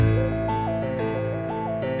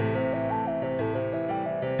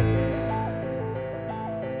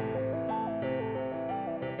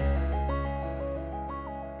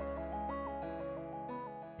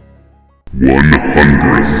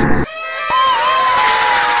100th.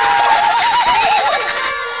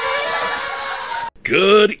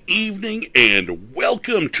 Good evening and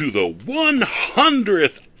welcome to the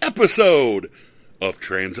 100th episode of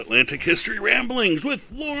Transatlantic History Ramblings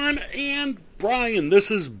with Lauren and Brian. This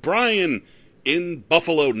is Brian in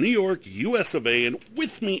Buffalo, New York, US of A, and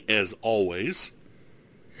with me as always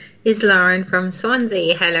is Lauren from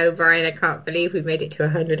Swansea. Hello, Brian. I can't believe we made it to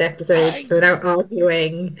 100 episodes without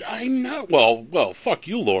arguing. I know. Well, fuck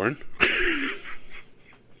you, Lauren.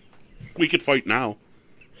 We could fight now.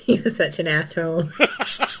 You're such an asshole.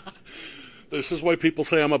 This is why people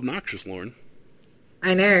say I'm obnoxious, Lauren.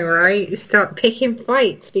 I know, right? Stop picking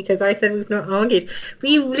fights because I said we've not argued.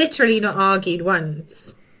 We've literally not argued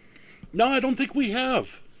once. No, I don't think we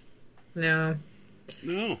have. No.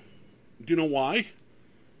 Do you know why?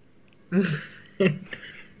 Because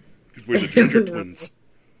we're the Ginger Twins.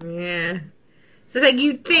 Yeah. So it's like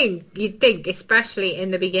you'd think, especially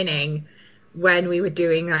in the beginning, when we were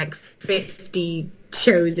doing like 50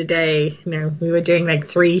 shows a day. No, we were doing like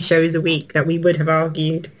 3 shows a week that we would have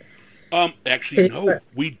argued. Actually, no.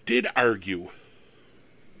 We did argue.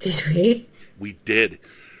 Did we? We did.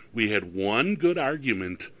 We had one good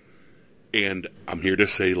argument, and I'm here to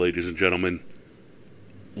say, ladies and gentlemen,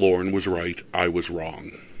 Lauren was right. I was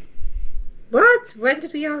wrong. What? When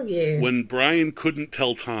did we argue? When Brian couldn't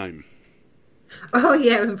tell time. Oh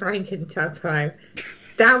yeah, when Brian couldn't tell time.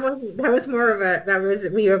 We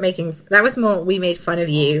made fun of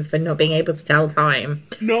you for not being able to tell time.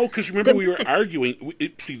 No, because remember we were arguing.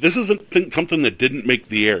 See, this isn't something that didn't make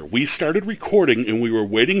the air. We started recording and we were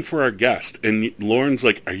waiting for our guest, and Lauren's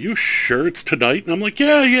like, "Are you sure it's tonight?" And I'm like,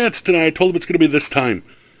 "Yeah, it's tonight. I told him it's going to be this time."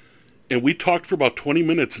 And we talked for about 20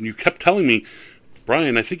 minutes, and you kept telling me,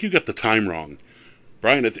 "Brian, I think you got the time wrong."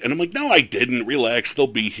 Brian, and I'm like, "No, I didn't. Relax, they'll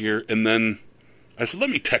be here." And then I said,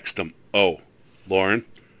 "Let me text them." Oh, Lauren,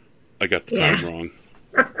 I got the time wrong.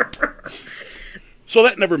 So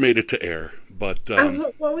that never made it to air. But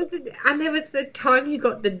what was it? And there was the time you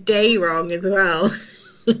got the day wrong as well.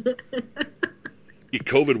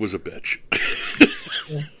 COVID was a bitch.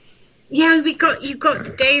 Yeah, you got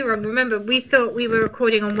the day wrong. Remember, we thought we were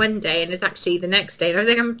recording on one day, and it was actually the next day. And I was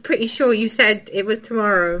like, "I'm pretty sure you said it was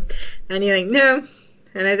tomorrow," and you're like, "No,"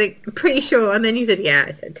 and I was like, "I'm pretty sure," and then you said, "Yeah,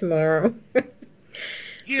 I said tomorrow."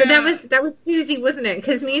 Yeah. But that was Susie, wasn't it?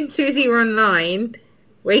 Because me and Susie were online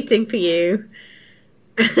waiting for you,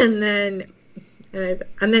 and then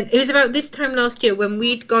it was about this time last year when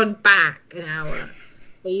we'd gone back an hour,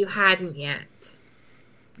 but you hadn't yet.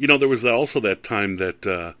 There was also that time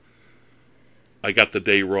that I got the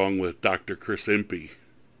day wrong with Dr. Chris Impey,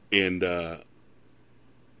 and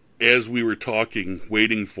as we were talking,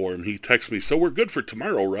 waiting for him, he texted me, "So we're good for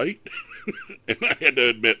tomorrow, right?" And I had to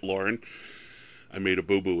admit, Lauren, I made a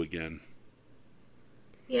boo-boo again.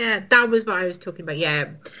 Yeah, that was what I was talking about, yeah.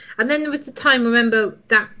 And then there was the time, remember,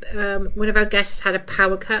 that one of our guests had a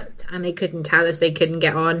power cut and they couldn't tell us, they couldn't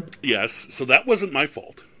get on. Yes, so that wasn't my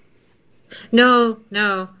fault. No.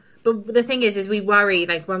 But the thing is we worry,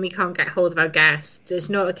 like, when we can't get hold of our guests. It's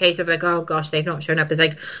not a case of, like, oh, gosh, they've not shown up. It's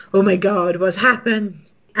like, oh, my God, what's happened?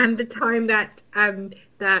 And the time that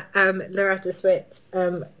Loretta Swit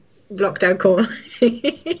blocked our call.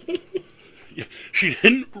 Yeah, she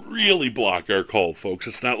didn't really block our call, folks.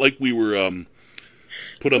 It's not like we were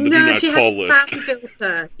put on the do not call list.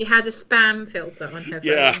 She had a spam filter on her phone.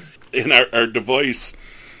 Yeah, and our device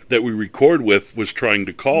that we record with was trying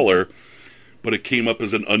to call her, but it came up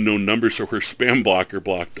as an unknown number, so her spam blocker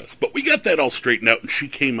blocked us. But we got that all straightened out, and she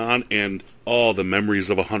came on, and the memories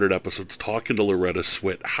of 100 episodes talking to Loretta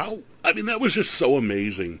Swit. That was just so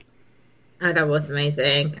amazing. Oh, that was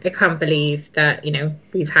amazing. I can't believe that,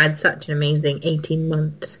 we've had such an amazing 18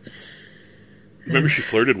 months. Remember, she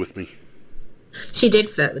flirted with me. She did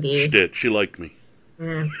flirt with you. She did. She liked me.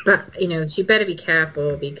 Yeah, but, she better be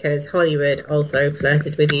careful because Hollywood also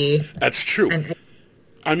flirted with you. That's true.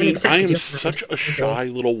 I am such a shy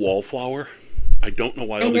little wallflower. I don't know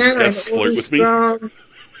why all these guests flirt with me.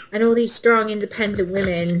 And all these strong, independent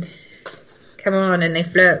women come on and they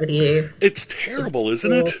flirt with you. It's terrible,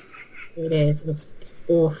 isn't it? It is. It's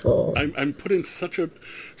awful. I'm put in such a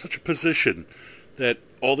position that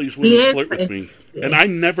all these women flirt with me, and I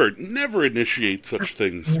never initiate such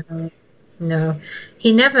things. No,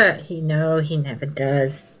 he never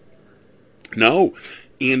does. No,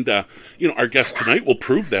 and our guest tonight will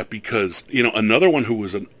prove that because another one who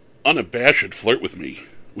was an unabashed flirt with me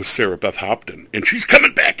was Sarah Beth Hopton, and she's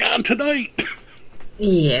coming back on tonight.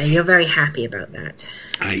 Yeah, you're very happy about that.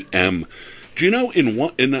 I am. Do you know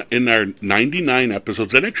in our 99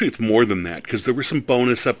 episodes, and actually it's more than that because there were some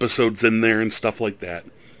bonus episodes in there and stuff like that.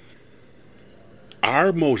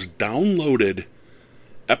 our most downloaded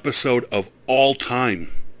episode of all time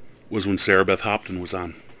was when Sarah Beth Hopton was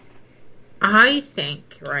on. I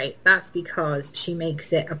think, right, that's because she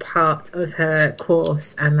makes it a part of her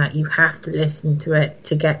course and that you have to listen to it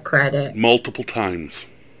to get credit. Multiple times.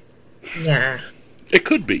 Yeah. It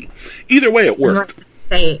could be. Either way, it worked.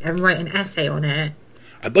 And write an essay on it.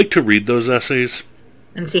 I'd like to read those essays.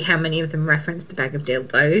 And see how many of them reference the bag of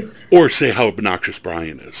dildos. Or say how obnoxious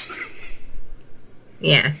Brian is.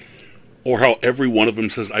 Yeah. Or how every one of them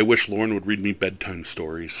says, I wish Lauren would read me bedtime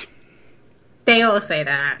stories. They all say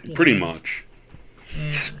that. Pretty much.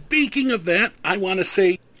 Yeah. Speaking of that, I want to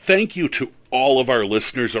say thank you to all of our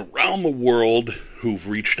listeners around the world who've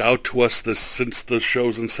reached out to us since the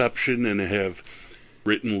show's inception and have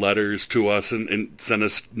written letters to us and sent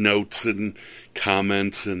us notes and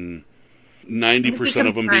comments, and 90%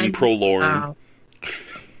 of them being pro-Lauren.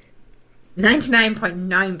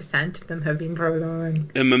 99.9% of them have been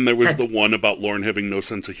pro-Lauren. And then there was the one about Lauren having no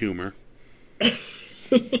sense of humor.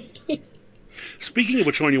 Speaking of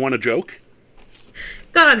which, Lauren, you want a joke?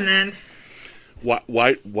 Go on, then.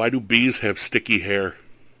 Why do bees have sticky hair?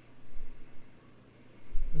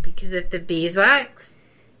 Because of the beeswax?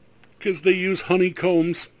 Because they use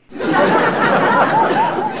honeycombs. Oh,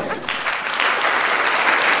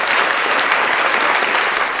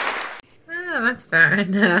 that's fair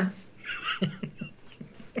enough.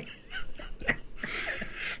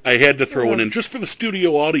 I had to throw one in just for the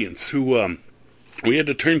studio audience who, we had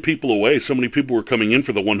to turn people away. So many people were coming in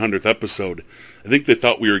for the 100th episode. I think they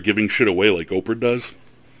thought we were giving shit away like Oprah does.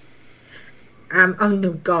 Oh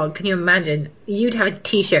no, God, can you imagine? You'd have a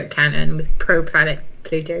t-shirt cannon with Pro Planet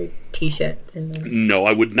Pluto t-shirts in them. No,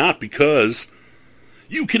 I would not, because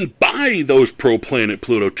you can buy those Pro Planet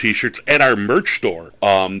Pluto t-shirts at our merch store.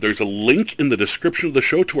 There's a link in the description of the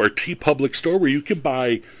show to our TeePublic store where you can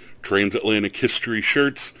buy Transatlantic History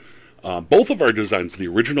shirts. Both of our designs, the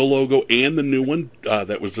original logo and the new one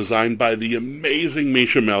that was designed by the amazing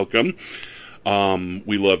Misha Malcolm.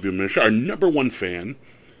 We love you, Misha, our number one fan.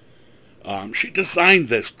 She designed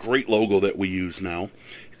this great logo that we use now.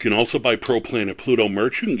 You can also buy Pro Planet Pluto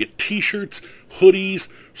merch. You can get t-shirts, hoodies,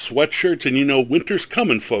 sweatshirts, and winter's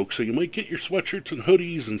coming, folks, so you might get your sweatshirts and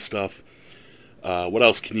hoodies and stuff. What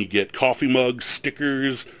else can you get? Coffee mugs,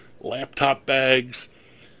 stickers, laptop bags.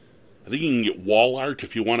 I think you can get wall art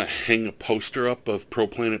if you want to hang a poster up of Pro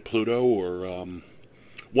Planet Pluto, or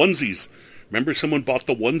onesies. Remember, someone bought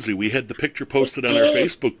the onesie. We had the picture posted on our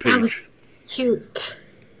Facebook page. That was cute.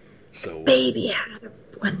 So, baby had a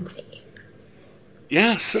onesie.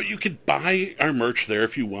 Yeah, so you could buy our merch there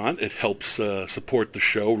if you want. It helps support the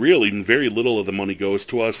show. Really, very little of the money goes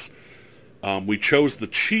to us. We chose the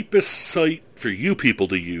cheapest site for you people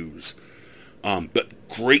to use. But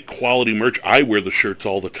great quality merch. I wear the shirts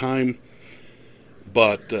all the time.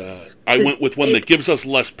 But I went with one that gives us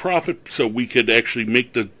less profit so we could actually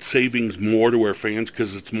make the savings more to our fans,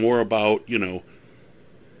 because it's more about,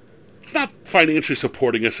 it's not financially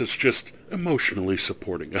supporting us, it's just emotionally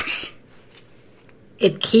supporting us.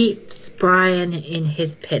 It keeps Brian in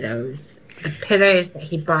his pillows. The pillows that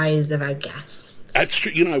he buys of our guests. That's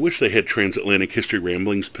true. I wish they had Transatlantic History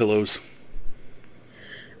Ramblings pillows.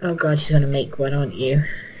 Oh God, she's going to make one, aren't you?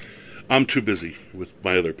 I'm too busy with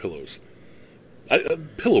my other pillows.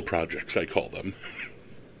 Pillow projects, I call them.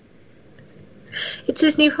 It's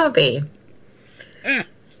his new hobby.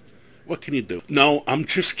 What can you do? No, I'm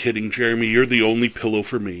just kidding, Jeremy. You're the only pillow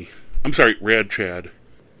for me. I'm sorry, Rad Chad.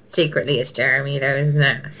 Secretly it's Jeremy, though, isn't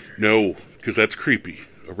it? No, because that's creepy.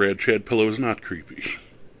 A Rad Chad pillow is not creepy.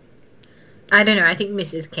 I don't know. I think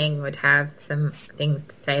Mrs. King would have some things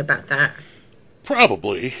to say about that.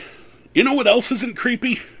 Probably. You know what else isn't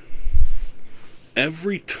creepy?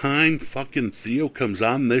 Every time fucking Theo comes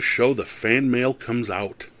on this show, the fan mail comes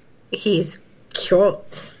out. He's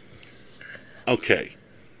cute. Okay.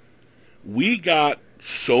 We got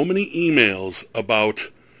so many emails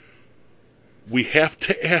about we have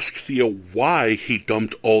to ask Theo why he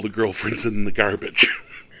dumped all the girlfriends in the garbage.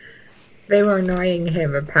 They were annoying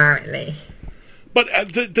him, apparently. But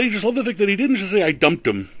they just love the fact that he didn't just say, I dumped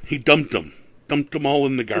them. He dumped them. Dumped them all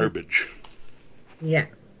in the garbage. Yeah.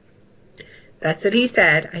 That's what he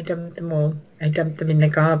said. I dumped them all. I dumped them in the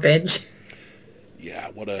garbage. Yeah,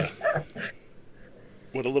 what a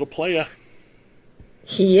little playa.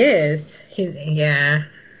 He is.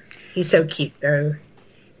 He's so cute, though.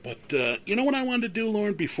 But you know what I wanted to do,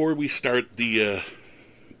 Lauren, before we start the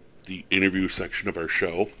interview section of our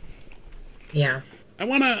show? Yeah. I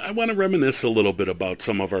wanna reminisce a little bit about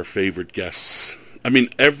some of our favorite guests. I mean,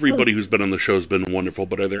 everybody who's been on the show has been wonderful,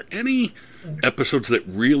 but are there any episodes that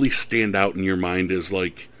really stand out in your mind as,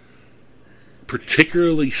 like,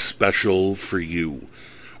 particularly special for you?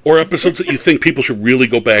 Or episodes that you think people should really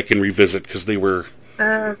go back and revisit because they were...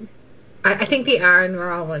 I think the Aaron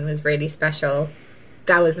Ra one was really special.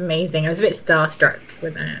 That was amazing. I was a bit starstruck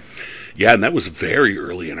with that. Yeah, and that was very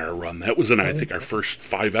early in our run. That was in, I think, our first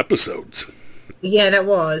 5 episodes. Yeah, that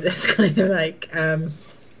was. It's kind of like, I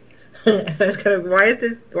was kind of, why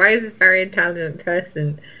is this very intelligent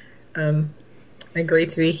person agree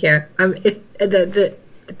to be here? The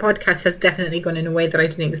podcast has definitely gone in a way that I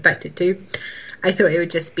didn't expect it to. I thought it would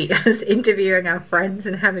just be us interviewing our friends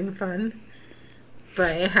and having fun,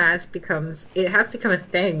 but it has become a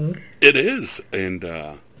thing. It is, and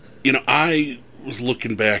I was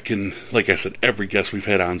looking back, and like I said, every guest we've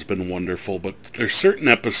had on's been wonderful, but there's certain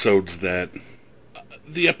episodes that...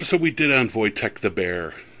 The episode we did on Wojtek the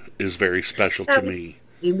Bear is very special to me.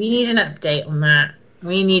 We need an update on that.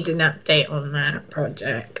 We need an update on that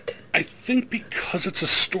project. I think because it's a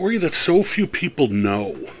story that so few people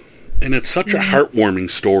know, and it's such a heartwarming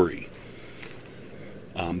story.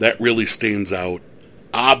 That really stands out.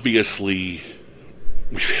 Obviously,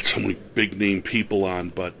 we've had so many big-name people on,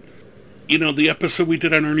 but, the episode we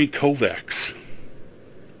did on Ernie Kovacs,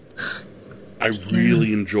 I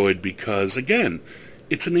really enjoyed because, again,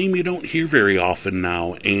 it's a name you don't hear very often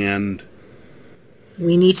now, and...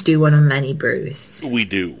 We need to do one on Lenny Bruce. We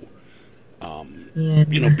do.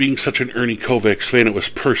 Being such an Ernie Kovacs fan, it was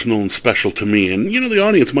personal and special to me, and, the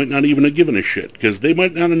audience might not even have given a shit, because they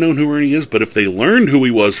might not have known who Ernie is, but if they learned who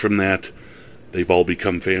he was from that, they've all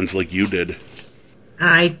become fans like you did.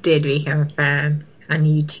 I did become a fan, and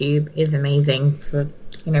YouTube is amazing for,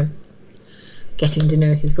 getting to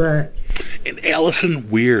know his work. And Alison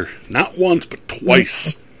Weir, not once, but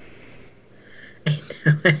twice. I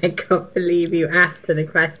know, I can't believe you asked her the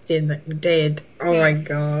question that you did. Oh my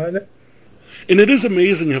god. And it is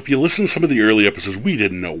amazing, if you listen to some of the early episodes, we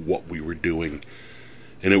didn't know what we were doing.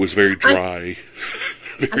 And it was very dry,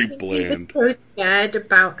 very bland. We were so scared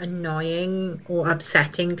about annoying or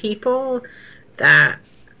upsetting people that...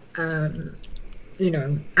 and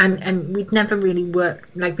we'd never really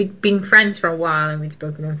worked, like we'd been friends for a while and we'd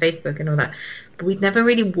spoken on Facebook and all that, but we'd never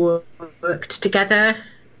really worked together.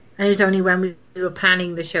 And it was only when we were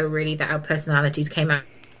planning the show really that our personalities came out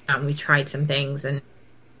and we tried some things and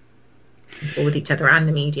with each other and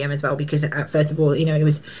the medium as well, because first of all, it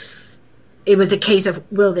was a case of,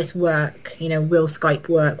 will this work? Will Skype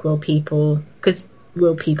work? Will people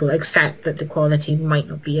accept that the quality might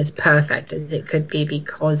not be as perfect as it could be,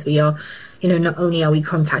 because we are, not only are we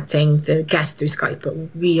contacting the guest through Skype, but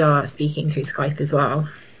we are speaking through Skype as well.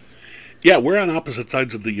 Yeah, we're on opposite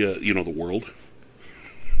sides of the, the world.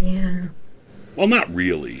 Yeah. Well, not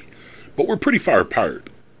really, but we're pretty far apart.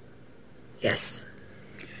 Yes.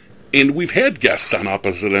 And we've had guests on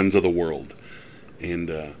opposite ends of the world. And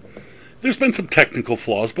there's been some technical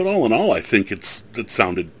flaws, but all in all, I think it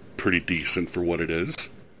sounded pretty decent for what it is.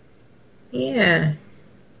 Yeah.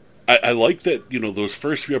 I like that, those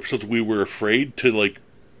first few episodes we were afraid to,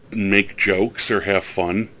 make jokes or have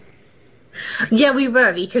fun. Yeah, we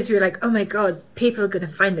were, because we were like, oh my god, people are going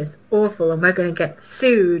to find this awful and we're going to get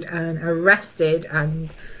sued and arrested and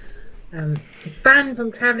banned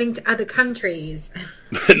from traveling to other countries.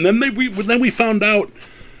 And then we found out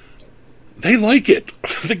they like it.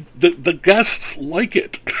 The guests like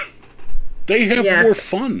it. They have more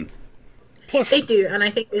fun. Plus, they do, and I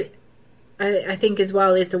think as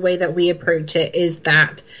well is the way that we approach it is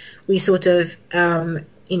that we sort of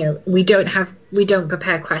we don't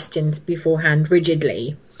prepare questions beforehand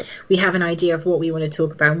rigidly. We have an idea of what we want to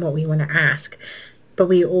talk about and what we want to ask, but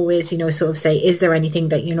we always sort of say, is there anything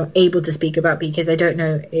that you're not able to speak about? Because I don't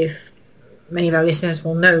know if many of our listeners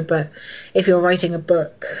will know, but if you're writing a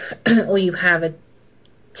book or you have a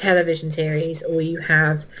television series or you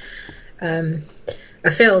have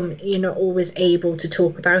a film, you're not always able to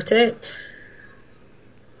talk about it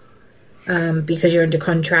because you're under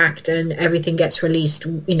contract and everything gets released,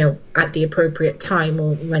 at the appropriate time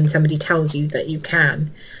or when somebody tells you that you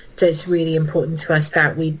can. So it's really important to us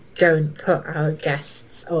that we don't put our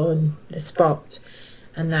guests on the spot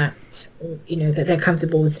and that, that they're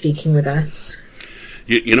comfortable with speaking with us.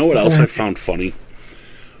 You know what else I found funny?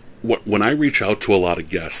 When I reach out to a lot of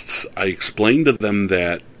guests, I explain to them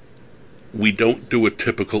that we don't do a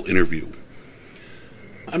typical interview.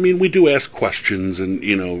 I mean, we do ask questions and,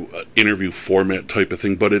 interview format type of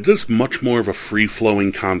thing, but it is much more of a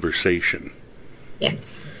free-flowing conversation.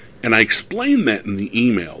 Yes. And I explain that in the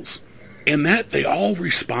emails, and that they all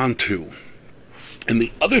respond to. And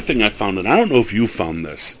the other thing I found, and I don't know if you found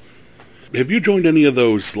this, have you joined any of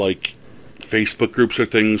those, Facebook groups or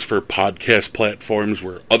things for podcast platforms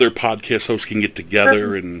where other podcast hosts can get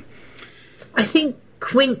together and... I think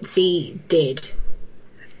Quincy did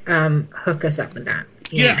hook us up with that.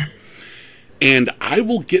 Yeah. And I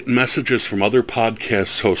will get messages from other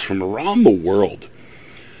podcast hosts from around the world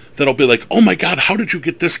that'll be like, oh my God, how did you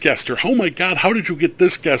get this guest? Or, oh my God, how did you get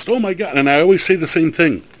this guest? Oh my God. And I always say the same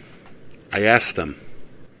thing. I asked them.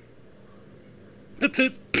 That's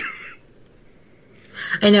it.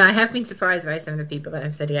 I know, I have been surprised by some of the people that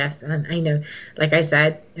have said yes. And I know, like I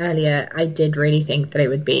said earlier, I did really think that it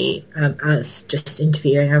would be us just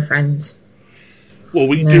interviewing our friends. Well,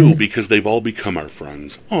 we do, because they've all become our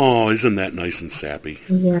friends. Oh, isn't that nice and sappy?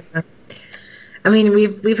 Yeah. I mean,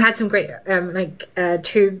 we've had some great, True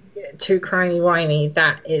Crimey Wimey,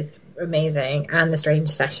 that is amazing, and the Strange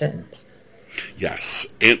Sessions. Yes.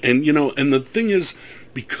 And you know, and the thing is,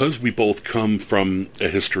 because we both come from a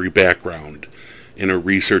history background and a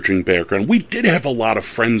researching background, we did have a lot of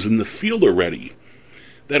friends in the field already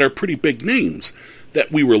that are pretty big names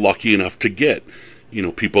that we were lucky enough to get. You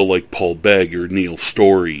know, people like Paul Begg or Neil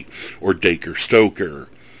Story or Dacre Stoker.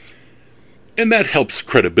 And that helps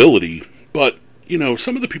credibility. But, you know,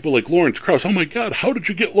 some of the people like Lawrence Krauss, oh my God, how did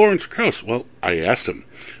you get Lawrence Krauss? Well, I asked him.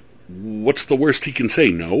 What's the worst he can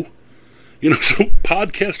say? No. You know, so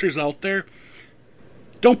podcasters out there,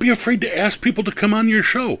 don't be afraid to ask people to come on your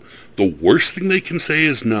show. The worst thing they can say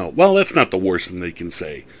is no. Well, that's not the worst thing they can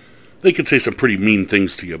say. They can say some pretty mean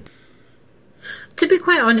things to you. To be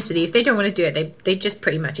quite honest with you, if they don't want to do it, they just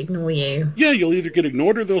pretty much ignore you. Yeah, you'll either get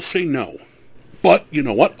ignored or they'll say no. But, you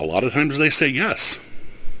know what? A lot of times they say yes.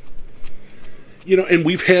 You know, and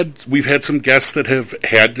we've had some guests that have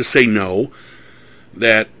had to say no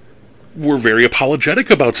that were very apologetic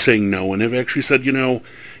about saying no and have actually said, you know,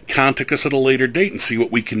 contact us at a later date and see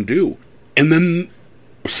what we can do. And then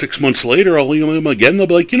 6 months later, I'll email them again. They'll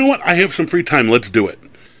be like, you know what? I have some free time. Let's do it.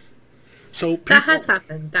 So people, that has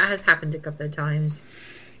happened. That has happened a couple of times.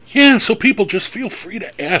 Yeah, so people just feel free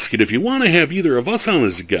to ask it. If you want to have either of us on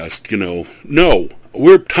as a guest, you know, no.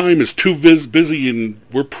 Our time is too busy and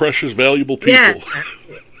we're precious, valuable people. Yeah,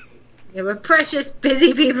 yeah, we're precious,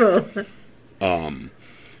 busy people.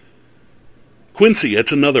 Quincy,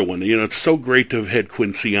 that's another one. You know, it's so great to have had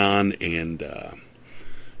Quincy on, and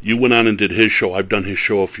you went on and did his show. I've done his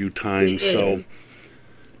show a few times, so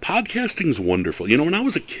podcasting's wonderful. You know, when I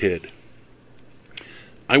was a kid,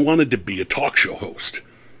 I wanted to be a talk show host.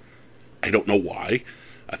 I don't know why.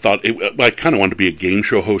 I kind of wanted to be a game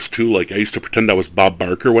show host too. Like, I used to pretend I was Bob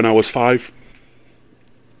Barker when I was 5.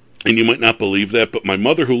 And you might not believe that, but my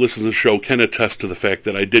mother, who listens to the show, can attest to the fact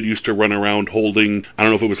that I did used to run around holding, I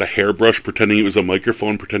don't know if it was a hairbrush, pretending it was a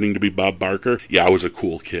microphone, pretending to be Bob Barker. Yeah, I was a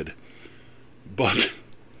cool kid. But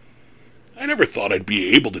I never thought I'd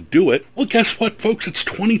be able to do it. Well, guess what, folks? It's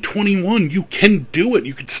 2021. You can do it.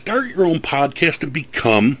 You can start your own podcast and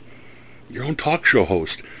become your own talk show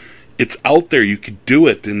host. It's out there. You could do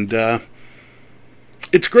it. And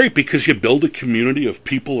it's great because you build a community of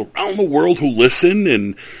people around the world who listen,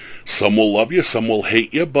 and some will love you, some will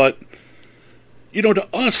hate you. But, you know, to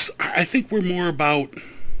us, I think we're more about,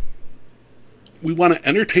 we want to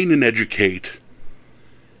entertain and educate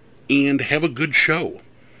and have a good show.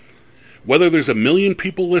 Whether there's 1 million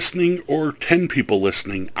people listening or 10 people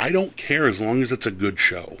listening, I don't care as long as it's a good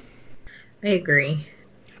show. I agree.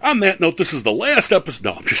 On that note, this is the last episode.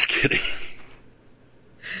 No, I'm just kidding.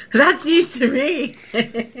 That's news to me.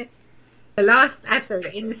 The last episode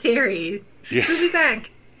in the series. Yeah. We'll be back.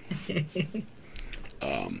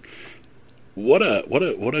 What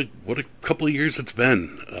a couple of years it's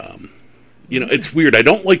been. You know, it's weird. I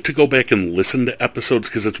don't like to go back and listen to episodes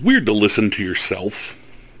because it's weird to listen to yourself.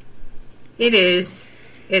 It is.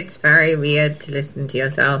 It's very weird to listen to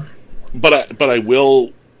yourself. But I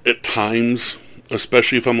will at times,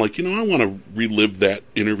 especially if I'm like, you know, I want to relive that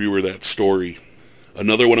interview or that story.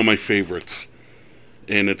 Another one of my favorites,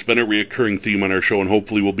 and it's been a reoccurring theme on our show, and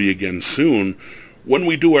hopefully will be again soon, when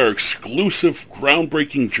we do our exclusive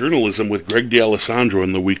groundbreaking journalism with Greg D'Alessandro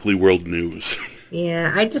in the Weekly World News.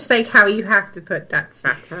 Yeah, I just like how you have to put that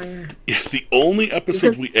satire. Yeah, the only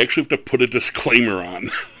episodes we actually have to put a disclaimer on.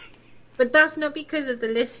 But that's not because of the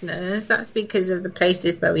listeners. That's because of the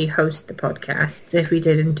places where we host the podcasts. If we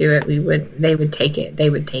didn't do it, they would take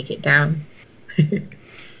it down.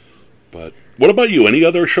 But what about you? Any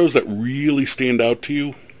other shows that really stand out to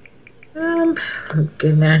you? Oh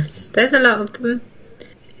goodness, there's a lot of them.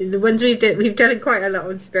 The ones we've done quite a lot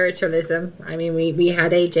on spiritualism. I mean, we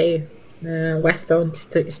had AJ West on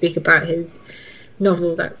to speak about his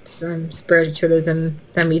novel that's spiritualism.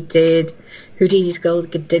 Then we did Houdini's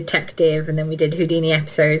Gold Detective, and then we did Houdini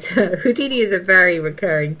episodes. Houdini is a very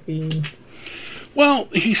recurring theme. Well,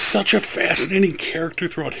 he's such a fascinating character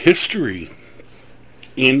throughout history.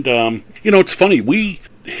 And, it's funny. We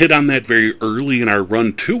hit on that very early in our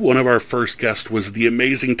run, too. One of our first guests was the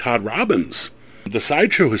amazing Todd Robbins, the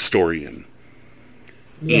Sideshow historian.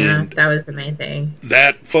 Yeah, And that was amazing.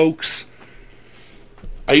 that, folks,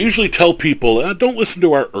 I usually tell people, don't listen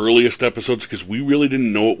to our earliest episodes because we really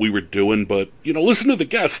didn't know what we were doing, but, listen to the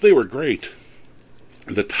guests. They were great.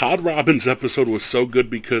 The Todd Robbins episode was so good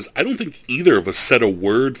because I don't think either of us said a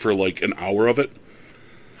word for like an hour of it.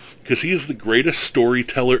 Because he is the greatest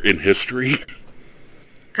storyteller in history.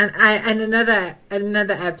 And another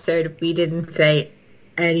episode we didn't say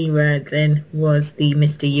any words in was the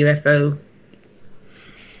Mr. UFO.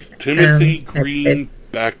 Timothy Green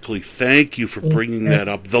Beckley. Thank you for bringing that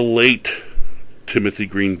up. The late Timothy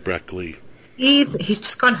Green Beckley. He's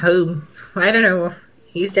just gone home. I don't know.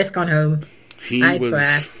 He's just gone home. He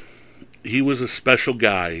was a special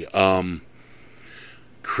guy.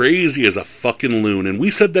 Crazy as a fucking loon. And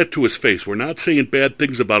we said that to his face. We're not saying bad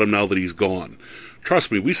things about him now that he's gone.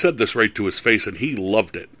 Trust me, we said this right to his face, and he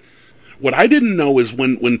loved it. What I didn't know is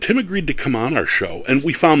when Tim agreed to come on our show, and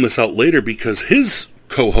we found this out later because his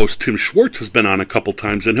co-host, Tim Schwartz, has been on a couple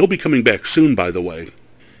times, and he'll be coming back soon, by the way.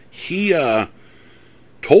 He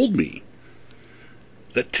told me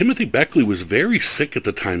that Timothy Beckley was very sick at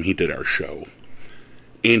the time he did our show.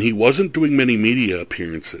 And he wasn't doing many media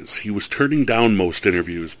appearances. He was turning down most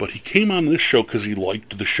interviews, but he came on this show because he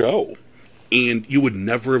liked the show. And you would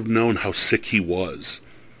never have known how sick he was.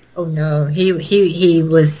 Oh no, he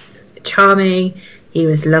was charming. He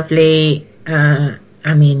was lovely.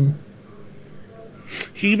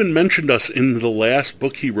 He even mentioned us in the last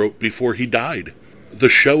book he wrote before he died. The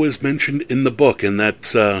show is mentioned in the book, and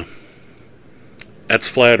that's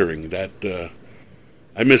flattering.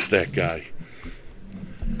 I miss that guy.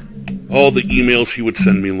 All the emails he would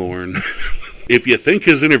send me, Lauren. If you think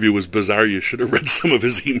his interview was bizarre, you should have read some of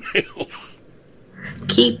his emails.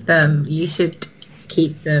 Keep them. You should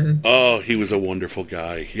keep them. Oh, he was a wonderful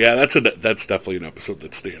guy. Yeah, that's definitely an episode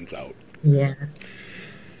that stands out. Yeah.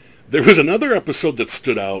 There was another episode that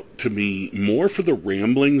stood out to me more for the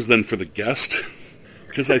ramblings than for the guest.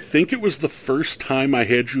 Because I think it was the first time I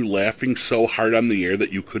had you laughing so hard on the air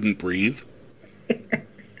that you couldn't breathe.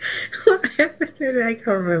 What episode? I can't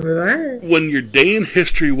remember that. When your day in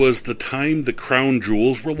history was the time the crown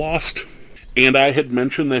jewels were lost, and I had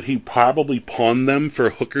mentioned that he probably pawned them for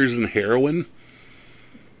hookers and heroin.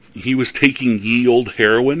 He was taking ye old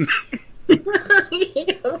heroin.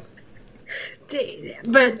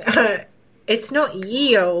 But it's not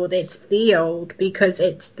ye old, it's the old, because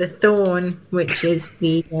it's the thorn, which is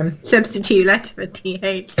the substitute letter for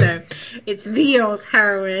TH, so it's the old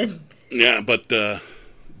heroin. Yeah, but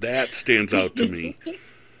that stands out to me.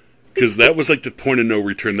 Because that was like the point of no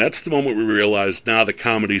return. That's the moment we realized, the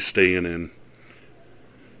comedy's staying in.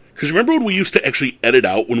 Because remember when we used to actually edit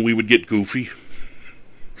out when we would get goofy?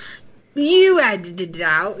 You edited it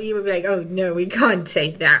out. You would be like, oh, no, we can't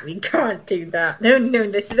take that. We can't do that. No,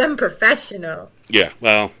 this is unprofessional. Yeah,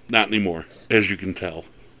 well, not anymore, as you can tell.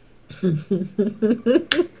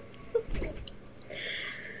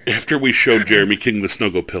 After we showed Jeremy King the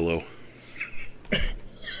Snuggle Pillow.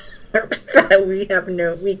 We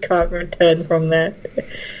can't return from that.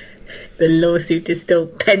 The lawsuit is still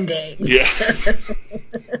pending. Yeah.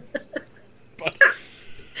 But,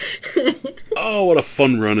 oh, what a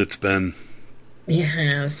fun run it's been. It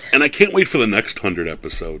has. And I can't wait for the next 100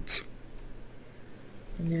 episodes.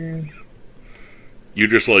 No. You're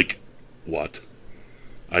just like, what?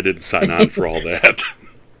 I didn't sign on for all that.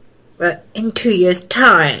 But in 2 years'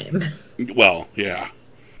 time. Well, yeah.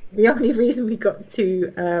 The only reason we got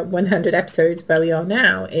to 100 episodes where we are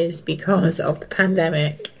now is because of the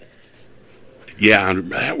pandemic. Yeah,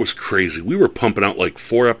 that was crazy. We were pumping out like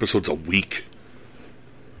 4 episodes a week.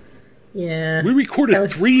 Yeah. We recorded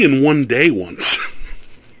 3 in one day once.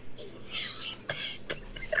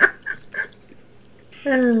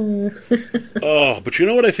 Oh, but you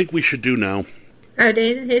know what I think we should do now? Our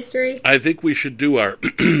days in history? I think we should do our...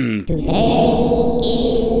 Today in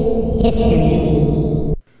history.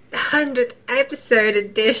 100th episode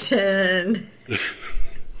edition.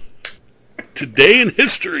 Today in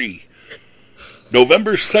history.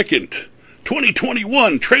 November 2nd,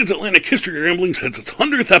 2021. Transatlantic History Ramblings has its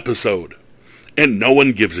 100th episode. And no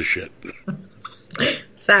one gives a shit.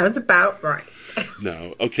 Sounds about right.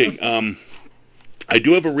 No. Okay, I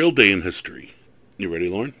do have a real day in history. You ready,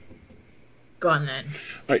 Lauren? Go on then.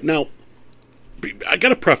 All right, now, I got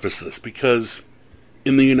to preface this because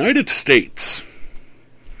in the United States,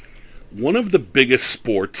 one of the biggest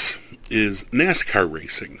sports is NASCAR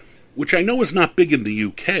racing, which I know is not big in the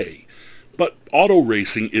UK, but auto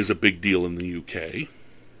racing is a big deal in the UK.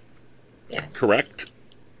 Yes. Correct?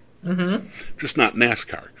 Just not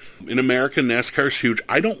NASCAR. In America, NASCAR is huge.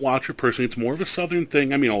 I don't watch it personally. It's more of a Southern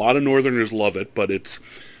thing. I mean, a lot of Northerners love it, but it's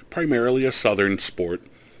primarily a Southern sport.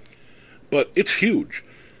 But it's huge.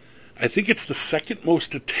 I think it's the second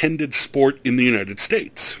most attended sport in the United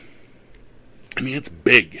States. I mean, it's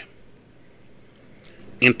big.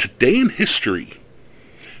 And today in history,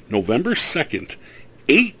 November 2nd,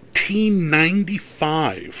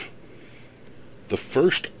 1895, the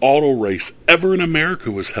first auto race ever in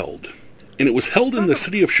America was held. And it was held in the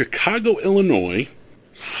city of Chicago, Illinois.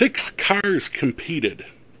 6 cars competed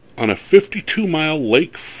on a 52-mile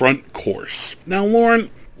lakefront course. Now, Lauren,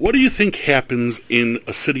 what do you think happens in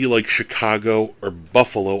a city like Chicago or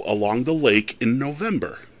Buffalo along the lake in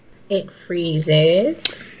November? It freezes.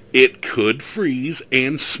 It could freeze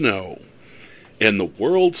and snow. And the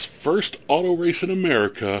world's first auto race in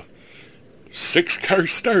America, 6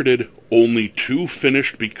 cars started, only 2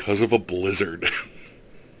 finished because of a blizzard.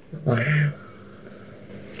 Wow.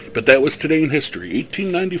 But that was today in history.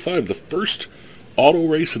 1895, the first auto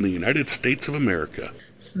race in the United States of America.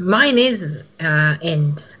 Mine is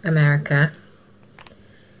in America.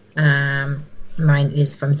 Mine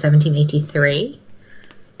is from 1783.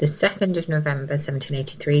 The 2nd of November,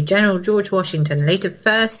 1783, General George Washington, later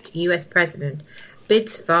first U.S. president,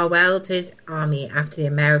 bids farewell to his army after the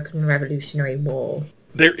American Revolutionary War.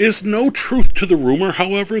 There is no truth to the rumor,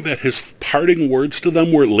 however, that his parting words to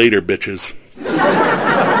them were later, bitches.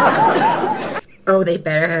 Oh, they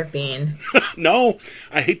better have been. No,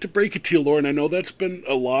 I hate to break it to you, Lauren. I know that's been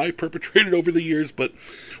a lie perpetrated over the years, but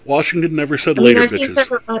Washington never said later, I've bitches. seen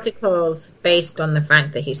several articles based on the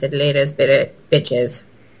fact that he said later, bitches.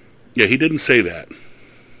 Yeah, he didn't say that.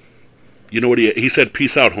 You know what he said?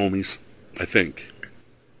 Peace out, homies, I think.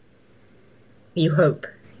 You hope.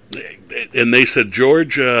 And they said,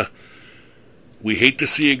 George, we hate to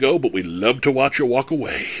see you go, but we love to watch you walk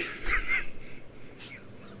away.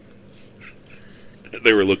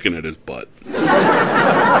 They were looking at his butt.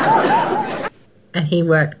 And he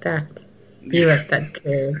worked that. He worked that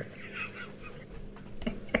good.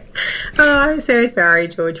 Oh, I'm so sorry,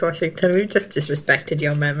 George Washington. We've just disrespected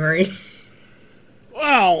your memory.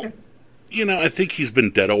 Well, you know, I think he's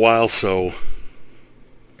been dead a while, so...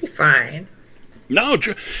 Be fine. No,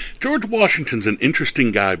 George Washington's an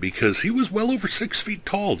interesting guy because he was well over 6 feet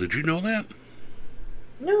tall. Did you know that?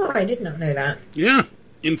 No, I did not know that. Yeah.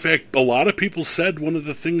 In fact, a lot of people said one of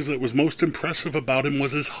the things that was most impressive about him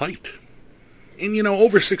was his height. And, you know,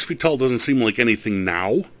 over 6 feet tall doesn't seem like anything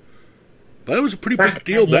now. But that was a pretty big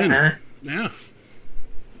deal then. Yeah.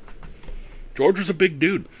 George was a big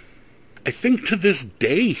dude. I think to this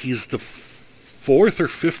day he's the 4th or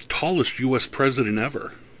 5th tallest U.S. president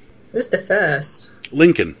ever. Who's the first?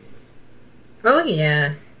 Lincoln. Oh,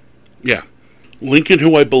 yeah. Yeah. Lincoln,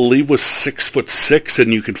 who I believe was 6'6",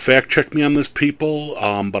 and you can fact check me on this, people,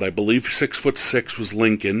 but I believe 6'6" was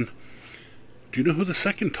Lincoln. Do you know who the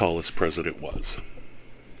second tallest president was?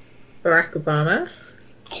 Barack Obama.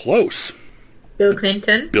 Close. Bill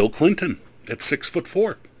Clinton. Bill Clinton at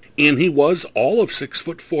 6'4". And he was all of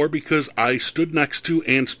 6'4" because I stood next to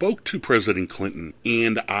and spoke to President Clinton.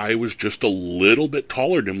 And I was just a little bit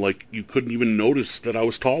taller than him. Like, you couldn't even notice that I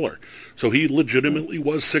was taller. So he legitimately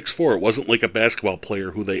was 6'4". It wasn't like a basketball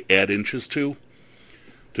player who they add inches to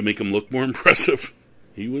make him look more impressive.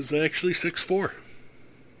 He was actually 6'4".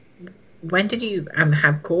 When did you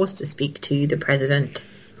have cause to speak to the president?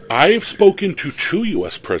 I've spoken to 2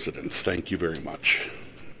 U.S. presidents, thank you very much.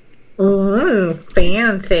 Ooh,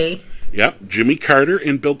 fancy. Yep, Jimmy Carter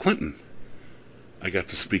and Bill Clinton. I got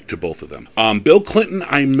to speak to both of them. Bill Clinton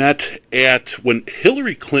I met at when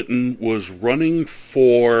Hillary Clinton was running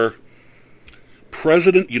for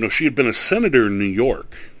president. You know, she had been a senator in New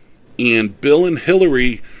York. And Bill and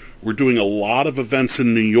Hillary were doing a lot of events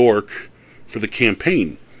in New York for the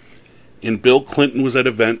campaign. And Bill Clinton was at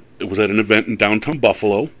an event in downtown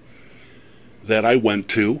Buffalo that I went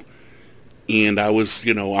to. And I was,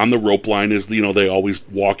 you know, on the rope line, as you know, they always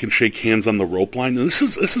walk and shake hands on the rope line. And this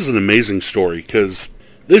is an amazing story because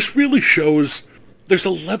this really shows there's a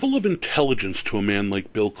level of intelligence to a man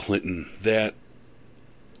like Bill Clinton that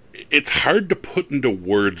it's hard to put into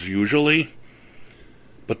words usually,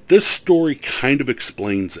 but this story kind of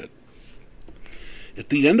explains it. At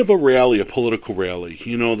the end of a rally, a political rally,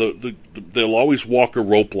 you know, they'll always walk a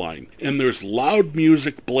rope line, and there's loud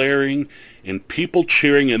music blaring and people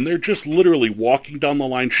cheering, and they're just literally walking down the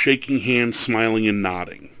line, shaking hands, smiling, and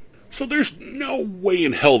nodding. So there's no way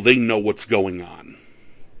in hell they know what's going on.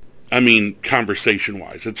 I mean,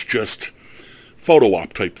 conversation-wise, it's just photo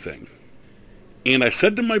op type thing. And I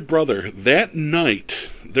said to my brother, that night,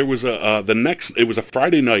 there was it was a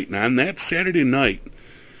Friday night, and on that Saturday night,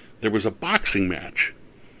 there was a boxing match.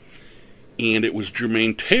 And it was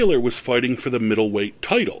Jermaine Taylor was fighting for the middleweight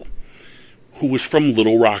title, who was from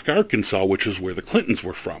Little Rock, Arkansas, which is where the Clintons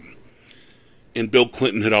were from. And Bill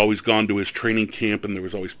Clinton had always gone to his training camp, and there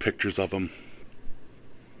was always pictures of him.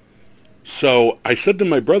 So I said to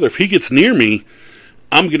my brother, if he gets near me,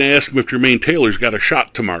 I'm going to ask him if Jermaine Taylor's got a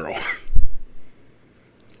shot tomorrow.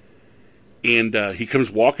 And he comes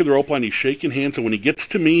walking the rope line, he's shaking hands, and when he gets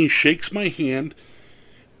to me, he shakes my hand,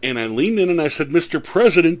 and I leaned in and I said, Mr.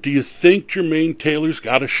 President, do you think Jermaine Taylor's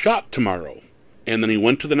got a shot tomorrow? And then he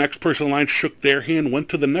went to the next person in line, shook their hand, went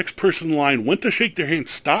to the next person in line, went to shake their hand,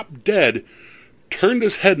 stopped dead, turned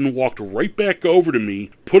his head and walked right back over to me,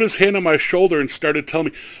 put his hand on my shoulder and started telling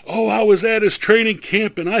me, oh, I was at his training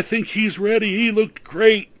camp and I think he's ready. He looked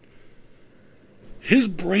great. His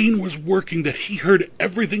brain was working that he heard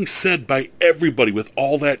everything said by everybody with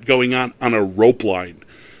all that going on a rope line.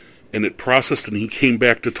 And it processed and he came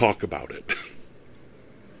back to talk about it.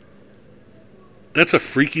 That's a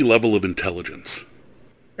freaky level of intelligence.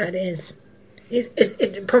 That is.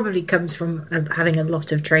 It probably comes from having a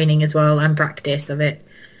lot of training as well and practice of it.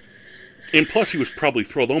 And plus he was probably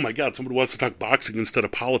thrilled, oh my God, somebody wants to talk boxing instead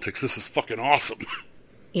of politics. This is fucking awesome.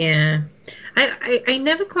 Yeah. I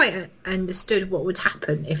never quite understood what would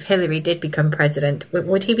happen if Hillary did become president.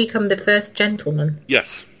 Would he become the first gentleman?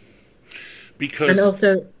 Yes. Because and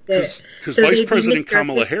also Vice President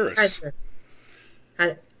Kamala Harris.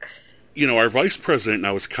 Our Vice President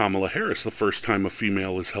now is Kamala Harris, the first time a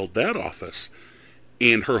female has held that office.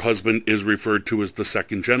 And her husband is referred to as the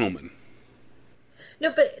second gentleman.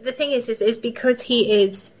 No, but the thing is because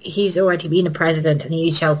he's already been a president and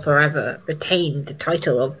he shall forever retain the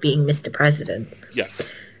title of being Mr. President.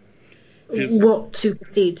 Yes. What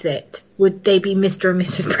supersedes it? Would they be Mr. and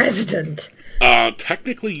Mrs. President?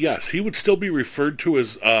 Technically, yes. He would still be referred to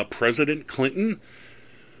as President Clinton,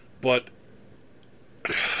 but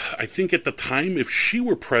I think at the time, if she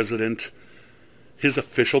were president, his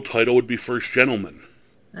official title would be First Gentleman.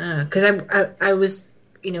 Because I was,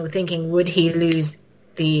 thinking, would he lose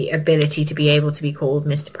the ability to be able to be called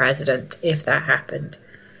Mr. President if that happened?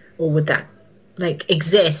 Or would that,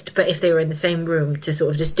 exist, but if they were in the same room to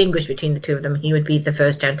sort of distinguish between the two of them, he would be the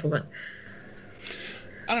First Gentleman?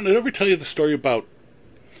 I don't know, did I ever tell you the story about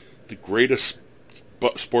the greatest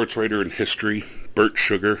sports writer in history, Bert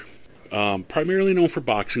Sugar? Primarily known for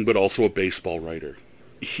boxing, but also a baseball writer.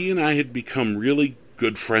 He and I had become really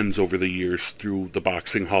good friends over the years through the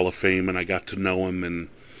Boxing Hall of Fame, and I got to know him and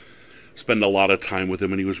spend a lot of time with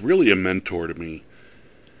him, and he was really a mentor to me.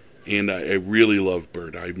 And I really love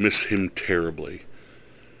Bert. I miss him terribly.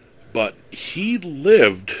 But he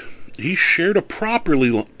shared a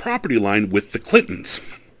property line with the Clintons.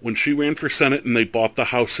 When she ran for Senate and they bought the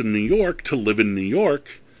house in New York to live in New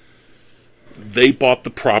York, they bought the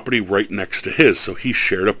property right next to his, so he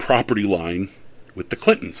shared a property line with the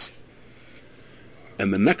Clintons.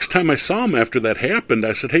 And the next time I saw him after that happened,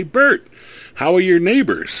 I said, hey, Bert, how are your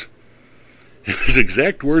neighbors? And his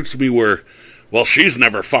exact words to me were, well, she's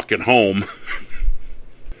never fucking home.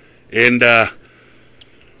 And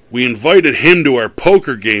we invited him to our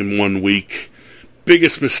poker game one week.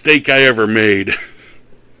 Biggest mistake I ever made.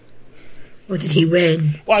 Or did he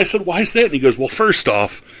win? Well, I said, why is that? And he goes, well, first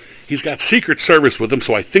off, he's got Secret Service with him,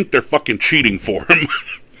 so I think they're fucking cheating for him.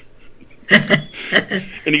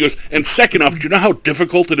 And he goes, and second off, do you know how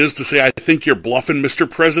difficult it is to say, I think you're bluffing, Mr.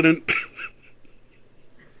 President?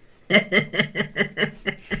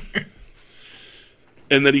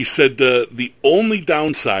 And then he said, the only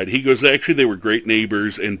downside, he goes, actually, they were great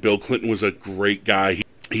neighbors, and Bill Clinton was a great guy.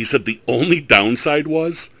 He said the only downside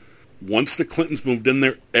was, once the Clintons moved in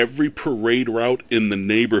there, every parade route in the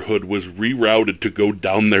neighborhood was rerouted to go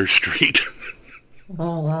down their street.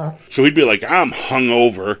 Oh, wow. So he'd be like, I'm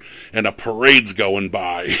hungover, and a parade's going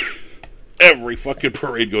by. Every fucking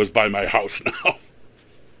parade goes by my house now.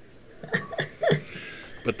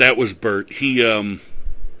 But that was Bert. He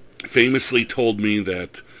famously told me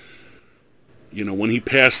that, when he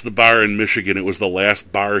passed the bar in Michigan, it was the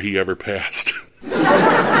last bar he ever passed.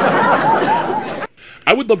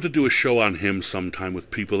 I would love to do a show on him sometime with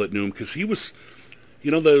people that knew him, because he was,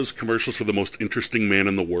 those commercials for the most interesting man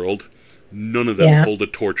in the world? None of them hold a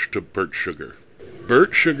torch to Bert Sugar.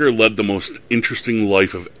 Bert Sugar led the most interesting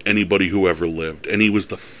life of anybody who ever lived, and he was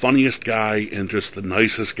the funniest guy and just the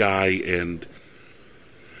nicest guy, and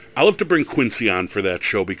I'll have to bring Quincy on for that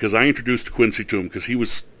show, because I introduced Quincy to him because he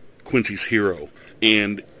was Quincy's hero,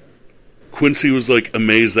 and Quincy was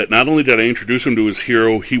amazed that not only did I introduce him to his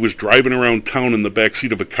hero, he was driving around town in the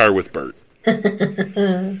backseat of a car with Bert.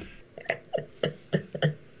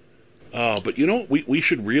 But we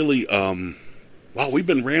should really Wow, we've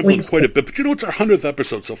been rambling quite a bit, but it's our 100th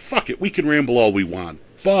episode, so fuck it. We can ramble all we want.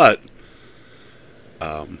 But,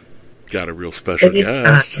 got a real special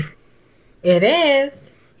guest. It is.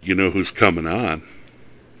 You know who's coming on.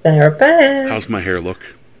 Sarah Beth. How's my hair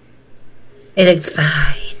look? It looks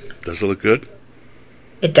fine. Does it look good?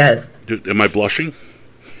 It does. Am I blushing?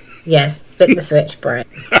 Yes. Flip the switch, Brian.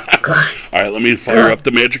 Go on. All right, let me fire up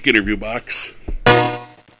the magic interview box.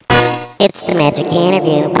 It's the magic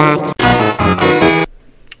interview box.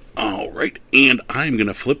 All right, and I'm going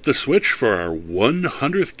to flip the switch for our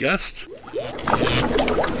 100th guest.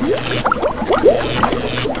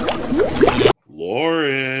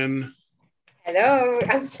 Lauren. Hello.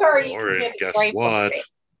 I'm sorry. Lauren, guess what?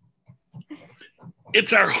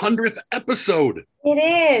 It's our 100th episode.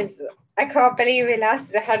 It is. I can't believe it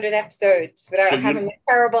lasted 100 episodes without having a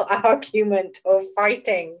terrible argument or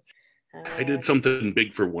fighting. I did something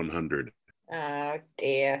big for 100. Oh,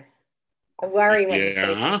 dear. I worry when you say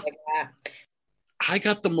something like that. I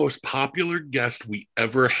got the most popular guest we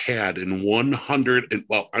ever had in 100, and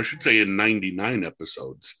well, I should say in 99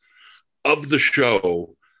 episodes of the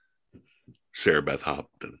show, Sarah Beth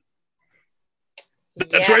Hopton.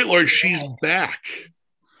 That's right, Lauren. She's back.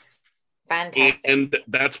 Fantastic. And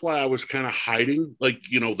that's why I was kind of hiding, like,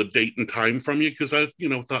 the date and time from you, because I,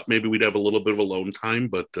 thought maybe we'd have a little bit of alone time,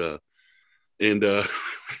 but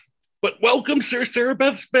welcome, Sarah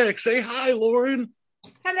Beth's back. Say hi, Lauren.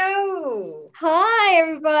 Hello. Hi,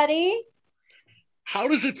 everybody. How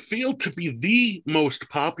does it feel to be the most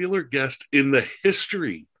popular guest in the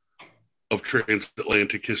history of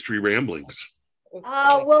Transatlantic History Ramblings?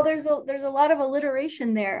 Well, there's a lot of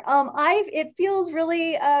alliteration there. It feels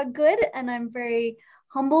really good, and I'm very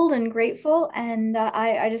humbled and grateful, and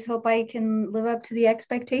I just hope I can live up to the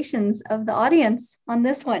expectations of the audience on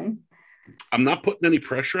this one. I'm not putting any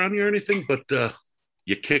pressure on you or anything, but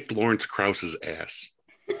you kicked Lawrence Krause's ass.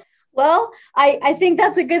 Well, I think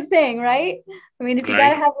that's a good thing, right? I mean, if you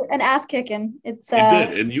gotta have an ass kicking, it's you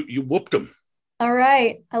did, and you whooped him. All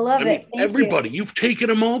right, I love it. Thank everybody, you. You've taken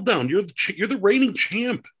them all down. You're the reigning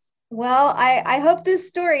champ. Well, I hope this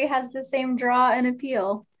story has the same draw and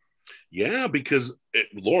appeal. Yeah, because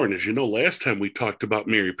Lauren, as you know, last time we talked about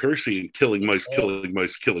Mary Percy and killing mice.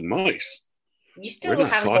 You still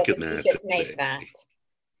haven't got the t-shirts made for that.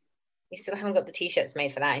 You still haven't got the t-shirts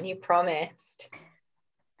made for that, and you promised.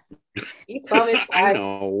 You promised. I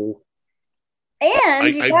know.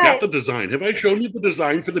 And I got the design. Have I shown you the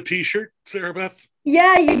design for the t-shirt, Sarah Beth?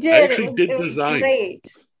 Yeah, you did. I actually did design. Great.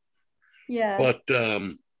 Yeah. But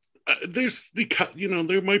there's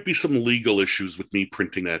there might be some legal issues with me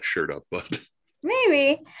printing that shirt up, but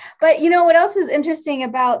maybe. But what else is interesting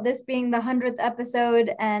about this being the 100th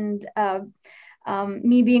episode and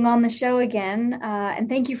me being on the show again, and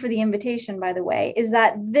thank you for the invitation, by the way, is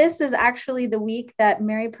that this is actually the week that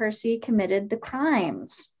Mary Percy committed the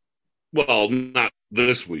crimes. Well, not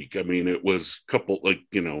this week. I mean, it was a couple of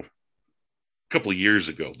years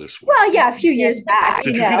ago this week. Well, yeah, a few years back.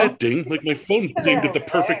 Did you hear that ding? Like, my phone dinged at the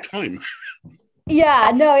perfect time.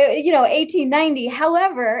 Yeah, no, 1890.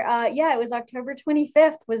 However, it was October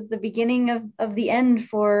 25th was the beginning of the end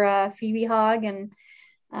for Phoebe Hogg and,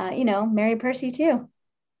 Mary Percy too.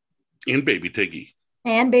 And Baby Tiggy.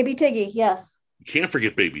 Yes. You can't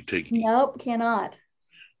forget Baby Tiggy. Nope, cannot.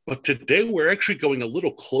 But today we're actually going a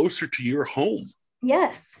little closer to your home.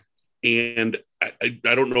 Yes. And I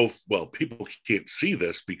don't know if, people can't see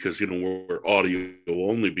this because, we're audio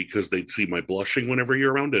only, because they'd see my blushing whenever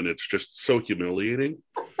you're around, and it's just so humiliating.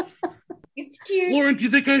 It's cute. Lauren, do you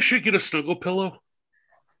think I should get a snuggle pillow?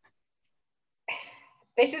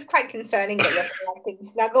 This is quite concerning that you're collecting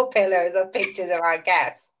snuggle pillows of pictures of our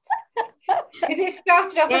guests. Because it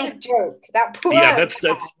started off as a joke. That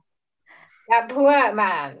poor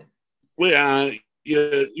man. Well,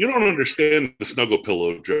 you don't understand the snuggle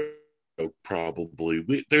pillow joke,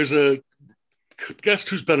 probably. There's a guest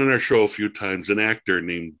who's been on our show a few times, an actor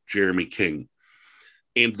named Jeremy King.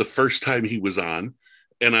 And the first time he was on,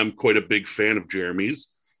 and I'm quite a big fan of Jeremy's,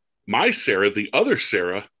 my Sarah, the other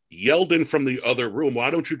Sarah, yelled in from the other room, "Why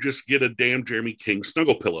don't you just get a damn Jeremy King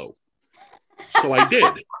snuggle pillow?" So I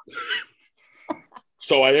did.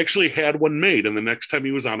 So I actually had one made, and the next time he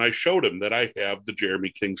was on, I showed him that I have the Jeremy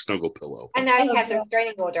King snuggle pillow. And now he has a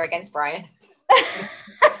restraining order against Brian.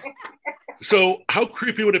 So how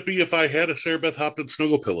creepy would it be if I had a Sarah Beth Hopton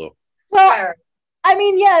snuggle pillow? Well, I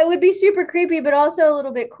mean, yeah, it would be super creepy, but also a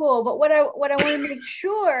little bit cool. But what I want to make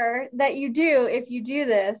sure that you do, if you do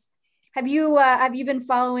this, have you been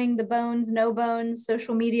following the Bones, No Bones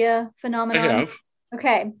social media phenomenon? I have.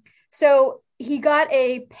 Okay, so he got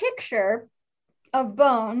a picture of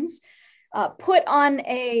Bones put on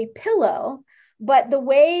a pillow but the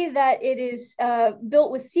way that it is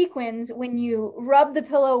built with sequins, when you rub the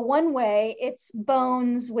pillow one way, it's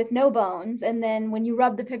bones with no bones. And then when you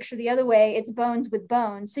rub the picture the other way, it's bones with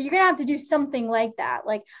bones. So you're going to have to do something like that.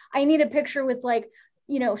 Like, I need a picture with like,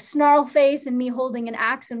 you know, snarl face and me holding an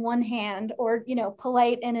axe in one hand, or, you know,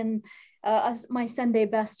 polite and in my Sunday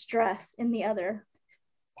best dress in the other.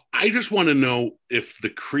 I just want to know if the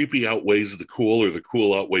creepy outweighs the cool, or the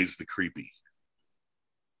cool outweighs the creepy.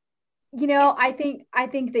 You know, I think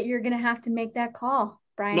that you're going to have to make that call,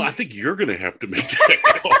 Brian. No, I think you're going to have to make that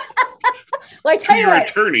call. Well, I tell you what,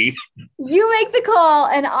 attorney. You make the call,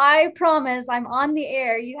 and I promise I'm on the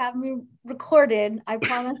air. You have me recorded. I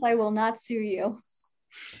promise I will not sue you.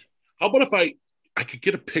 How about if I could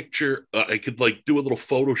get a picture? I could like do a little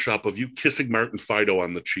Photoshop of you kissing Martin Fido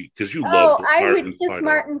on the cheek, because you love. I would kiss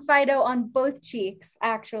Martin Fido on both cheeks.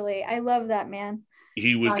 Actually, I love that man.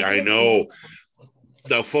 He was. I know.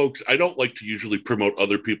 Now, folks, I don't like to usually promote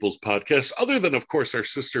other people's podcasts, other than, of course, our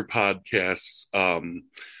sister podcasts,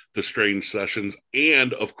 The Strange Sessions,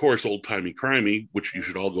 and, of course, Old Timey Crimey, which you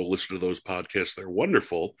should all go listen to those podcasts. They're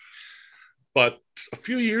wonderful. But a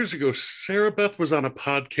few years ago, Sarah Beth was on a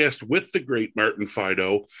podcast with the great Martin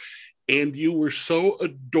Fido, and you were so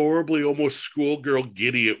adorably almost schoolgirl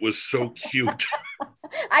giddy. It was so cute.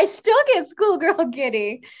 I still get schoolgirl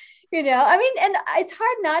giddy. You know, I mean, and it's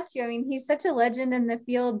hard not to. I mean, he's such a legend in the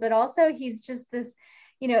field, but also he's just this,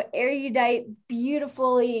 you know, erudite,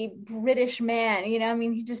 beautifully British man. You know, I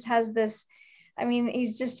mean, he just has this, I mean,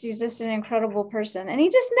 he's just an incredible person, and he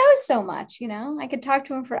just knows so much. You know, I could talk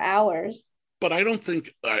to him for hours. But I don't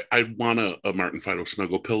think I'd want a Martin Fido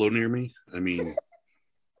snuggle pillow near me. I mean,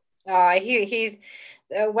 he's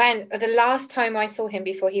when the last time I saw him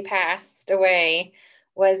before he passed away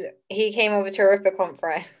was he came over to a Ripper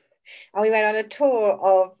conference. And we went on a tour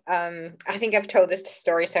of, I think I've told this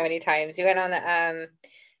story so many times. We went on a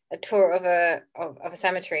tour of a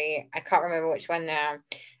cemetery. I can't remember which one now.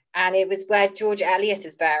 And it was where George Eliot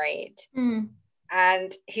is buried. Mm.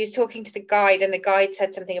 And he was talking to the guide, and the guide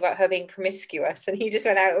said something about her being promiscuous. And he just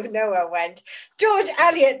went out of nowhere and went, George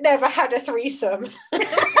Eliot never had a threesome.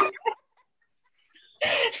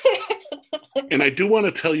 And I do want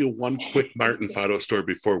to tell you one quick Martin Fido story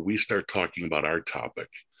before we start talking about our topic.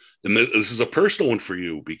 And this is a personal one for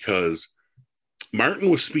you, because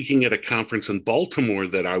Martin was speaking at a conference in Baltimore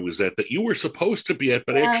that I was at, that you were supposed to be at,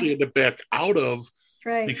 but actually had to back out of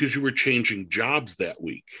because you were changing jobs that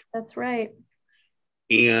week. That's right.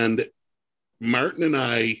 And Martin and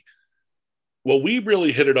I, well, we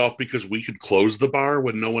really hit it off because we could close the bar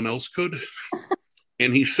when no one else could.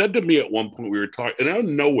 And he said to me at one point, we were talking, and out of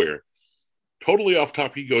nowhere, totally off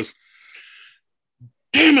topic, he goes,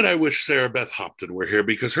 damn it, I wish Sarah Beth Hopton were here,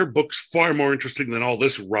 because her book's far more interesting than all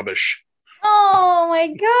this rubbish. Oh my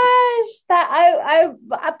gosh. That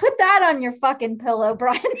I put that on your fucking pillow,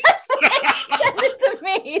 Brian. That's what send it to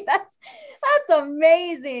me. That's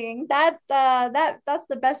amazing. That's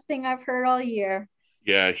the best thing I've heard all year.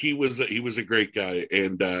 Yeah, he was a great guy,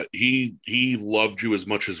 and he loved you as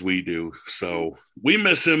much as we do. So we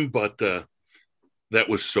miss him, but that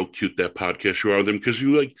was so cute, that podcast you are with him, because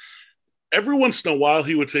you like every once in a while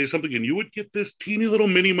he would say something and you would get this teeny little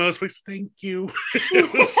Minnie Mouse face. Thank you.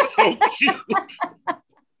 It was so cute.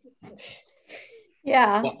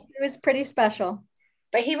 Yeah, it was pretty special.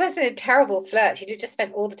 But he wasn't a terrible flirt. He'd have just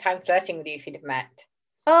spent all the time flirting with you if you'd have met.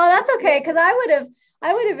 Oh, that's okay, because I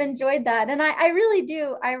would have enjoyed that. And I really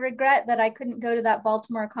do. I regret that I couldn't go to that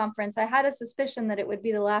Baltimore conference. I had a suspicion that it would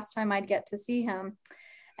be the last time I'd get to see him.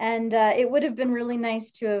 And it would have been really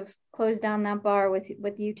nice to have closed down that bar with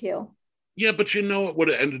you two. Yeah, but you know, it would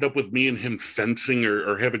have ended up with me and him fencing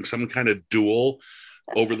or having some kind of duel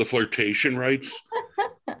over the flirtation rights.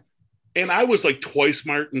 And I was like twice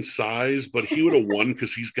Martin's size, but he would have won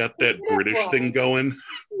because he's got that British thing going.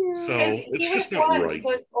 Yeah. So it's just not right.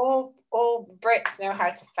 Because all Brits know how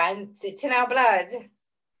to fence. It's in our blood.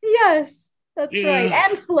 Yes, that's right.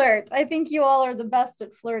 And flirt. I think you all are the best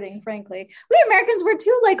at flirting, frankly. We Americans, we're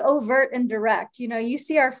too like overt and direct. You know, you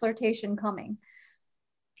see our flirtation coming.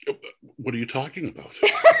 What are you talking about?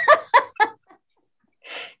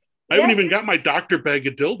 I haven't even got my Dr. Bag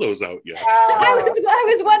of Dildos out yet. I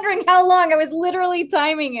was wondering how long. I was literally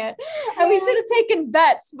timing it. And we should have taken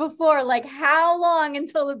bets before, like how long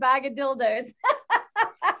until the bag of dildos.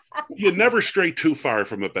 You never stray too far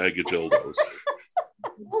from a bag of dildos.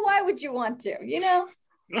 Well, why would you want to, you know?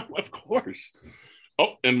 No, of course.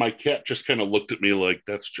 Oh, and my cat just kind of looked at me like,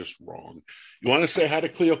 that's just wrong. You want to say hi to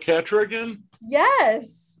Cleopatra again?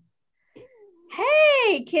 Yes.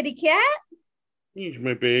 Hey, kitty cat. He's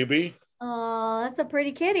my baby. Oh, that's a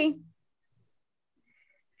pretty kitty.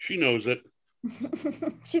 She knows it.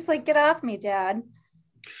 She's like, get off me, Dad.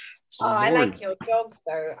 So Oh, I Lauren, like your dogs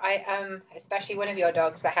though. I especially one of your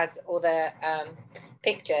dogs that has all the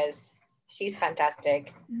pictures. She's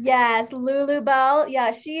fantastic. Yes, Lulu Bell.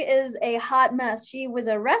 Yeah, she is a hot mess. She was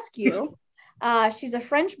a rescue. She's a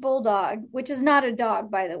French bulldog, which is not a dog,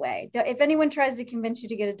 by the way. If anyone tries to convince you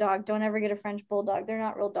to get a dog, don't ever get a French bulldog. They're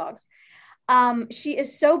not real dogs. She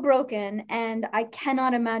is so broken, and I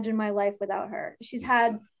cannot imagine my life without her. She's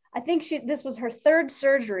had, I think this was her third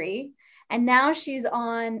surgery, and now she's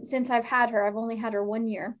on, since I've had her, I've only had her 1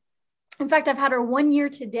 year. In fact, I've had her 1 year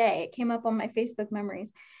today. It came up on my Facebook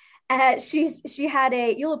memories. She had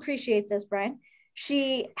you'll appreciate this, Brian.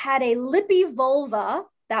 She had a lippy vulva.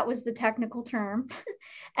 That was the technical term.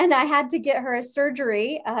 And I had to get her a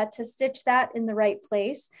surgery to stitch that in the right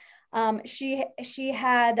place. She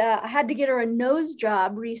had, I had to get her a nose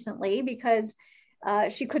job recently because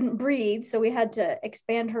she couldn't breathe. So we had to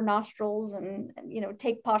expand her nostrils and,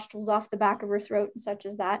 take pustules off the back of her throat and such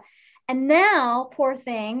as that. And now, poor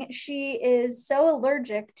thing, she is so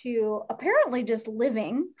allergic to apparently just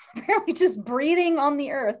living, apparently just breathing on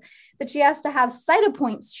the earth, that she has to have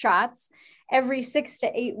Cytopoint shots every 6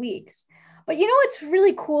 to 8 weeks. But what's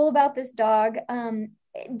really cool about this dog?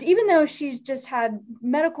 Even though she's just had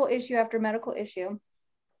medical issue after medical issue,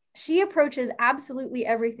 she approaches absolutely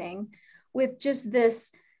everything with just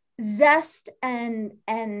this zest and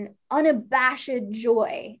unabashed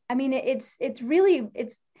joy. I mean, it's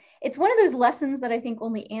one of those lessons that I think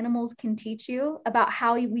only animals can teach you about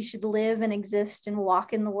how we should live and exist and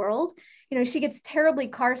walk in the world. She gets terribly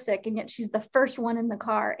car sick, and yet she's the first one in the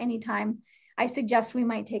car anytime I suggest we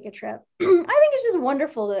might take a trip. I think it's just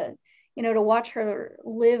wonderful to watch her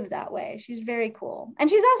live that way. She's very cool. And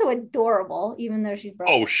she's also adorable, even though she's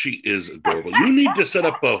broken. oh, she is adorable. You need to set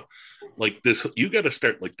up you got to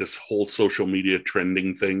start like this whole social media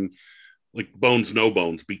trending thing, like Bones, No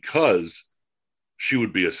Bones, because she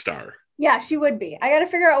would be a star. Yeah, she would be. I got to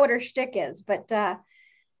figure out what her shtick is, but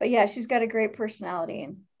yeah, she's got a great personality.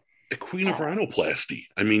 And the queen of rhinoplasty.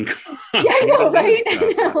 I mean, come on, yeah, I know, right?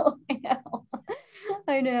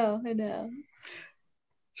 I know.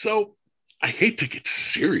 So I hate to get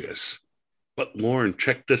serious, but Lauren,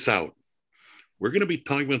 check this out. We're going to be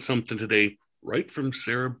talking about something today right from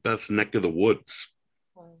Sarah Beth's neck of the woods.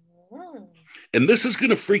 And this is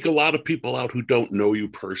going to freak a lot of people out who don't know you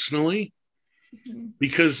personally,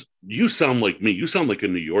 because you sound like me. You sound like a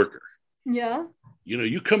New Yorker. Yeah.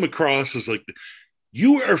 You come across as like,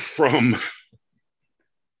 you are from,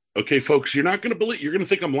 okay, folks, you're not going to believe, you're going to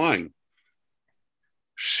think I'm lying.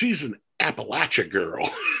 She's an Appalachia girl.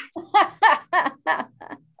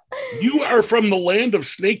 You are from the land of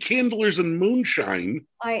snake handlers and moonshine.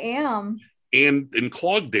 I am. And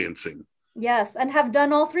clog dancing. Yes, and have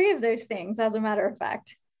done all three of those things, as a matter of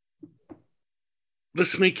fact. The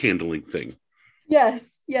snake handling thing.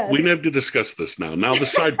 Yes. We have to discuss this now. Now the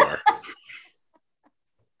sidebar.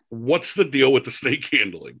 What's the deal with the snake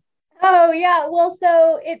handling? Oh, yeah. Well,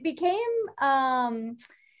 so it became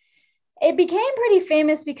pretty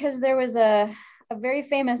famous because there was a very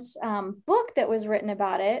famous book that was written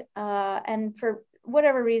about it. And for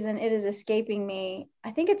whatever reason, it is escaping me.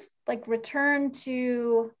 I think it's like Return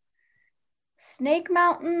to Snake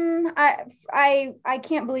Mountain. I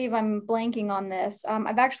can't believe I'm blanking on this.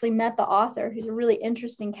 I've actually met the author, who's a really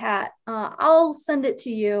interesting cat. I'll send it to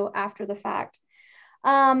you after the fact.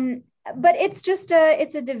 But it's just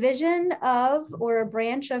it's a division of, or a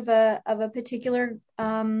branch of a particular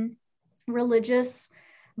religious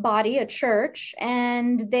body, a church,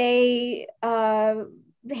 and they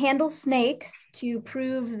handle snakes to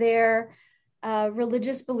prove their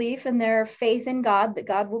religious belief and their faith in God, that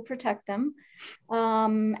God will protect them.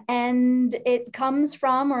 And it comes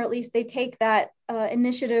from, or at least they take that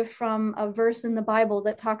initiative from a verse in the Bible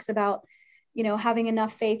that talks about, having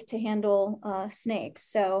enough faith to handle snakes.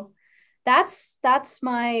 So that's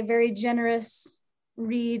my very generous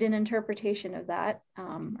read and interpretation of that.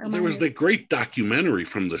 There was that great documentary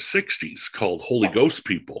from the 60s called Holy Ghost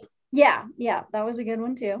People. Yeah, that was a good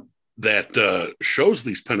one too. That shows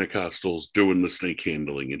these Pentecostals doing the snake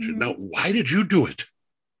handling. And now, why did you do it?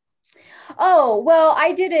 Oh, well,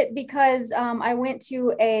 I did it because I went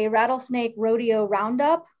to a rattlesnake rodeo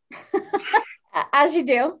roundup, as you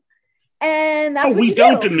do. And that's what we you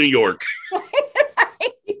don't do. In New York.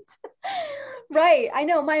 Right. I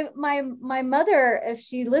know my mother, if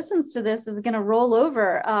she listens to this, is going to roll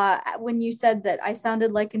over when you said that I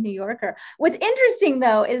sounded like a New Yorker. What's interesting,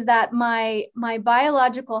 though, is that my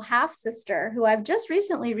biological half sister, who I've just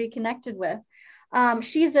recently reconnected with,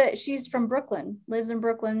 she's from Brooklyn, lives in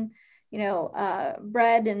Brooklyn,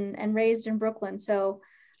 bred and raised in Brooklyn. So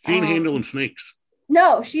She ain't handling snakes.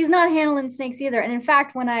 No, she's not handling snakes either. And in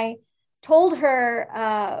fact, when I told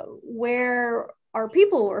her where our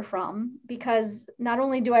people were from, because not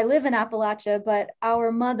only do I live in Appalachia, but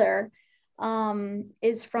our mother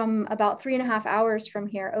is from about 3.5 hours from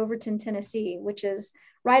here, Overton, Tennessee, which is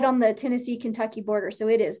right on the Tennessee-Kentucky border. So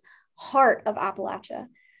it is heart of Appalachia.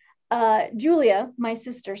 Julia, my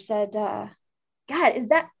sister, said, God,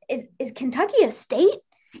 is Kentucky a state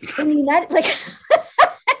in the United, like,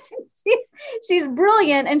 she's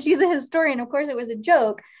brilliant and she's a historian. Of course, it was a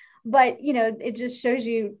joke, but it just shows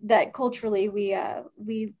you that culturally we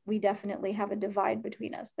definitely have a divide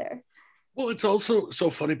between us there. Well, it's also so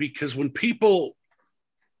funny because when people,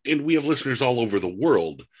 and we have listeners all over the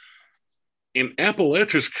world, and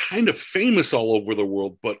Appalachia is kind of famous all over the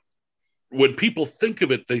world, but when people think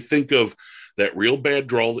of it, they think of that real bad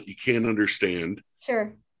drawl that you can't understand.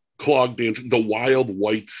 Sure. Clog dancing, the wild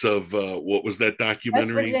whites of what was that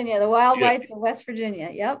documentary? West Virginia, the wild whites of West Virginia.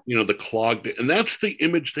 Yep. The clog, and that's the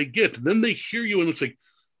image they get. And then they hear you, and it's like,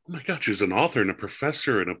 oh my gosh, she's an author and a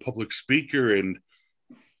professor and a public speaker, and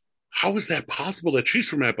how is that possible that she's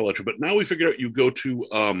from Appalachia? But now we figure out you go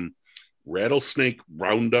to rattlesnake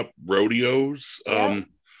roundup rodeos. Yep.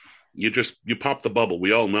 You pop the bubble.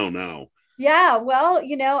 We all know now. Yeah, well,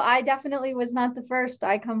 I definitely was not the first.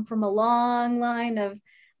 I come from a long line of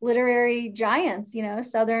literary giants,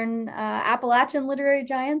 Southern Appalachian literary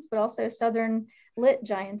giants, but also Southern lit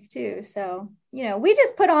giants too. So, we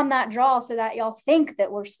just put on that drawl so that y'all think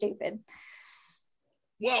that we're stupid.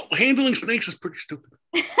 Well, handling snakes is pretty stupid.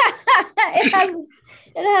 it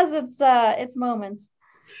has its moments.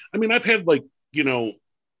 I mean, I've had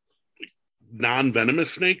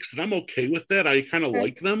non-venomous snakes, and I'm okay with that. I kind of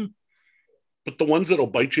like them, but the ones that'll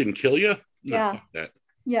bite you and kill you, fuck that.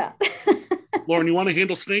 Yeah. Lauren, you want to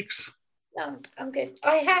handle snakes? No, I'm good.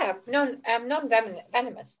 I have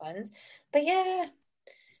non-venomous ones, but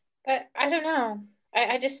I don't know.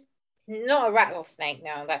 I just, not a rattlesnake.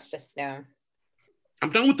 No, that's just no.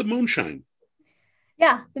 I'm done with the moonshine.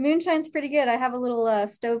 Yeah, the moonshine's pretty good. I have a little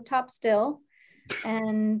stovetop still,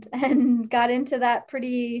 and got into that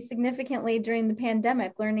pretty significantly during the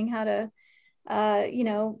pandemic, learning how to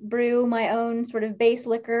brew my own sort of base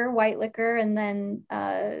liquor, white liquor, and then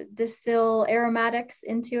distill aromatics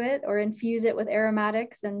into it or infuse it with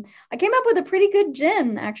aromatics. And I came up with a pretty good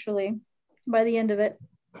gin, actually, by the end of it.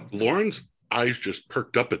 Lauren's eyes just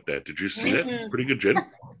perked up at that. Did you see that? Pretty good gin?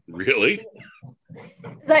 Really?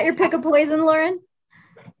 Is that your pick of poison, Lauren?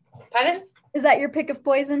 Pardon? Is that your pick of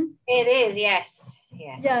poison? It is, yes.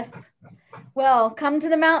 Yes. Well, come to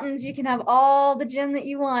the mountains. You can have all the gin that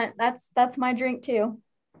you want. That's my drink too.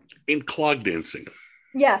 In clog dancing.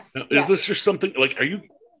 Yes. Now, is this just something like, are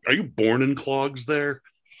you born in clogs there?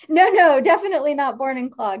 No, definitely not born in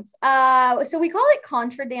clogs. So we call it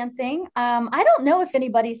contra dancing. I don't know if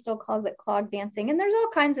anybody still calls it clog dancing, and there's all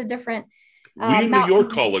kinds of different. We in New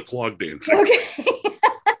York call it clog dancing. Okay.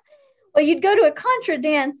 Well, you'd go to a contra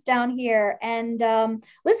dance down here, and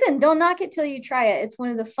listen, don't knock it till you try it. It's one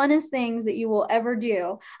of the funnest things that you will ever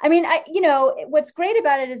do. I mean, what's great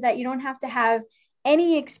about it is that you don't have to have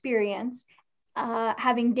any experience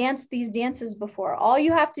having danced these dances before. All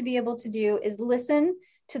you have to be able to do is listen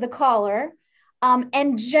to the caller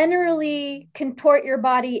and generally contort your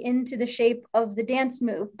body into the shape of the dance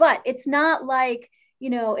move. But it's not like,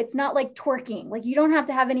 it's not like twerking. Like, you don't have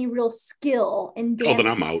to have any real skill in dancing. Oh,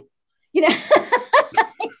 then I'm out. You're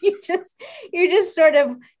just sort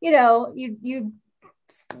of, you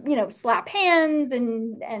slap hands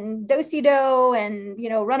and do-si-do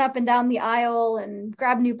and, run up and down the aisle and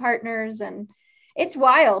grab new partners. And it's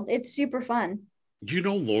wild. It's super fun.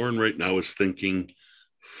 Lauren right now is thinking,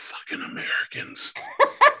 fucking Americans.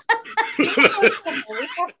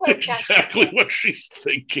 Exactly what she's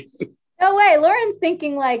thinking. No way. Lauren's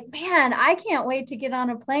thinking like, man, I can't wait to get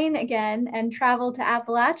on a plane again and travel to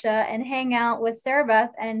Appalachia and hang out with Sarah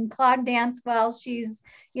Beth and clog dance while she's,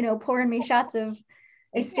 pouring me shots of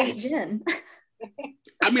estate gin.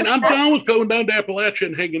 I mean, I'm down with going down to Appalachia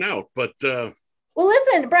and hanging out, but... Well,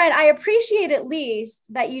 listen, Brian, I appreciate at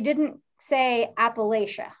least that you didn't say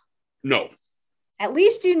Appalachia. No. At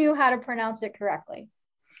least you knew how to pronounce it correctly.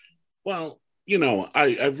 Well,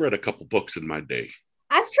 I've read a couple books in my day.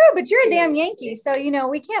 That's true, but you're a damn Yankee, so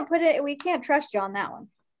we can't trust you on that one.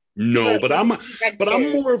 No, but I'm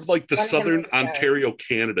more of like the Southern Ontario,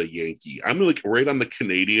 Canada Yankee. I'm like right on the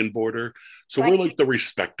Canadian border, so we're like the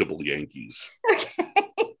respectable Yankees. Okay.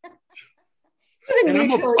 And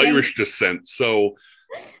I'm of Irish descent, so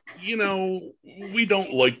we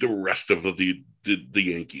don't like the rest of the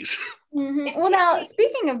Yankees. Mm-hmm. Well, now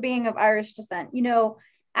speaking of being of Irish descent,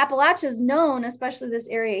 Appalachia is known, especially this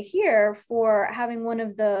area here, for having one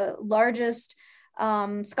of the largest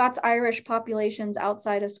Scots-Irish populations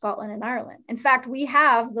outside of Scotland and Ireland. In fact, we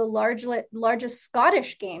have the largest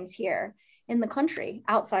Scottish games here in the country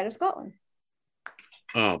outside of Scotland.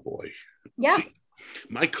 Oh boy. Yeah. See,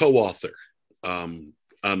 my co-author on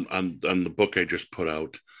the book I just put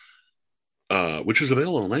out, which is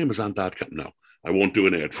available on Amazon.com. No, I won't do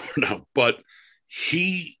an ad for it now. But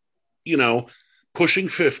he, pushing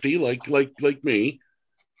 50, like me,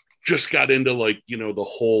 just got into the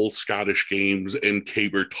whole Scottish games and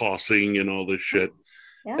caber tossing and all this shit.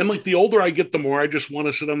 Yeah. And the older I get, the more I just want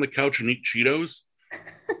to sit on the couch and eat Cheetos.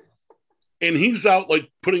 And he's out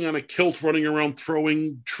putting on a kilt, running around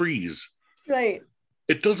throwing trees. Right.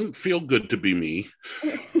 It doesn't feel good to be me.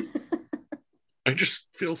 I just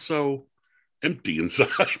feel so empty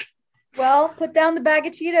inside. Well, put down the bag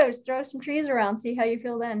of Cheetos, throw some trees around, see how you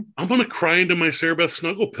feel then. I'm going to cry into my Sarah Beth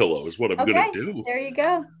snuggle pillow is what I'm going to do. There you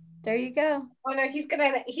go. There you go. Oh no, I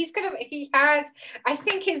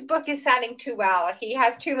think his book is selling too well. He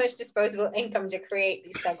has too much disposable income to create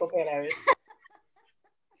these snuggle pillows.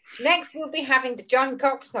 Next, we'll be having the John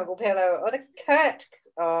Cox snuggle pillow or the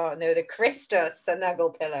the Krista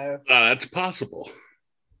snuggle pillow. That's possible.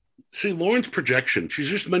 See, Lauren's projection. She's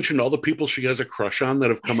just mentioned all the people she has a crush on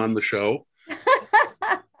that have come on the show.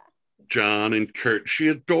 John and Kurt. She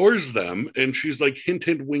adores them. And she's like, hint,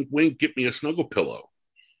 hint, wink, wink, get me a snuggle pillow.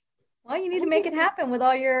 Well, you need to make it happen with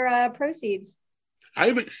all your proceeds. I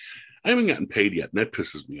haven't gotten paid yet, and that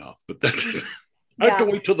pisses me off. But that's I have to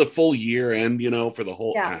wait till the full year end, for the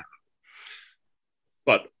whole. Yeah.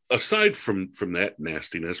 But aside from that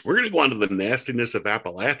nastiness, we're going to go on to the nastiness of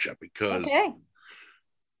Appalachia because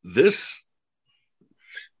this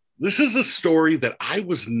is a story that I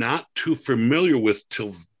was not too familiar with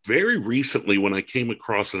till very recently when I came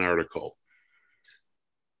across an article.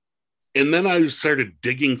 And then I started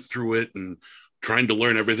digging through it and trying to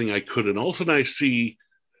learn everything I could. And all of a sudden I see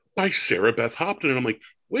by Sarah Beth Hopton. And I'm like,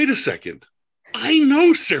 wait a second. I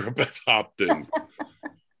know Sarah Beth Hopton.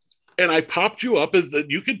 And I popped you up as that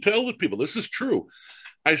you can tell the people this is true.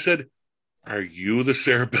 I said, are you the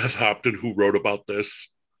Sarah Beth Hopton who wrote about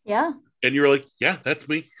this? Yeah. And you're like, yeah, that's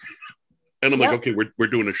me. And I'm like, okay, we're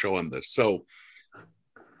doing a show on this. So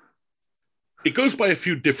it goes by a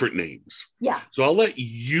few different names. Yeah. So I'll let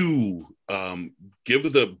you give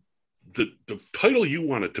the title you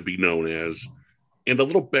want it to be known as and a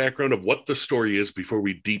little background of what the story is before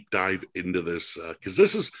we deep dive into this. Because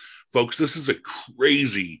this is a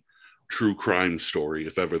crazy true crime story,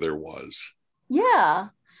 if ever there was. Yeah.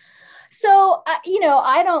 So,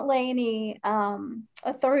 I don't lay any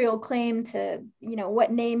authorial claim to,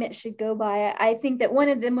 what name it should go by. I think that one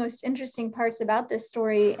of the most interesting parts about this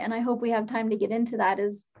story, and I hope we have time to get into that,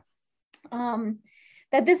 is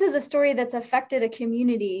that this is a story that's affected a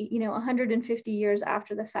community, 150 years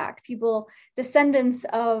after the fact. People, descendants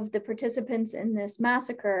of the participants in this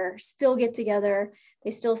massacre, still get together.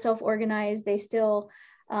 They still self-organize. They still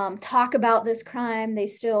talk about this crime. They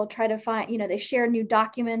still try to find, they share new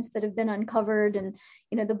documents that have been uncovered and,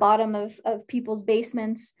 the bottom of people's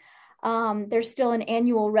basements. There's still an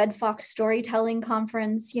annual Red Fox storytelling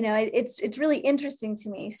conference. It's really interesting to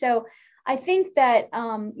me. So I think that,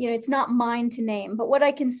 it's not mine to name, but what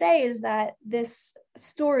I can say is that this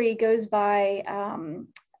story goes by,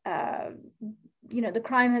 the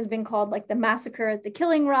crime has been called the massacre at the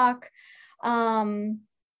Killing Rock.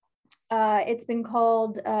 It's been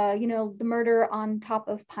called, the murder on top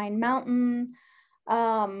of Pine Mountain.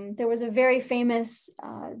 There was a very famous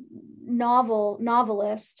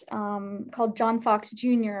novelist called John Fox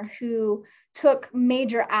Jr. who took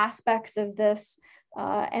major aspects of this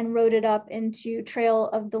and wrote it up into Trail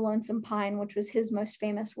of the Lonesome Pine, which was his most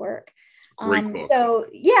famous work. Great book. So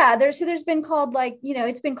yeah, there's been called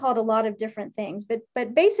it's been called a lot of different things,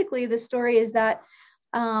 but basically the story is that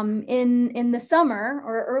in the summer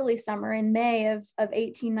or early summer in May of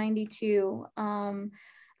 1892,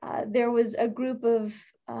 there was a group of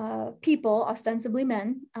people, ostensibly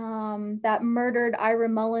men, that murdered Ira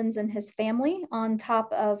Mullins and his family on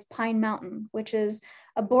top of Pine Mountain, which is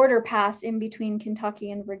a border pass in between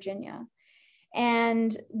Kentucky and Virginia.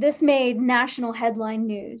 And this made national headline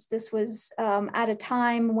news. This was at a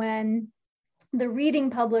time when the reading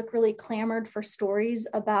public really clamored for stories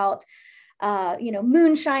about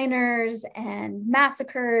moonshiners and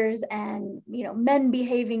massacres and, men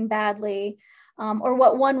behaving badly, or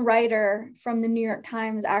what one writer from the New York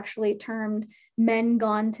Times actually termed men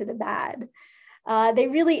gone to the bad. They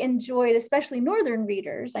really enjoyed, especially Northern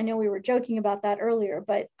readers. I know we were joking about that earlier,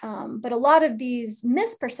 but a lot of these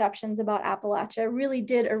misperceptions about Appalachia really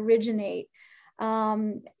did originate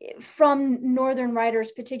from Northern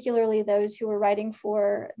writers, particularly those who were writing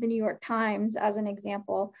for the New York Times, as an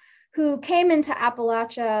example, who came into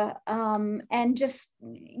Appalachia and just,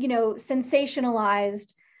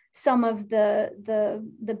 sensationalized some of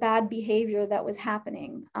the bad behavior that was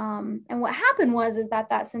happening. And what happened is that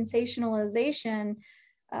sensationalization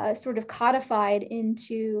sort of codified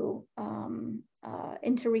into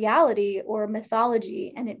reality or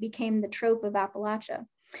mythology, and it became the trope of Appalachia.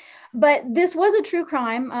 But this was a true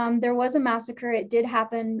crime. There was a massacre. It did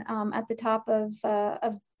happen at the top of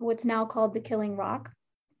what's now called the Killing Rock.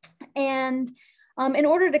 And in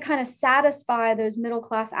order to kind of satisfy those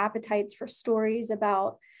middle-class appetites for stories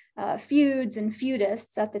about feuds and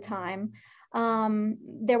feudists at the time,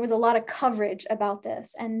 there was a lot of coverage about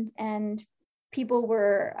this, and people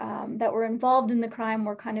were that were involved in the crime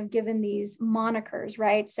were kind of given these monikers,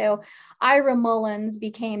 right? So Ira Mullins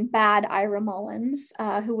became Bad Ira Mullins,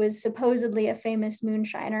 who was supposedly a famous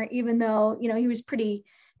moonshiner, even though he was pretty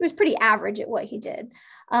average at what he did.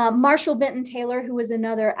 Marshall Benton Taylor, who was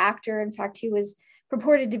another actor, in fact, he was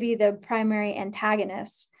purported to be the primary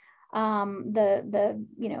antagonist,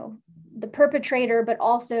 the perpetrator, but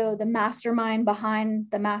also the mastermind behind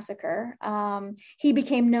the massacre. He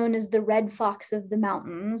became known as the Red Fox of the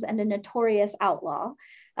Mountains and a notorious outlaw,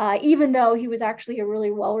 even though he was actually a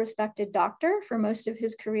really well-respected doctor for most of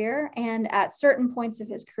his career. And at certain points of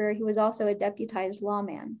his career, he was also a deputized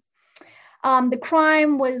lawman. The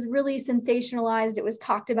crime was really sensationalized. It was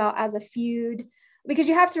talked about as a feud, because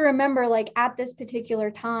you have to remember, like, at this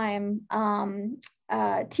particular time,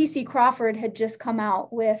 T.C. Crawford had just come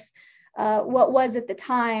out with what was at the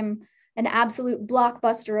time an absolute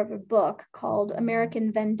blockbuster of a book called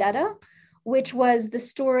American Vendetta, which was the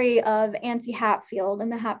story of Ancy Hatfield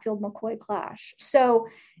and the Hatfield-McCoy clash. So,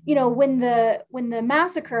 when the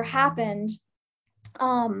massacre happened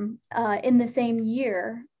in the same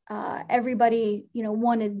year, everybody,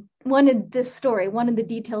 wanted this story, wanted the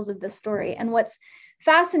details of this story. And what's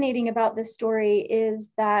fascinating about this story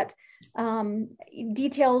is that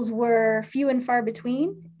details were few and far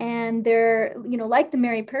between, and they're, like the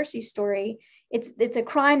Mary Percy story, it's a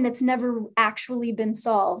crime that's never actually been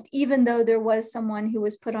solved, even though there was someone who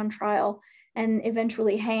was put on trial and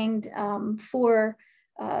eventually hanged for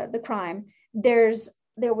the crime.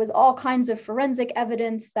 There was all kinds of forensic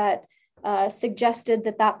evidence that suggested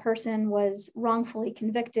that person was wrongfully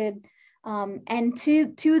convicted. And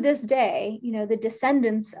to this day, the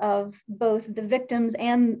descendants of both the victims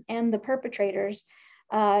and the perpetrators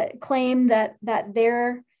claim that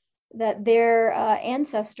their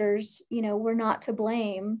ancestors, were not to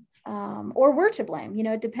blame, or were to blame.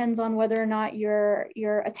 It depends on whether or not you're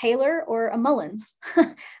a Taylor or a Mullins.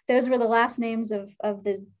 Those were the last names of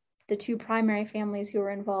the two primary families who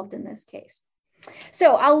were involved in this case.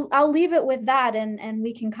 So I'll leave it with that, and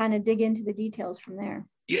we can kind of dig into the details from there.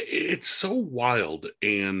 Yeah, it's so wild,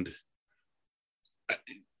 and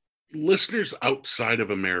listeners outside of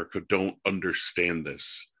America don't understand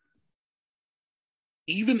this.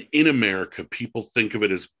 Even in America, people think of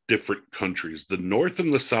it as different countries. The North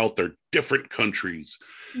and the South are different countries.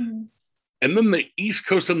 Mm-hmm. And then the East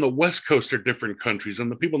Coast and the West Coast are different countries. And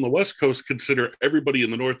the people on the West Coast consider everybody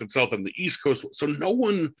in the North and South and the East Coast. So no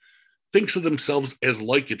one thinks of themselves as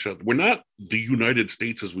like each other. We're not the United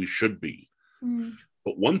States as we should be. Mm-hmm.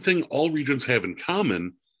 But one thing all regions have in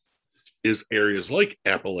common is areas like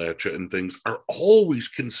Appalachia and things are always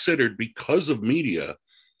considered, because of media,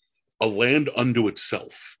 a land unto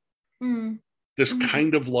itself. Mm. This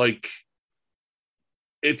kind of like,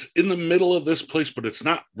 it's in the middle of this place, but it's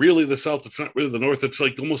not really the South. It's not really the North. It's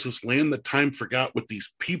like almost this land that time forgot, with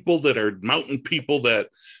these people that are mountain people that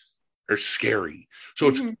are scary. So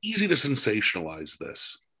it's easy to sensationalize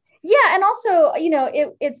this. Yeah, and also,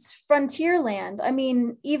 it's frontier land. I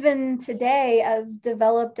mean, even today, as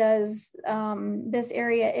developed as this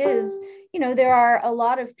area is, there are a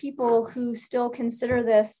lot of people who still consider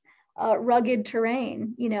this rugged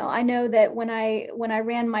terrain. I know that when I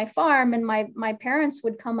ran my farm and my parents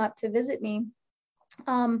would come up to visit me,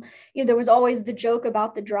 there was always the joke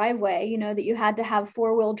about the driveway, that you had to have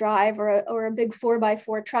 4-wheel drive or a big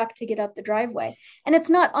 4x4 truck to get up the driveway. And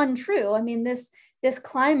it's not untrue. I mean, this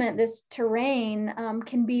climate, this terrain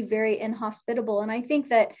can be very inhospitable. And I think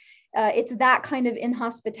that it's that kind of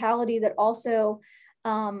inhospitality that also,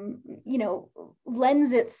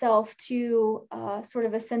 lends itself to sort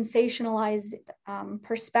of a sensationalized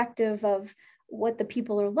perspective of what the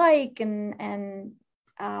people are like. And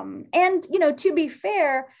to be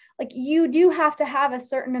fair, like, you do have to have a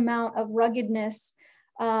certain amount of ruggedness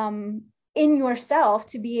in yourself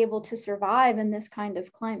to be able to survive in this kind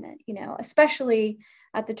of climate, especially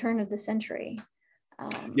at the turn of the century.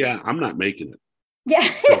 Yeah, I'm not making it. Yeah.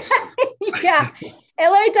 Yeah.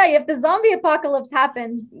 And let me tell you, if the zombie apocalypse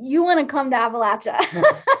happens, you want to come to Appalachia.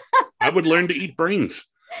 I would learn to eat brains.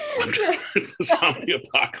 If the zombie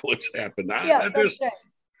apocalypse happened. Yeah, that's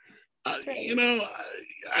right. You know,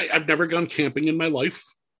 I've never gone camping in my life.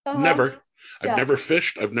 Never. I've Yeah. never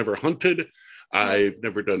fished. I've never hunted. I've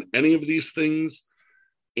never done any of these things.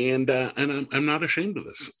 And I'm not ashamed of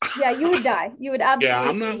this. Yeah, you would die. You would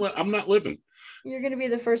absolutely. Yeah, I'm not living. You're going to be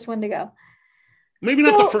the first one to go. Maybe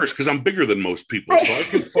not the first, because I'm bigger than most people, so I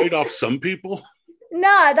can fight off some people.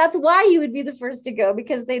 No, that's why you would be the first to go,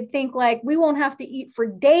 because they'd think like, we won't have to eat for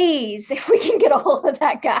days if we can get a hold of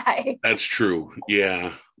that guy. That's true.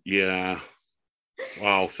 Yeah.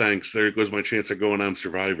 Wow, thanks. There goes my chance of going on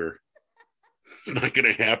Survivor. It's not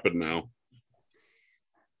going to happen now.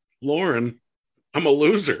 Lauren, I'm a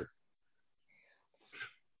loser.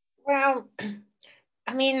 Well,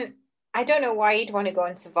 I mean, I don't know why you'd want to go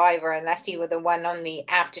on Survivor unless you were the one on the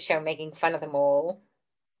after show making fun of them all.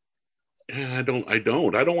 Yeah, I don't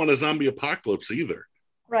want a zombie apocalypse either.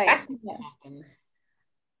 Right. That's not gonna happen.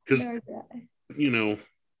 Because, you know,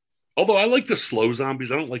 although I like the slow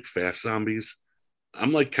zombies, I don't like fast zombies.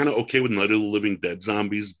 I'm like kind of okay with Night of the Living Dead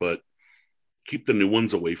zombies, but keep the new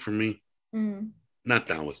ones away from me. Not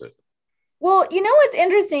down with it. Well, you know what's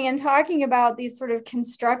interesting in talking about these sort of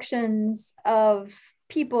constructions of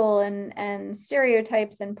people and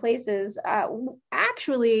stereotypes and places,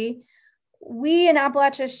 actually, we in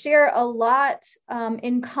Appalachia share a lot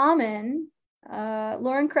in common.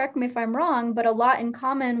 Lauren, correct me if I'm wrong, but a lot in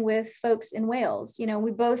common with folks in Wales. You know,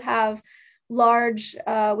 we both have large,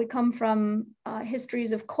 we come from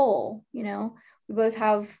histories of coal, you know, we both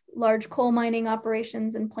have large coal mining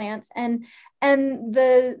operations and plants, and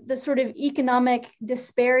the sort of economic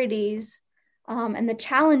disparities and the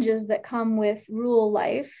challenges that come with rural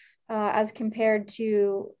life as compared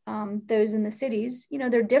to those in the cities, you know,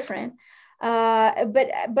 they're different,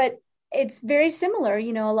 but it's very similar.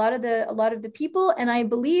 You know, a lot of the people, and I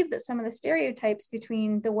believe that some of the stereotypes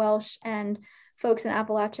between the Welsh and folks in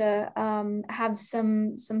Appalachia have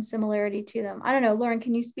some similarity to them. I don't know, Lauren,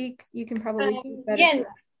 can you speak? You can probably speak better.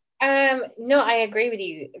 Yeah. No, I agree with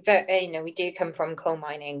you. But, you know, we do come from coal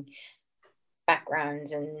mining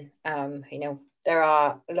backgrounds, and you know, there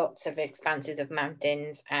are lots of expanses of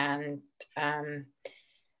mountains and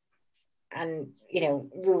you know,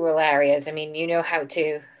 rural areas. I mean, you know how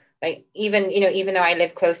to, like, even though I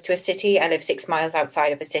live close to a city, I live 6 miles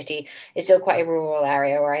outside of a city, it's still quite a rural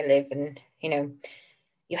area where I live. And, you know,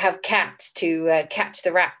 you have cats to catch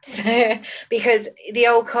the rats because the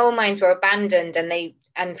old coal mines were abandoned,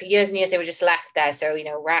 and for years and years they were just left there. So, you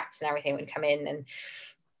know, rats and everything would come in,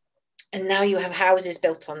 and now you have houses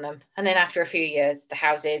built on them. And then after a few years, the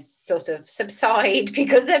houses sort of subside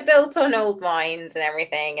because they're built on old mines and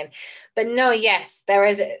everything. But no, yes, there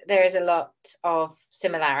is a lot of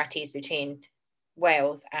similarities between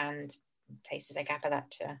Wales and places like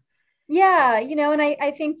Appalachia. Yeah, you know, and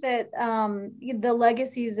I think that the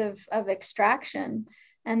legacies of extraction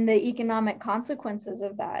and the economic consequences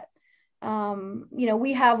of that, you know,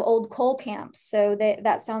 we have old coal camps, so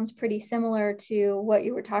that sounds pretty similar to what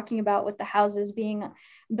you were talking about with the houses being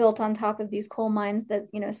built on top of these coal mines that,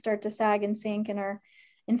 you know, start to sag and sink and are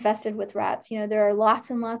infested with rats. You know, there are lots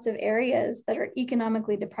and lots of areas that are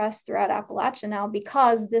economically depressed throughout Appalachia now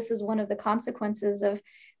because this is one of the consequences of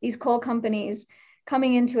these coal companies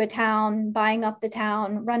coming into a town, buying up the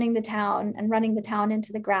town, running the town, and running the town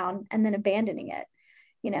into the ground and then abandoning it.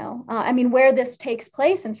 You know, I mean, where this takes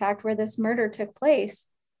place, in fact, where this murder took place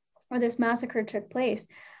or this massacre took place,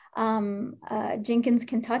 Jenkins,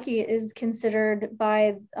 Kentucky is considered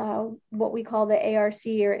by what we call the ARC,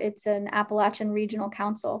 or it's an Appalachian Regional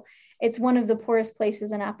Council. It's one of the poorest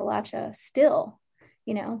places in Appalachia still.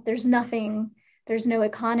 You know, there's no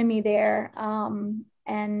economy there.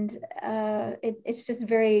 And it's just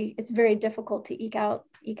it's very difficult to eke out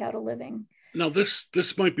a living. Now,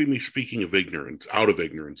 this might be me speaking out of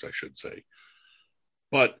ignorance, I should say.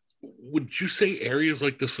 But would you say areas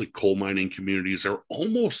like this, like coal mining communities, are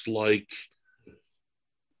almost like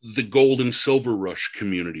the gold and silver rush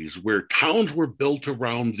communities, where towns were built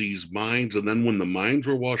around these mines, and then when the mines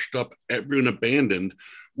were washed up, everyone abandoned,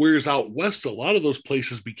 whereas out west, a lot of those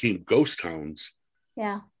places became ghost towns.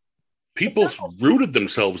 Yeah. People rooted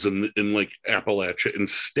themselves in like Appalachia and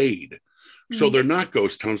stayed. So they're not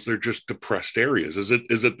ghost towns, they're just depressed areas. Is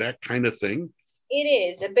it that kind of thing? It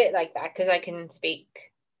is a bit like that, because I can speak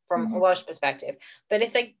from a Welsh perspective, but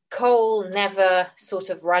it's like coal never sort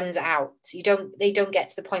of runs out. They don't get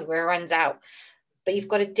to the point where it runs out, but you've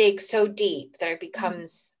got to dig so deep that it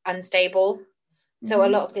becomes unstable. So a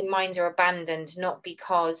lot of the mines are abandoned, not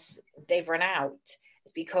because they've run out.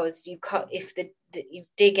 It's because if you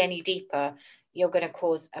dig any deeper, you're going to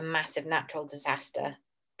cause a massive natural disaster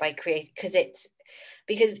by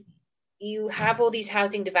because you have all these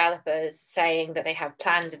housing developers saying that they have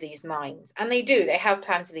plans of these mines, and they have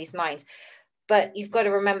plans of these mines, but you've got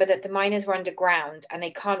to remember that the miners were underground and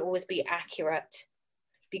they can't always be accurate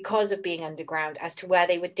because of being underground as to where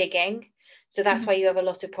they were digging. So that's why you have a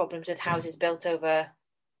lot of problems with houses built over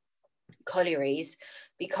collieries,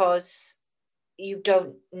 because you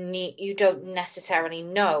don't necessarily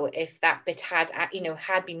know if that bit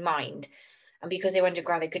had been mined, and because they were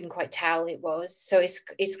underground they couldn't quite tell it was. So it's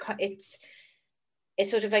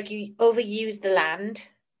sort of like you overuse the land.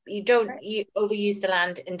 You overuse the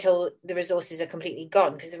land until the resources are completely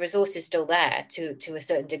gone, because the resource is still there to a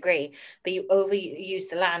certain degree, but you overuse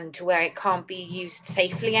the land to where it can't be used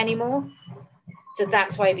safely anymore. So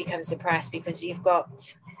that's why it becomes depressed, because you've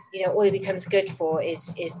got, all it becomes good for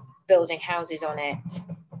is building houses on it.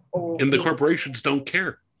 And the corporations don't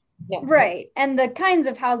care. Yeah. Right. And the kinds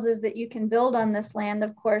of houses that you can build on this land,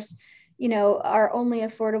 of course, are only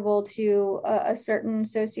affordable to a certain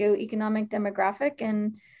socioeconomic demographic.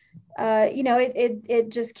 And, it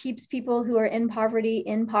just keeps people who are in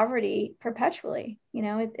poverty perpetually.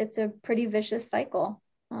 It's a pretty vicious cycle.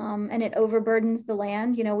 And it overburdens the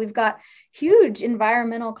land. We've got huge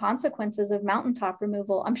environmental consequences of mountaintop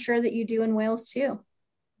removal. I'm sure that you do in Wales too.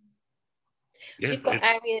 Yeah, we've got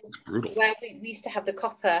areas where we used to have the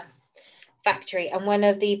copper factory, and one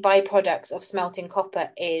of the byproducts of smelting copper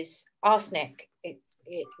is arsenic. It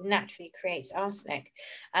naturally creates arsenic,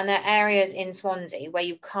 and there are areas in Swansea where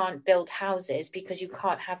you can't build houses because you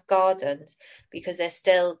can't have gardens because there's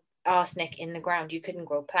still arsenic in the ground. You couldn't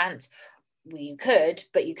grow plants. Well, you could,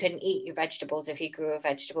 but you couldn't eat your vegetables if you grew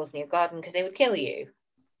vegetables in your garden because they would kill you.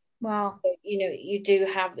 Wow. So, you do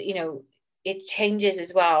have, it changes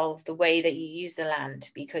as well the way that you use the land,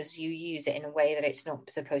 because you use it in a way that it's not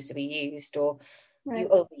supposed to be used, or you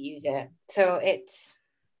overuse it. So it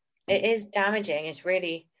is damaging. It's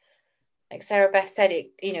really, like Sarah Beth said,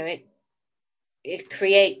 it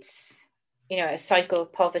creates, a cycle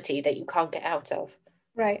of poverty that you can't get out of.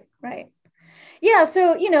 Right. Yeah.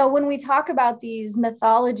 So, when we talk about these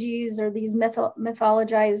mythologies or these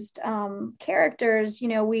mythologized characters,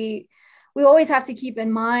 we always have to keep in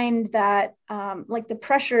mind that like the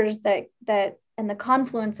pressures that and the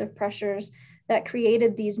confluence of pressures that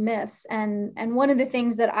created these myths. And one of the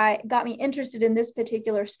things that got me interested in this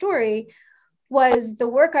particular story was the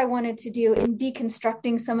work I wanted to do in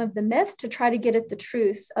deconstructing some of the myth to try to get at the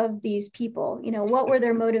truth of these people. What were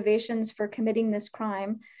their motivations for committing this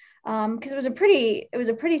crime? Because it was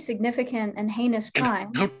a pretty significant and heinous crime.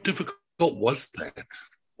 And how difficult was that?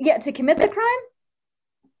 Yeah, to commit the crime?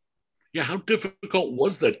 Yeah, how difficult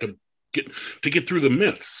was that to get through the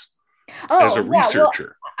myths as a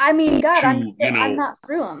researcher? Well, I mean, God, I'm not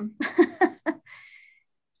through them.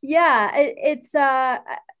 Yeah, it's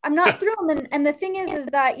I'm not through them, and the thing is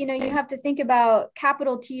that you have to think about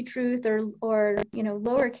capital T truth or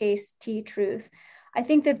lowercase t truth. I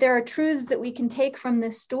think that there are truths that we can take from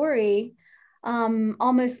this story,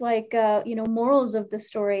 almost like morals of the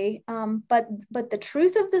story. But the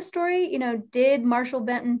truth of the story, did Marshall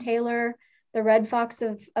Benton Taylor, the Red Fox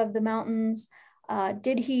of the mountains,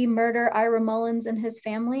 did he murder Ira Mullins and his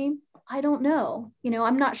family? I don't know.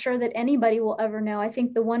 I'm not sure that anybody will ever know. I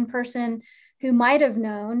think the one person who might have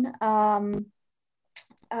known,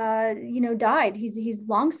 died. He's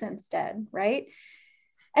long since dead, right?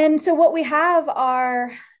 And so what we have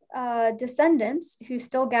are descendants who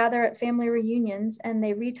still gather at family reunions, and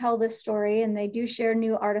they retell this story, and they do share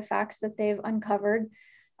new artifacts that they've uncovered.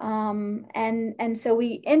 And so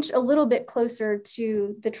we inch a little bit closer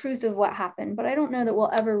to the truth of what happened, but I don't know that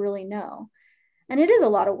we'll ever really know. And it is a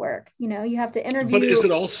lot of work. You have to interview. But is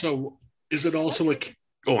it also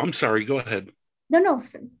oh, I'm sorry, go ahead. No.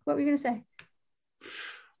 What were you going to say?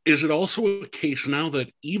 Is it also a case now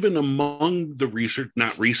that even among the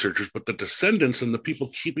not researchers, but the descendants and the people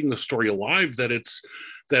keeping the story alive, that it's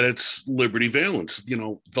Liberty Valance?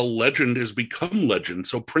 The legend has become legend,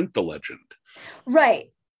 so print the legend.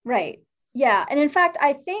 Right. Yeah. And in fact,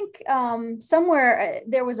 I think somewhere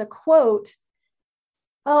there was a quote.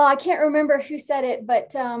 Oh, I can't remember who said it,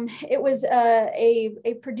 but it was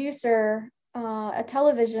a producer, a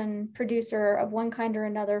television producer of one kind or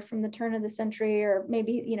another from the turn of the century, or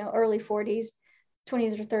maybe, early 40s,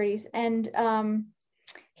 20s or 30s. And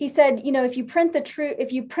he said, if you print the truth,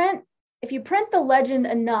 if you print the legend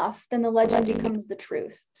enough, then the legend becomes the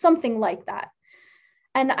truth, something like that.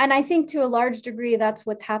 And I think to a large degree, that's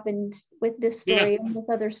what's happened with this story and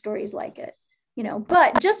with other stories like it.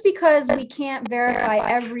 But just because we can't verify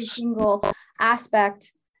every single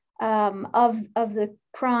aspect of the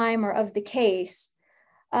crime or of the case,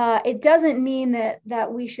 it doesn't mean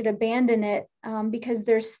that we should abandon it, because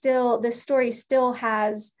this story still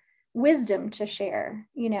has wisdom to share,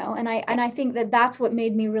 and I think that's what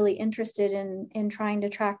made me really interested in trying to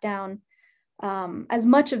track down as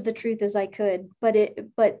much of the truth as I could.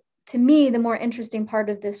 But to me, the more interesting part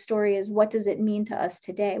of this story is, what does it mean to us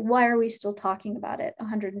today? Why are we still talking about it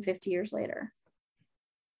 150 years later?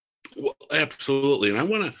 Well, absolutely. And I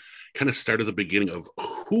want to kind of start at the beginning of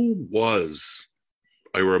who was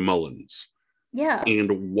Ira Mullins? Yeah.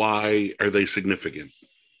 And why are they significant?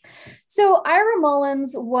 So Ira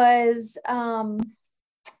Mullins was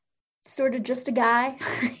sort of just a guy.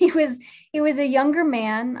 he was a younger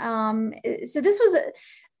man. So this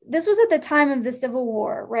was at the time of the Civil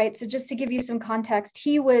War, right? So just to give you some context,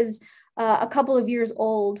 he was a couple of years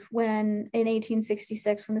old in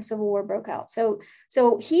 1866, when the Civil War broke out. So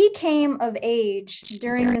he came of age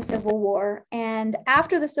during the Civil War, and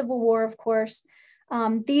after the Civil War, of course,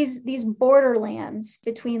 these borderlands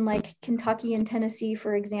between like Kentucky and Tennessee,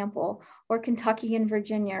 for example, or Kentucky and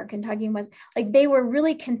Virginia, or Kentucky and West, like they were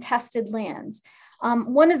really contested lands.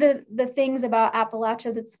 One of the things about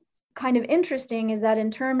Appalachia that's kind of interesting is that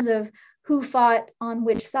in terms of who fought on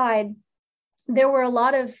which side, there were a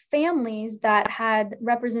lot of families that had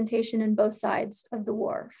representation in both sides of the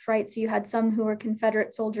war, right? So you had some who were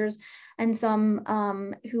Confederate soldiers and some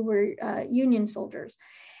who were Union soldiers.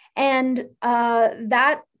 And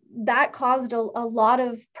that caused a lot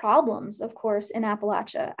of problems, of course, in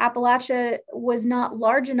Appalachia. Appalachia was not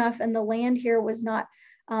large enough, and the land here was not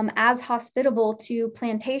as hospitable to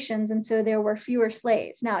plantations, and so there were fewer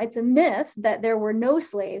slaves. Now, it's a myth that there were no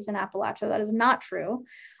slaves in Appalachia. That is not true.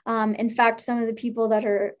 In fact, some of the people that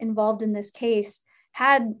are involved in this case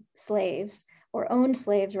had slaves, or owned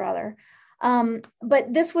slaves rather.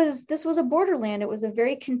 But this was a borderland. It was a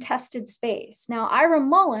very contested space. Now, Ira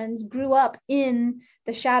Mullins grew up in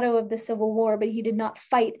the shadow of the Civil War, but he did not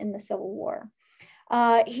fight in the Civil War.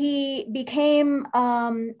 He became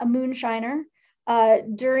a moonshiner.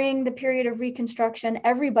 During the period of Reconstruction,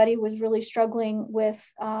 everybody was really struggling with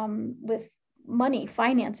money,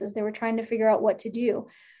 finances. They were trying to figure out what to do.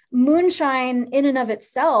 Moonshine in and of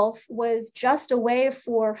itself was just a way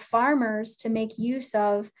for farmers to make use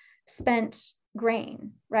of spent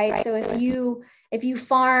grain, right? So if you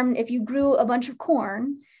grew a bunch of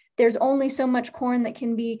corn, there's only so much corn that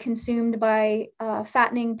can be consumed by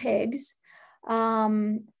fattening pigs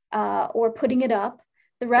or putting it up.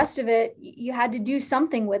 The rest of it, you had to do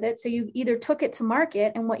something with it. So you either took it to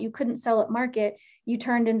market, and what you couldn't sell at market, you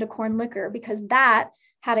turned into corn liquor, because that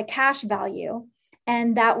had a cash value,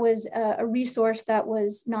 and that was a resource that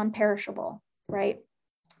was non-perishable, right?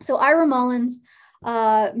 So Ira Mullins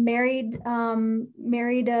married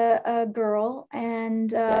a girl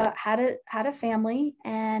and had a family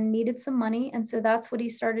and needed some money, and so that's what he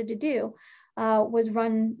started to do, was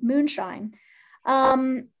run moonshine.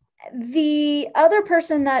 The other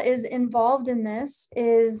person that is involved in this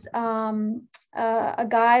is a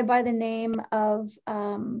guy by the name of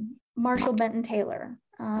Marshall Benton Taylor,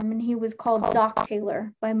 and he was called Doc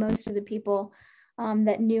Taylor by most of the people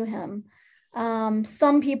that knew him.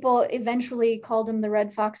 Some people eventually called him the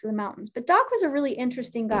Red Fox of the Mountains, but Doc was a really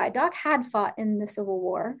interesting guy. Doc had fought in the Civil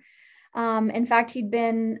War. In fact, he'd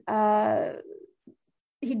been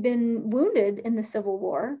wounded in the Civil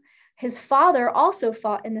War. His father also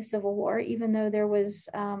fought in the Civil War, even though there was,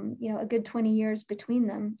 a good 20 years between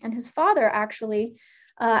them. And his father actually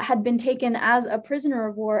had been taken as a prisoner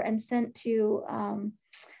of war and sent to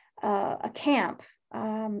a camp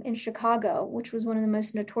in Chicago, which was one of the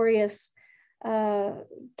most notorious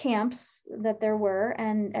camps that there were.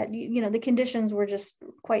 And, the conditions were just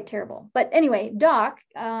quite terrible. But anyway, Doc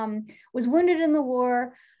was wounded in the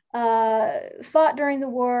war, fought during the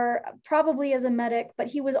war, probably as a medic, but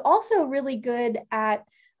he was also really good at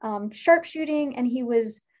sharpshooting, and he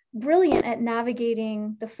was brilliant at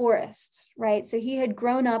navigating the forests, right? So he had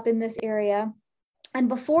grown up in this area, and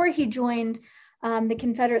before he joined the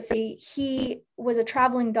Confederacy, he was a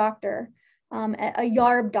traveling doctor. A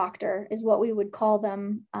yarb doctor is what we would call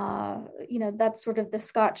them. That's sort of the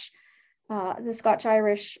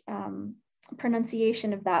Scotch-Irish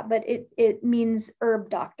pronunciation of that, but it means herb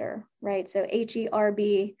doctor, right? So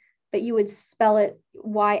HERB, but you would spell it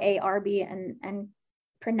YARB and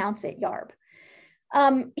pronounce it yarb.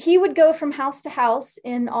 He would go from house to house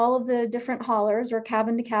in all of the different hollers, or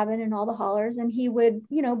cabin to cabin in all the hollers, and he would,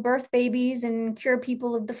 birth babies and cure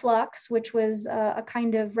people of the flux, which was a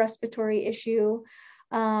kind of respiratory issue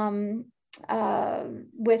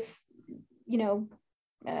with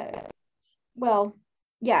well,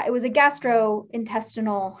 yeah, it was a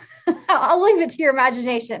gastrointestinal. I'll leave it to your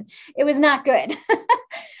imagination. It was not good.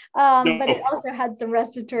 But it also had some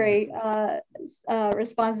respiratory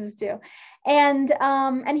responses too. And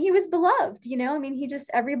he was beloved, I mean,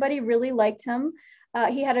 everybody really liked him.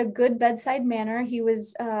 He had a good bedside manner. He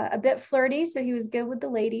was a bit flirty, so he was good with the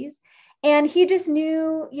ladies. And he just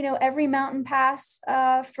knew, every mountain pass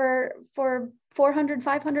for 400,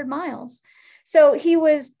 500 miles. So he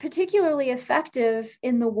was particularly effective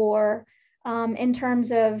in the war in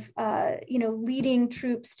terms of, leading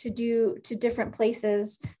troops to different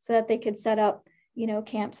places so that they could set up,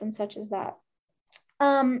 camps and such as that.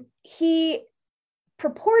 He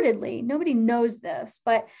purportedly, nobody knows this,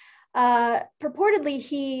 but purportedly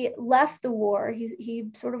he left the war. He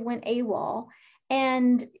sort of went AWOL,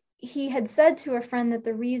 and he had said to a friend that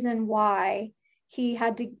the reason why he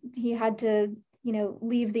had to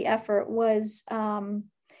leave the effort was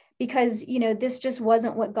because this just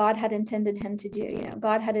wasn't what God had intended him to do.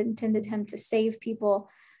 God had intended him to save people,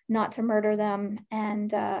 not to murder them,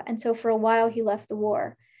 and so for a while he left the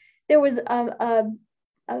war. There was a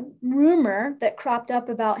rumor that cropped up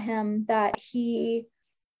about him that he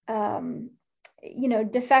defected,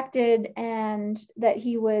 and that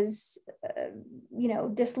he was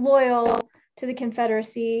disloyal to the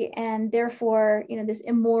Confederacy, and therefore this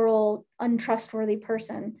immoral, untrustworthy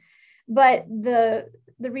person. But the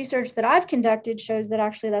research that I've conducted shows that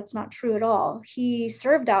actually that's not true at all. He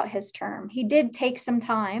served out his term. He did take some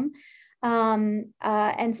time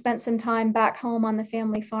and spent some time back home on the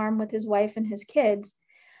family farm with his wife and his kids.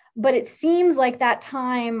 But it seems like that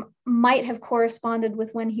time might have corresponded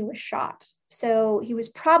with when he was shot. So he was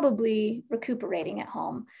probably recuperating at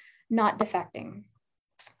home, not defecting.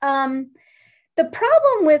 The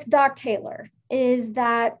problem with Doc Taylor is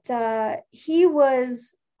that he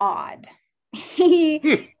was odd.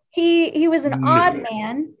 He was an odd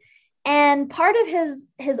man, and part of his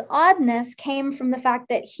oddness came from the fact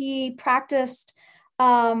that he practiced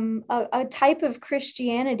a type of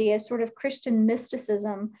Christianity, a sort of Christian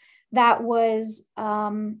mysticism that was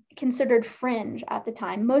considered fringe at the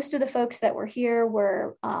time. Most of the folks that were here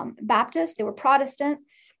were Baptist. They were Protestant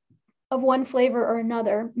of one flavor or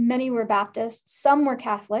another. Many were Baptists. Some were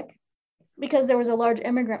Catholic, because there was a large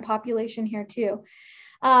immigrant population here too.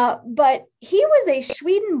 But he was a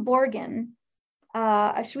Swedenborgian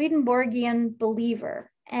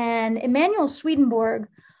believer. And Emanuel Swedenborg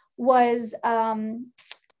was a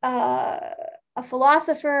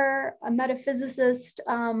philosopher, a metaphysicist,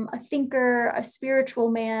 a thinker, a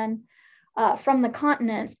spiritual man from the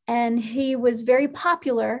continent. And he was very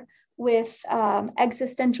popular with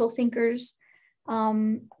existential thinkers.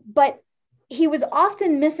 But he was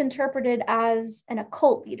often misinterpreted as an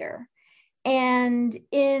occult leader. And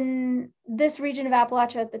in this region of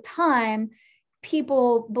Appalachia at the time,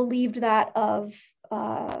 people believed that of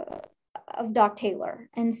Doc Taylor.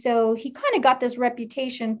 And so he kind of got this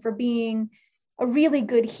reputation for being a really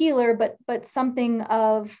good healer, but something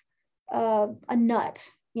of a nut.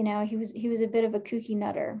 He was a bit of a kooky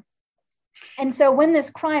nutter. And so when this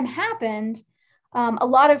crime happened, a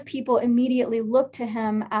lot of people immediately looked to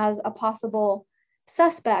him as a possible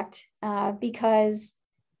suspect because,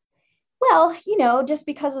 well, just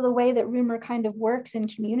because of the way that rumor kind of works in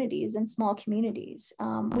communities, in small communities.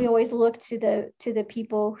 We always look to the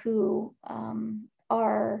people who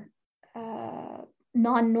are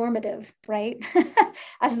non-normative, right?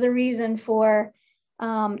 As the reason for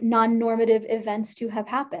non-normative events to have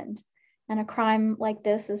happened. And a crime like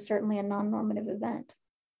this is certainly a non-normative event.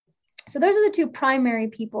 So those are the two primary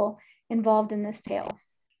people involved in this tale.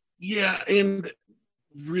 Yeah, and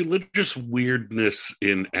religious weirdness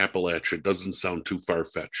in Appalachia doesn't sound too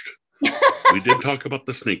far-fetched. We did talk about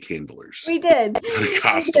the snake handlers. We did.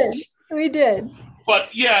 Pentecostals. We did.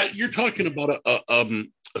 But yeah, you're talking about a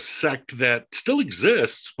sect that still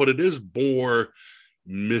exists, but it is more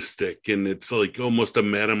mystic, and it's like almost a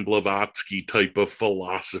Madame Blavatsky type of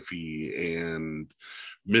philosophy and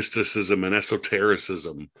mysticism and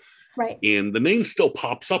esotericism. Right. And the name still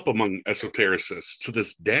pops up among esotericists to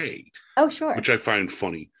this day. Oh, sure. Which I find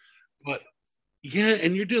funny. But yeah,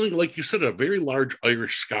 and you're dealing, like you said, a very large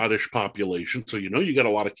Irish-Scottish population. So, you got a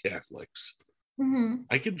lot of Catholics. Mm-hmm.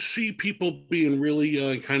 I could see people being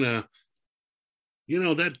really kind of,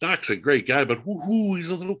 that Doc's a great guy, but he's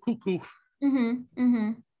a little cuckoo. Mm-hmm.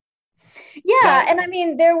 Mm-hmm. Yeah, and I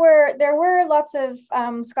mean, there were lots of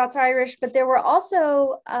Scots-Irish, but there were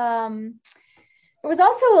also there was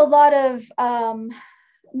also a lot of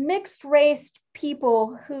mixed race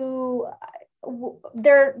people who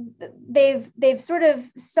they've sort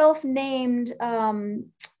of self-named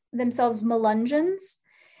themselves Melungeons.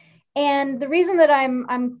 And the reason that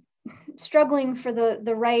I'm struggling for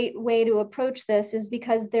the right way to approach this is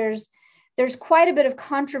because there's quite a bit of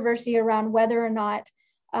controversy around whether or not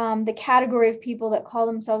the category of people that call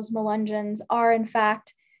themselves Melungeons are in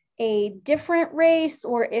fact a different race,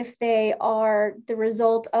 or if they are the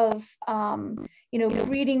result of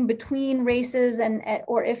breeding between races,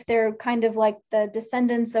 or if they're kind of like the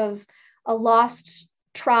descendants of a lost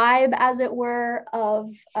tribe, as it were,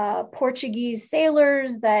 of Portuguese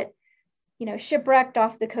sailors that shipwrecked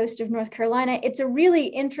off the coast of North Carolina. It's a really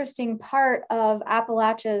interesting part of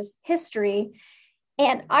Appalachia's history.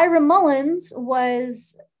 And Ira Mullins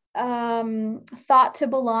was thought to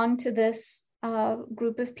belong to this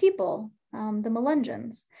group of people, the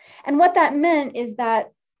Melungeons. And what that meant is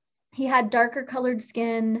that he had darker colored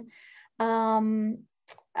skin, very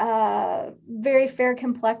fair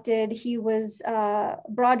complected. He was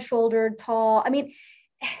broad shouldered, tall. I mean,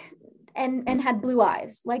 and had blue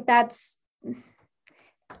eyes. Like that's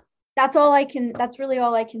really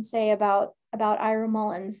all I can say about Ira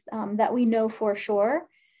Mullins that we know for sure.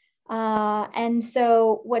 And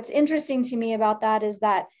so what's interesting to me about that is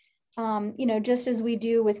that, just as we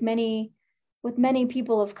do with many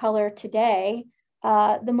people of color today,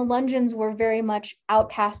 the Melungeons were very much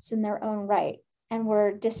outcasts in their own right, and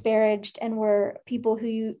were disparaged, and were people who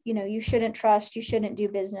you shouldn't trust, you shouldn't do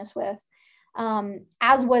business with,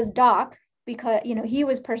 as was Doc, because he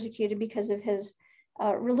was persecuted because of his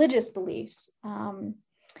religious beliefs.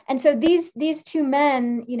 And so these two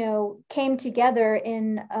men, came together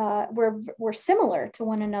were similar to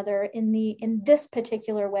one another in this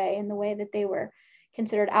particular way, in the way that they were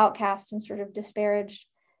considered outcasts and sort of disparaged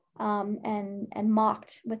and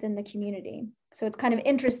mocked within the community. So it's kind of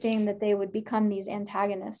interesting that they would become these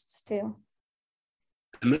antagonists too.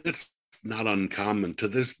 And that's not uncommon. To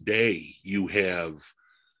this day, you have,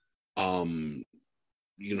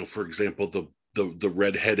 for example, the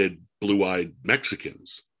red-headed, blue-eyed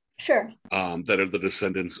Mexicans. Sure. That are the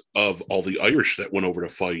descendants of all the Irish that went over to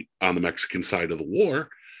fight on the Mexican side of the war.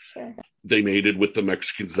 Sure. They mated with the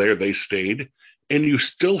Mexicans there. They stayed. And you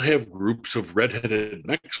still have groups of red-headed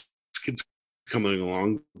Mexicans coming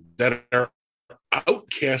along that are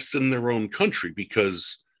outcasts in their own country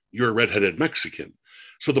because you're a red-headed Mexican.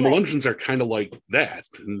 So the Melungeons are kind of like that.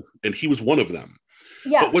 And he was one of them.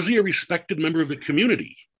 Yeah. But was he a respected member of the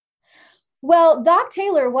community? Well, Doc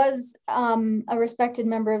Taylor was a respected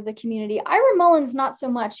member of the community. Ira Mullins, not so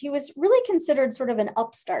much. He was really considered sort of an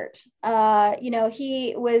upstart.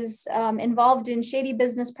 He was involved in shady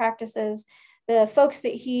business practices. The folks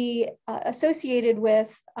that he associated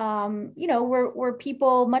with, were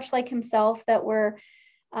people much like himself that were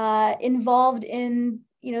involved in,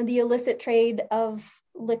 the illicit trade of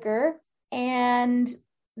liquor. And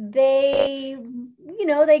they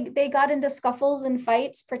got into scuffles and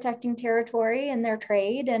fights protecting territory and their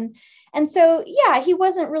trade. And so, yeah, he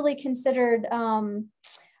wasn't really considered,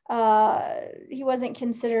 he wasn't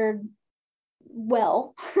considered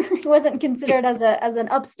he wasn't considered as an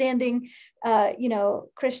upstanding,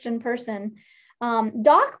 Christian person.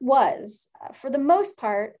 Doc was, for the most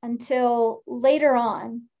part, until later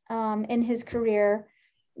on in his career.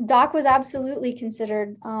 Doc was absolutely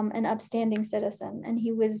considered an upstanding citizen, and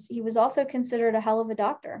he was also considered a hell of a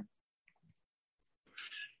doctor.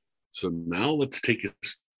 So now let's take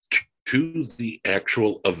us to the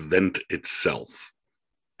actual event itself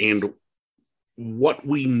and what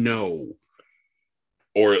we know,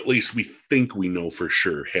 or at least we think we know for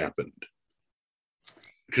sure, happened.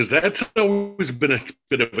 Because that's always been a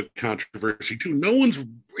bit of a controversy too. No one's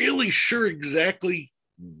really sure exactly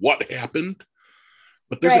what happened.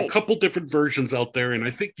 But there's a couple different versions out there, and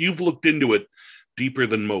I think you've looked into it deeper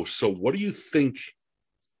than most. So what do you think,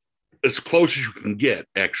 as close as you can get,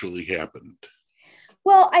 actually happened?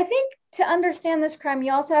 Well, I think to understand this crime,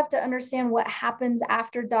 you also have to understand what happens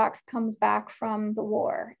after Doc comes back from the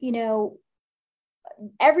war.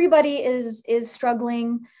 Everybody is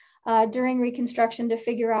struggling during Reconstruction to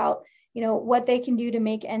figure out, what they can do to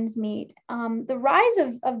make ends meet. The rise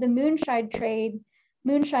of the moonshine trade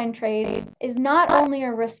is not only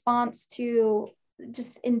a response to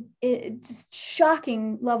just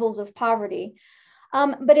shocking levels of poverty,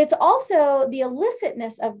 but it's also the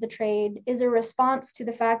illicitness of the trade is a response to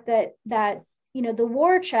the fact that the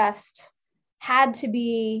war chest had to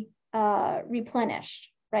be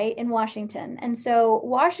replenished, right, in Washington. And so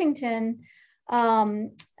Washington,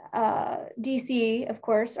 DC, of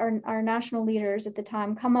course, our national leaders at the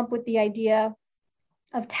time come up with the idea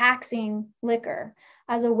of taxing liquor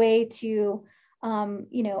as a way to,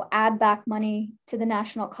 add back money to the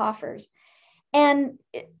national coffers. And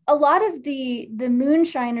a lot of the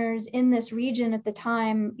moonshiners in this region at the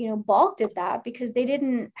time, balked at that because they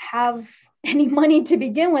didn't have any money to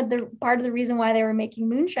begin with. The part of the reason why they were making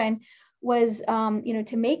moonshine was,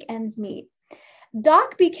 to make ends meet.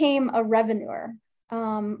 Doc became a revenuer,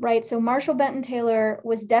 right? So Marshall Benton Taylor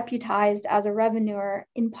was deputized as a revenuer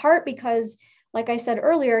in part because, like I said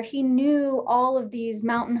earlier, he knew all of these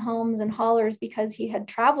mountain homes and hollers because he had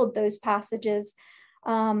traveled those passages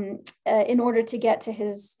in order to get to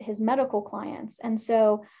his medical clients. And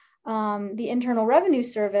so the Internal Revenue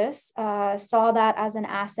Service saw that as an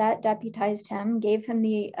asset, deputized him, gave him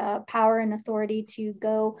the power and authority to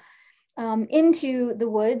go into the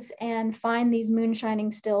woods and find these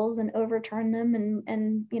moonshining stills and overturn them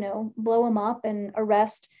and blow them up and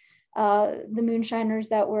arrest the moonshiners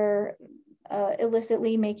that were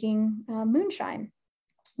illicitly making moonshine.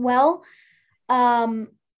 Well,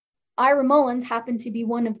 Ira Mullins happened to be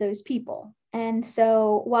one of those people. And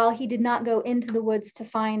so while he did not go into the woods to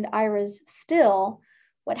find Ira's still,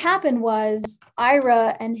 what happened was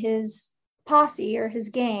Ira and his posse or his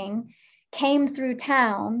gang came through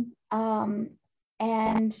town,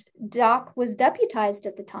 and Doc was deputized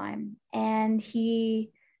at the time. And Doc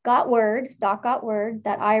got word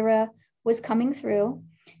that Ira was coming through,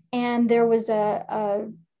 and there was a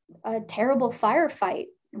terrible firefight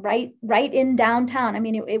right in downtown. I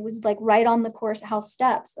mean, it was like right on the courthouse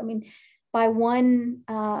steps. I mean, by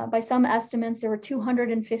some estimates, there were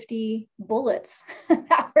 250 bullets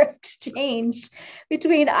that were exchanged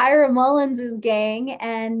between Ira Mullins's gang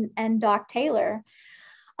and Doc Taylor.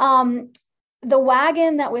 The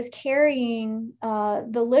wagon that was carrying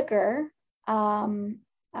the liquor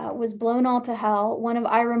was blown all to hell. One of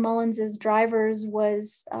Ira Mullins's drivers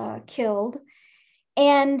was killed.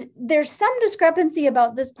 And there's some discrepancy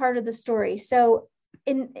about this part of the story. So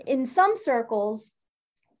in some circles,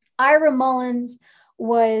 Ira Mullins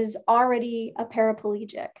was already a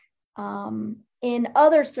paraplegic. In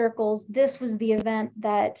other circles, this was the event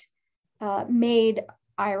that made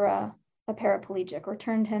Ira a paraplegic or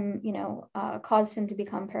turned him, caused him to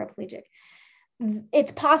become paraplegic.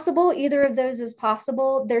 It's possible, either of those is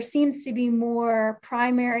possible. There seems to be more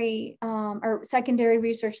primary or secondary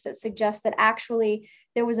research that suggests that actually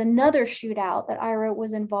there was another shootout that Ira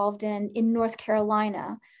was involved in North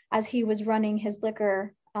Carolina as he was running his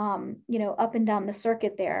liquor, up and down the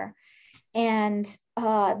circuit there. And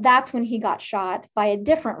that's when he got shot by a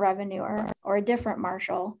different revenuer or a different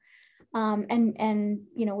marshal, and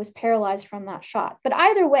was paralyzed from that shot. But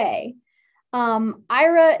either way,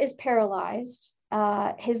 Ira is paralyzed,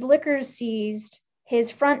 his liquor is seized, his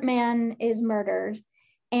front man is murdered,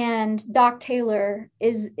 and Doc Taylor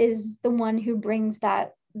is the one who brings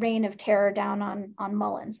that reign of terror down on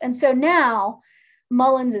Mullins. And so now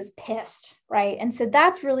Mullins is pissed, right? And so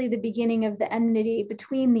that's really the beginning of the enmity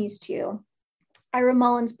between these two. Ira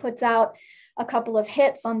Mullins puts out a couple of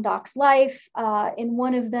hits on Doc's life. In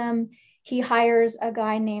one of them, he hires a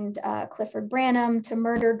guy named Clifford Branham to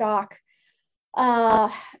murder Doc.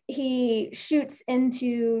 He shoots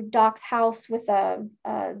into Doc's house with a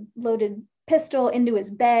loaded pistol into his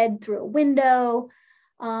bed through a window.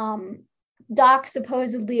 Doc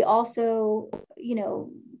supposedly also,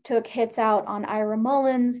 took hits out on Ira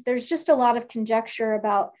Mullins. There's just a lot of conjecture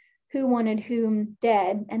about who wanted whom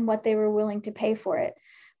dead and what they were willing to pay for it.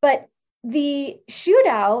 But the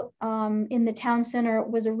shootout in the town center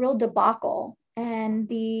was a real debacle, and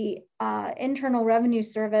the Internal Revenue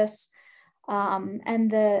Service and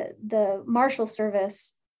the Marshal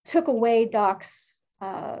Service took away Doc's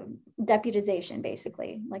deputization,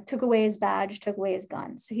 basically, like took away his badge, took away his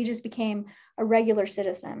gun. So he just became a regular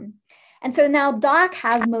citizen. And so now Doc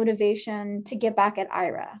has motivation to get back at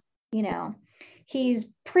Ira. He's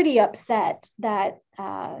pretty upset that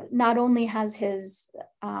not only has his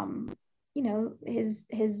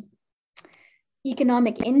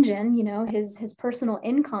economic engine, his personal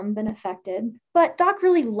income been affected, but Doc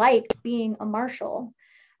really liked being a marshal.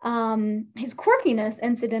 His quirkiness,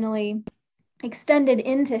 incidentally, extended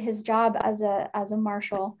into his job as a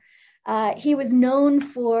marshal. He was known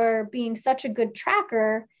for being such a good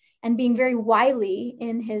tracker and being very wily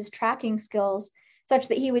in his tracking skills, such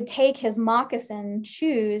that he would take his moccasin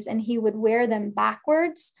shoes and he would wear them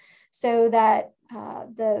backwards so that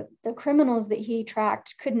the criminals that he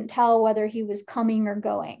tracked couldn't tell whether he was coming or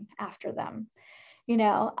going after them,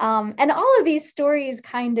 and all of these stories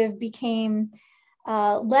kind of became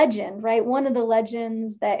legend, right? One of the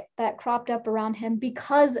legends that cropped up around him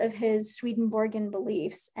because of his Swedenborgian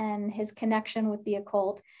beliefs and his connection with the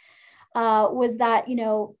occult was that,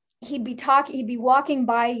 he'd be walking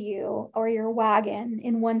by you or your wagon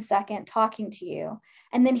in 1 second talking to you.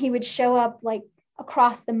 And then he would show up like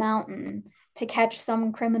across the mountain to catch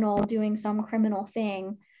some criminal doing some criminal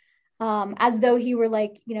thing, as though he were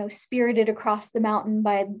like, spirited across the mountain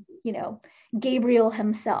by, Gabriel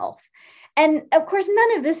himself. And of course,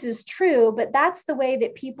 none of this is true, but that's the way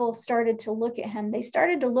that people started to look at him. They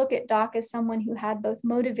started to look at Doc as someone who had both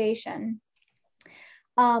motivation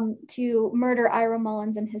to murder Ira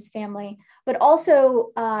Mullins and his family, but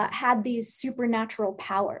also had these supernatural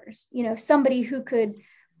powers, somebody who could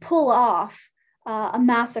pull off a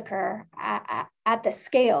massacre at the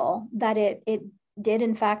scale that it did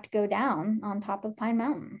in fact go down on top of Pine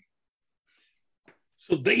Mountain.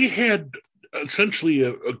 So they had essentially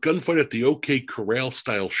a gunfight at the OK Corral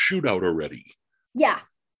style shootout already. Yeah.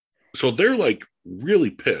 So they're like really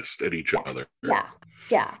pissed at each other.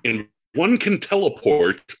 Yeah. And one can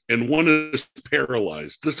teleport and one is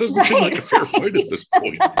paralyzed. This doesn't seem like a fair fight at this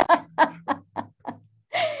point.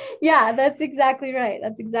 Yeah, that's exactly right.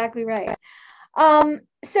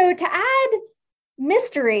 So to add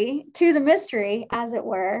mystery to the mystery, as it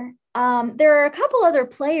were, there are a couple other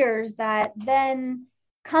players that then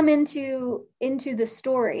come into the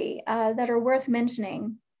story that are worth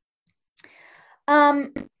mentioning.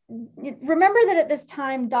 Remember that at this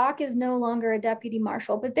time, Doc is no longer a deputy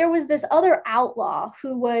marshal, but there was this other outlaw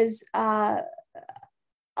who was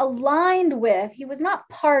aligned with, he was not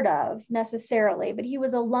part of necessarily, but he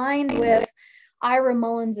was aligned with Ira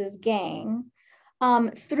Mullins's gang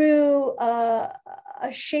through a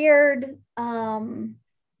shared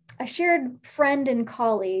friend and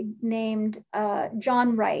colleague named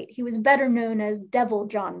John Wright. He was better known as Devil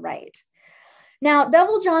John Wright. Now,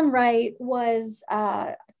 Devil John Wright was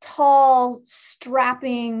tall,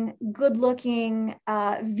 strapping, good-looking,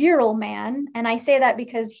 virile man. And I say that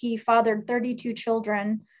because he fathered 32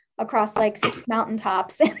 children across like 6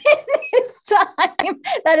 mountaintops in his time.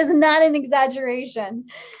 That is not an exaggeration.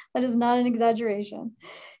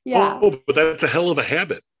 Yeah. Oh, but that's a hell of a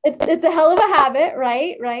habit. It's a hell of a habit,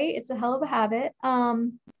 right? It's a hell of a habit.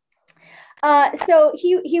 So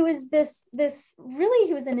he was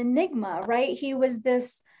he was an enigma, right? He was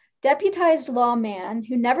this deputized lawman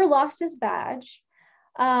who never lost his badge,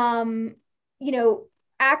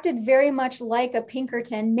 acted very much like a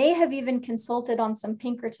Pinkerton, may have even consulted on some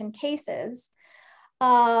Pinkerton cases,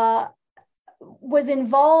 was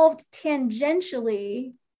involved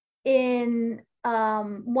tangentially in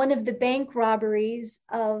one of the bank robberies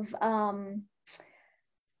of, oh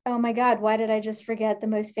my God, why did I just forget the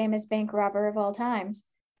most famous bank robber of all times?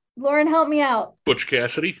 Lauren, help me out. Butch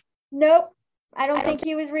Cassidy? Nope. I don't think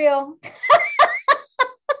he was real.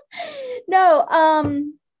 No.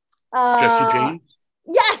 Jesse James?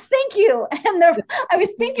 Yes, thank you. And I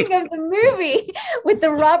was thinking of the movie with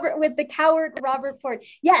the coward Robert Ford.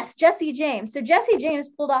 Yes, Jesse James. So Jesse James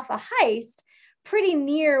pulled off a heist pretty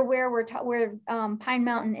near where Pine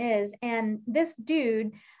Mountain is, and this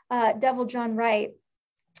dude, Devil John Wright,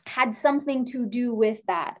 had something to do with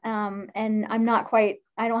that. And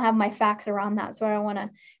I don't have my facts around that, so I don't want to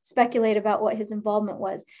speculate about what his involvement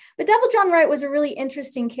was. But Devil John Wright was a really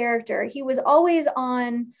interesting character. He was always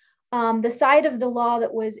on the side of the law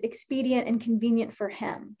that was expedient and convenient for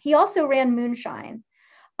him. He also ran moonshine,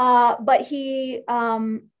 but he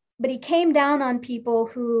came down on people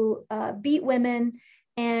who beat women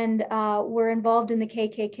and were involved in the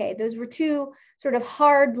KKK. Those were two sort of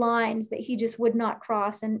hard lines that he just would not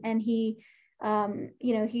cross, and he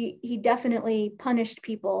definitely punished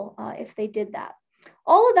people if they did that.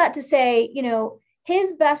 All of that to say,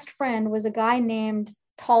 his best friend was a guy named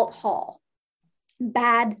Talt Hall.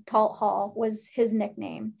 Bad Talt Hall was his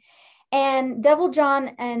nickname. And Devil John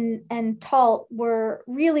and Talt were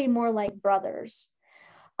really more like brothers.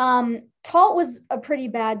 Talt was a pretty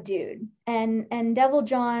bad dude, and Devil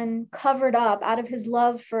John covered up, out of his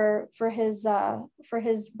love for his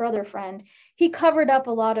brother friend, he covered up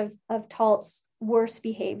a lot of Talt's worst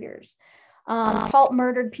behaviors. Talt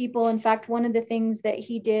murdered people. In fact, one of the things that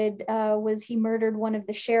he did was he murdered one of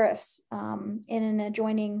the sheriffs in an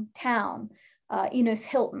adjoining town. Enos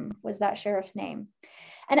Hilton was that sheriff's name.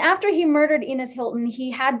 And after he murdered Enos Hilton, he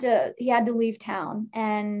had to leave town,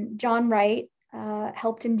 and John Wright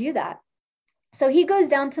helped him do that. So he goes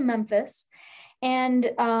down to Memphis, and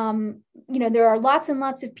there are lots and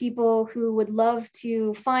lots of people who would love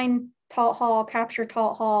to find Talt Hall, capture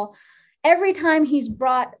Talt Hall. Every time he's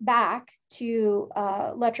brought back to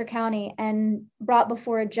Letcher County and brought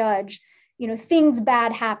before a judge, things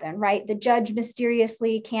bad happen, right? The judge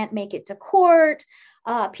mysteriously can't make it to court.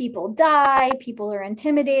 People die, people are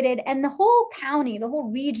intimidated, and the whole county, the whole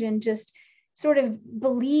region just sort of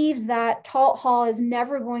believes that Talt Hall is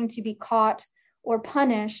never going to be caught or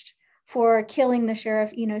punished for killing the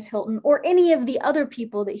sheriff Enos Hilton or any of the other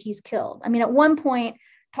people that he's killed. I mean, at one point,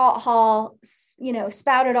 Taut Hall,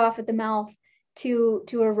 spouted off at the mouth to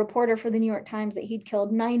a reporter for the New York Times that he'd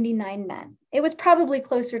killed 99 men. It was probably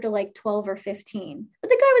closer to like 12 or 15, but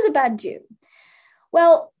the guy was a bad dude.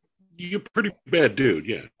 Well, you're a pretty bad dude,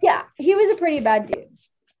 yeah. Yeah, he was a pretty bad dude.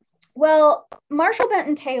 Well, Marshall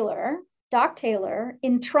Benton Taylor, Doc Taylor,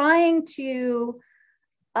 in trying to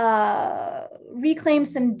reclaim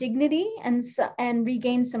some dignity and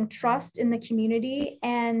regain some trust in the community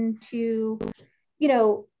and to,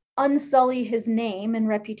 unsully his name and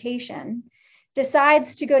reputation,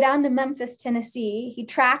 decides to go down to Memphis, Tennessee. He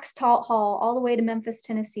tracks Taut Hall all the way to Memphis,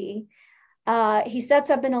 Tennessee. He sets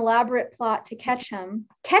up an elaborate plot to catch him,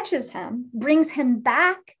 catches him, brings him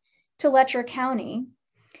back to Letcher County,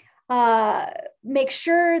 makes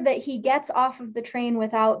sure that he gets off of the train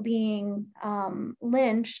without being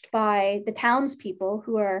lynched by the townspeople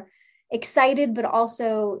who are excited, but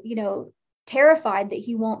also, terrified that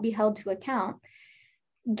he won't be held to account.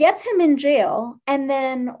 Gets him in jail and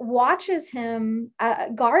then watches him,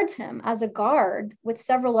 guards him as a guard with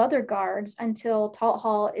several other guards until Taut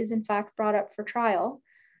Hall is in fact brought up for trial,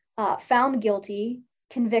 found guilty,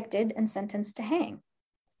 convicted, and sentenced to hang.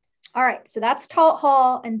 All right, so that's Taut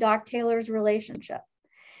Hall and Doc Taylor's relationship.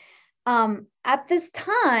 At this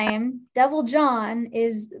time, Devil John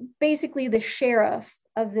is basically the sheriff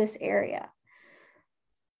of this area.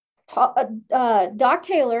 Doc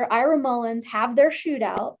Taylor, Ira Mullins have their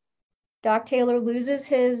shootout. Doc Taylor loses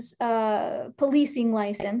his policing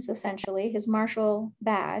license, essentially, his marshal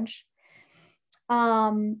badge.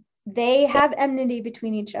 They have enmity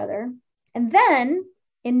between each other. And then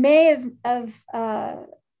in May of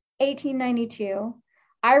 1892,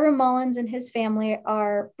 Ira Mullins and his family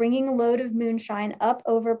are bringing a load of moonshine up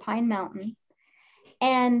over Pine Mountain.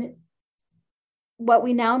 And what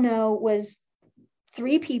we now know was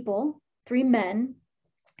three men,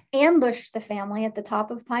 ambushed the family at the top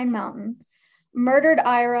of Pine Mountain, murdered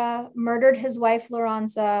Ira, murdered his wife,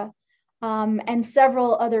 Loranza, and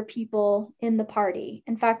several other people in the party.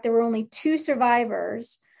 In fact, there were only two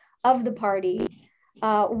survivors of the party.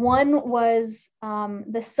 One was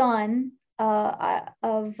the son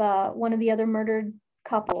of one of the other murdered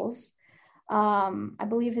couples. I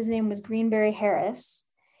believe his name was Greenberry Harris.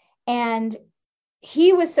 And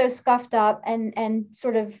he was so scuffed up and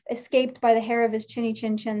sort of escaped by the hair of his chinny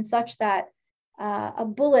chin chin, such that a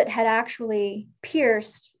bullet had actually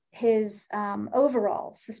pierced his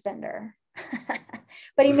overall suspender.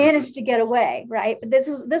 But he managed to get away, right? But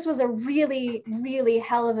this was a really, really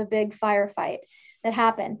hell of a big firefight that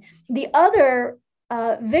happened. The other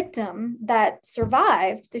victim that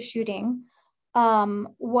survived the shooting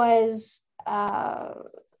was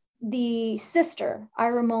the sister,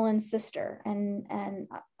 Ira Mullins' sister, and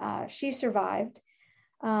she survived,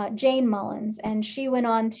 Jane Mullins, and she went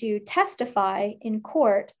on to testify in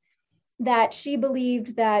court that she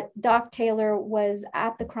believed that Doc Taylor was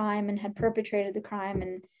at the crime and had perpetrated the crime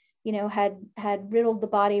and, had riddled the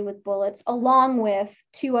body with bullets, along with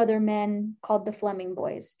two other men called the Fleming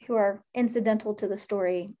Boys, who are incidental to the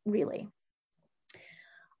story, really.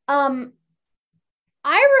 Ira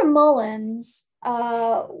Mullins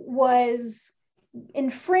was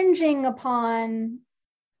infringing upon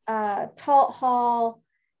Taut Hall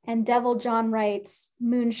and Devil John Wright's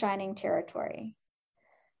moonshining territory.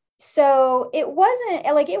 So it wasn't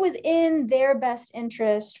like it was in their best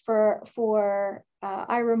interest for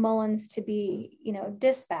Ira Mullins to be,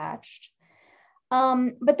 dispatched.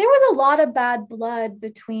 But there was a lot of bad blood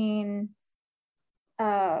between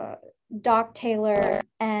Doc Taylor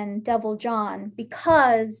and Devil John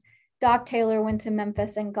because Doc Taylor went to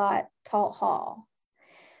Memphis and got Taut Hall.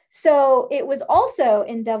 So it was also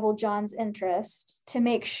in Devil John's interest to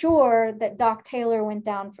make sure that Doc Taylor went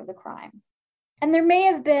down for the crime. And there may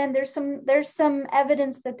have been, there's some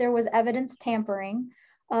evidence that there was evidence tampering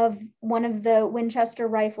of one of the Winchester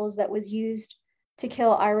rifles that was used to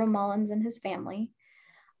kill Ira Mullins and his family.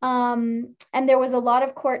 And there was a lot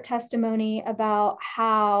of court testimony about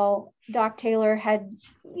how Doc Taylor had,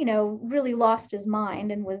 really lost his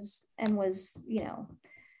mind and was,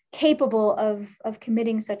 capable of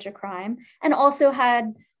committing such a crime, and also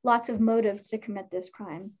had lots of motive to commit this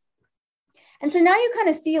crime. And so now you kind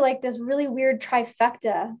of see like this really weird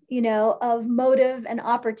trifecta, of motive and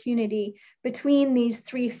opportunity between these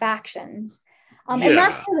three factions. And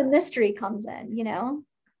that's where the mystery comes in,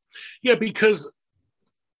 Yeah, because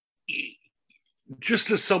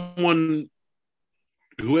just as someone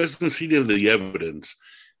who hasn't seen any of the evidence,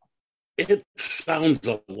 it sounds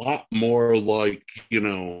a lot more like,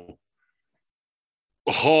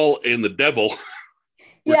 Hall and the devil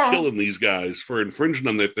we're Yeah. killing these guys for infringing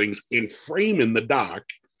on their things and framing the doc.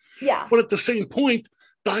 Yeah. But at the same point,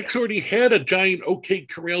 Doc's already had a giant OK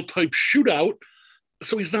Corral type shootout,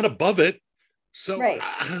 so he's not above it. So Right.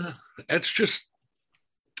 That's just,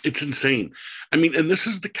 it's insane. I mean, and this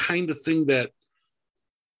is the kind of thing that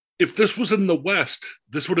if this was in the West,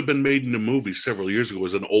 this would have been made in a movie several years ago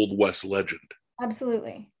as an Old West legend.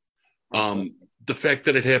 Absolutely. The fact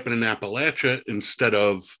that it happened in Appalachia instead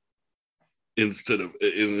of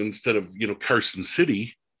Carson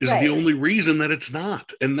City is Right. the only reason that it's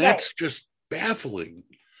not, and that's just baffling.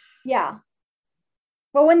 Yeah.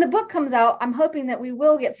 Well, when the book comes out, I'm hoping that we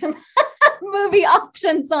will get some movie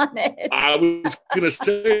options on it. I was gonna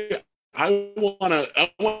say I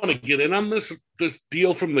wanna get in on this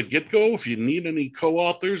deal from the get-go. If you need any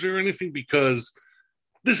co-authors or anything, because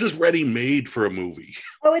this is ready made for a movie.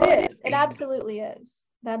 Oh, it is. It absolutely is.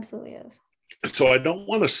 It absolutely is. So I don't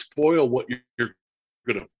want to spoil what you're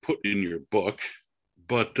going to put in your book,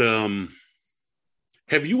 but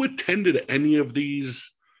have you attended any of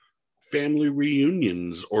these family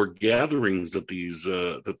reunions or gatherings that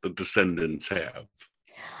that the descendants have?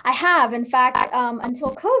 I have. In fact,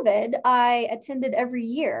 until COVID, I attended every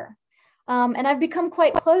year. And I've become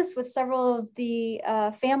quite close with several of the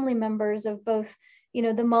family members of both,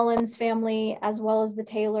 the Mullins family, as well as the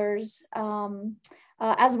Taylors,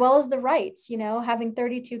 as well as the Wrights. Having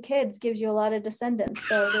 32 kids gives you a lot of descendants.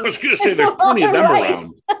 So I was going to say there's plenty of them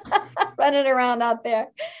around. Running around out there.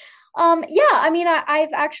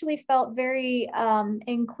 I've actually felt very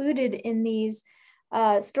included in these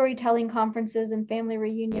storytelling conferences and family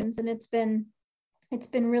reunions, and it's been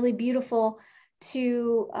really beautiful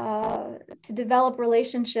to develop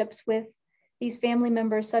relationships with these family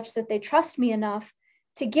members such that they trust me enough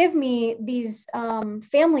to give me these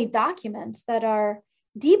family documents that are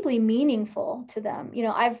deeply meaningful to them.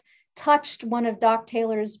 I've touched one of Doc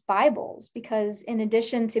Taylor's Bibles because in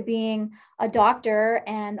addition to being a doctor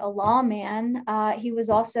and a lawman, he was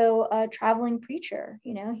also a traveling preacher.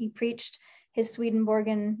 He preached his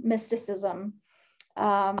Swedenborgian mysticism.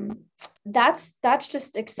 That's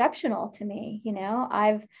just exceptional to me.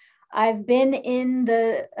 I've been in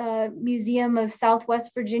the Museum of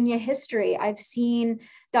Southwest Virginia History. I've seen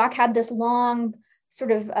Doc had this long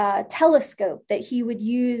sort of telescope that he would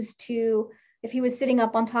use to, if he was sitting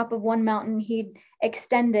up on top of one mountain, he'd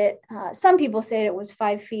extend it. Some people say it was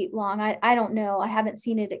 5 feet long. I don't know. I haven't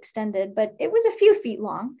seen it extended, but it was a few feet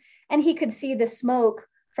long. And he could see the smoke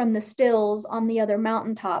from the stills on the other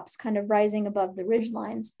mountaintops kind of rising above the ridge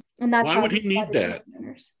lines. And that's why would he need that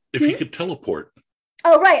if he could teleport?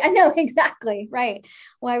 Oh, right. I know. Exactly. Right.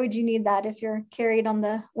 Why would you need that if you're carried on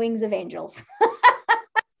the wings of angels?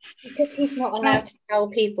 Because he's not allowed to tell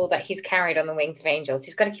people that he's carried on the wings of angels.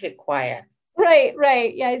 He's got to keep it quiet.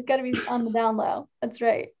 Right. Yeah, he's got to be on the down low. That's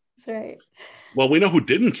right. Well, we know who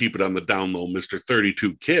didn't keep it on the down low, Mr.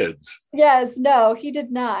 32 Kids. Yes, no, he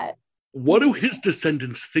did not. What do his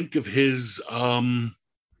descendants think of his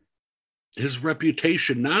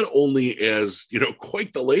reputation, not only as,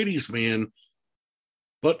 quite the ladies' man,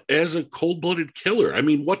 but as a cold-blooded killer? I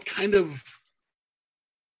mean, what kind of...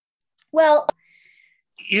 Well,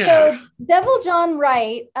 yeah. So Devil John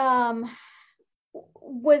Wright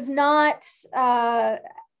was not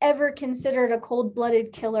ever considered a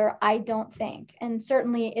cold-blooded killer, I don't think, and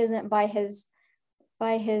certainly isn't by his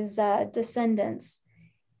descendants.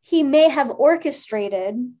 He may have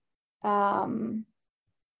orchestrated this,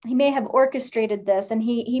 and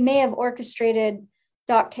he may have orchestrated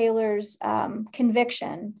Doc Taylor's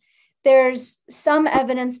conviction. There's some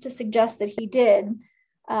evidence to suggest that he did,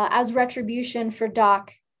 as retribution for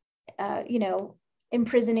Doc,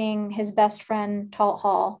 imprisoning his best friend, Talt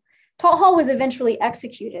Hall. Talt Hall was eventually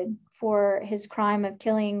executed for his crime of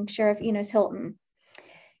killing Sheriff Enos Hilton.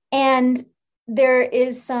 And there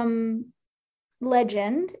is some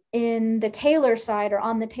legend in the Taylor side, or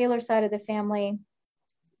on the Taylor side of the family,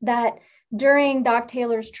 that during Doc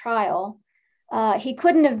Taylor's trial, he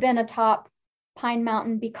couldn't have been atop Pine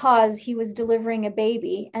Mountain because he was delivering a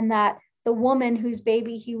baby, and that the woman whose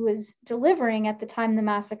baby he was delivering at the time the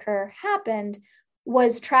massacre happened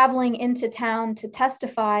was traveling into town to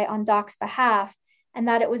testify on Doc's behalf, and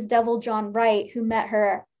that it was Devil John Wright who met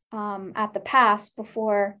her at the pass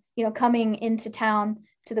before, coming into town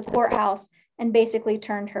to the courthouse, and basically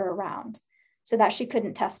turned her around so that she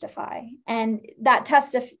couldn't testify. And that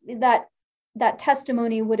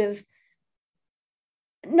testimony would have,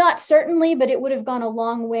 not certainly, but it would have gone a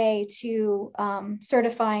long way to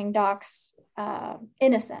certifying Doc's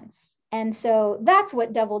innocence. And so that's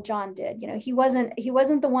what Devil John did. He wasn't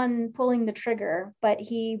the one pulling the trigger, but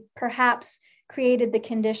he perhaps created the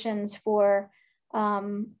conditions for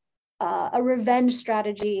a revenge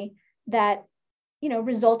strategy that,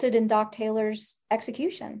 resulted in Doc Taylor's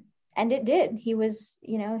execution. And it did. He was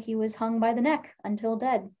hung by the neck until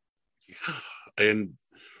dead. Yeah. And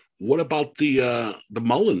what about the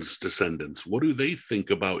Mullins descendants? What do they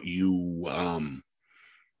think about you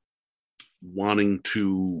wanting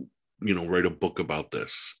to, write a book about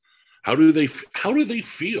this? How do they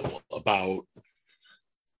feel about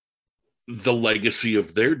the legacy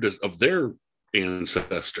of their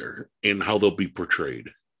ancestor and how they'll be portrayed?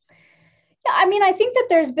 Yeah, I mean, I think that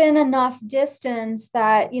there's been enough distance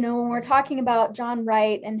that, when we're talking about John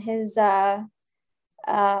Wright and his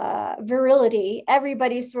virility,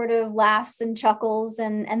 everybody sort of laughs and chuckles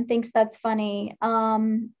and thinks that's funny.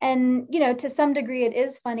 And, to some degree it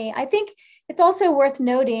is funny. I think it's also worth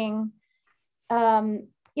noting,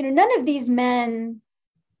 none of these men,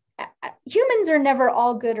 humans are never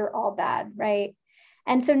all good or all bad, right?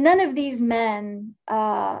 And so none of these men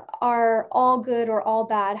are all good or all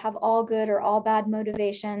bad, have all good or all bad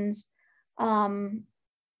motivations.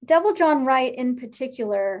 Devil John Wright in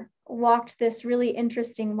particular walked this really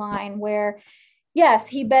interesting line where, yes,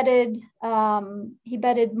 he bedded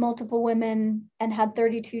multiple women and had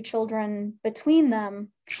 32 children between them.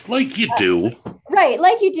 Like you do. Right,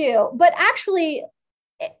 like you do. But actually,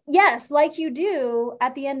 yes, like you do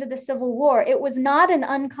at the end of the Civil War, it was not an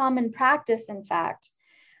uncommon practice, in fact,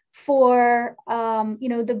 for,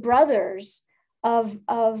 the brothers of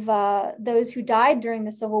those who died during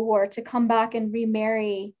the Civil War to come back and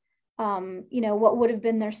remarry, what would have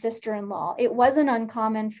been their sister-in-law. It wasn't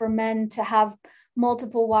uncommon for men to have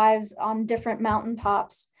multiple wives on different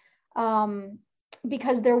mountaintops,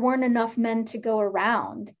 because there weren't enough men to go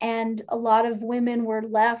around. And a lot of women were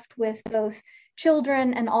left with both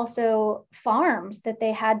children and also farms that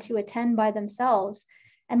they had to attend by themselves.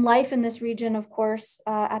 And life in this region, of course,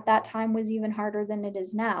 at that time was even harder than it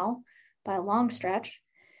is now by a long stretch.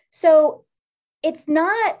 So it's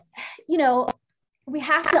not, we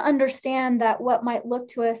have to understand that what might look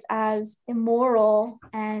to us as immoral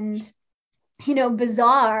and,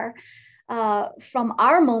 bizarre from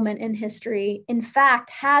our moment in history, in fact,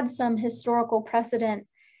 had some historical precedent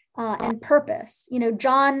and purpose.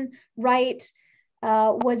 John Wright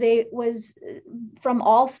was from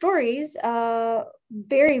all stories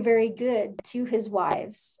very, very good to his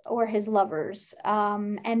wives or his lovers,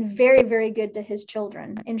 and very, very good to his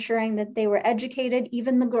children, ensuring that they were educated,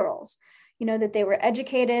 even the girls, that they were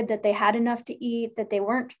educated, that they had enough to eat, that they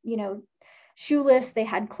weren't, shoeless, they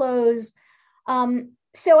had clothes.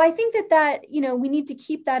 So I think that, we need to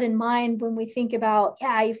keep that in mind when we think about,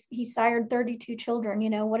 he sired 32 children,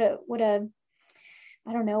 what a,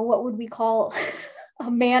 I don't know, what would we call a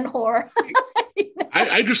man whore?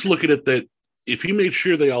 I just look at it that if he made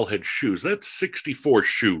sure they all had shoes, that's 64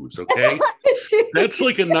 shoes, okay? That's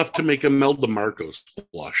like enough to make Imelda Marcos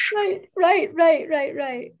blush. Right.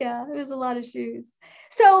 Yeah, it was a lot of shoes.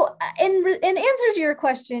 So in answer to your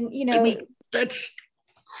question, that's...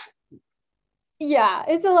 Yeah,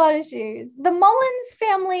 it's a lot of shoes. The Mullins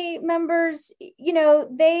family members,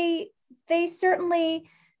 they certainly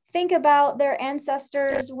think about their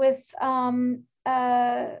ancestors with,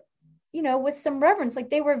 with some reverence. Like,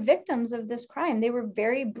 they were victims of this crime. They were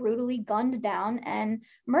very brutally gunned down and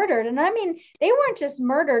murdered. And I mean, they weren't just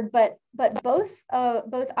murdered, but both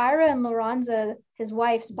Ira and Lorenza, his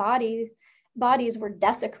wife's bodies were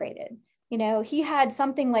desecrated. He had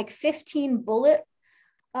something like 15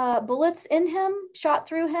 bullets in him, shot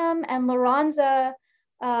through him, and Lorenza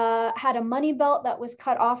had a money belt that was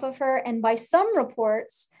cut off of her, and by some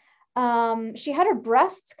reports, she had her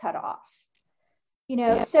breasts cut off.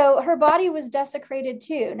 So her body was desecrated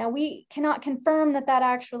too. Now, we cannot confirm that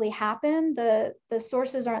actually happened. The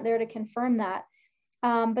sources aren't there to confirm that,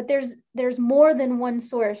 but there's more than one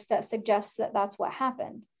source that suggests that that's what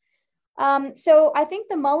happened. So I think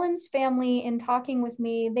the Mullins family, in talking with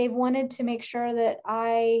me, they've wanted to make sure that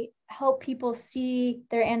I help people see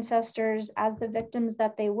their ancestors as the victims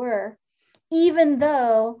that they were, even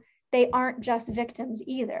though they aren't just victims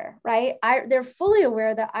either, right? They're fully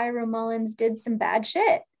aware that Ira Mullins did some bad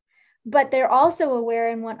shit, but they're also aware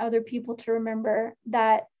and want other people to remember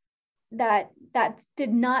that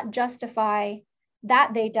did not justify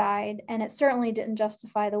that they died, and it certainly didn't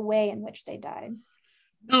justify the way in which they died.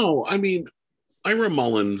 No, I mean, Ira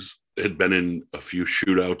Mullins had been in a few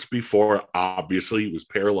shootouts before. Obviously, he was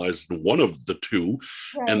paralyzed in one of the two.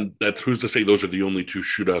 Right. And that's who's to say those are the only two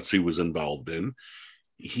shootouts he was involved in.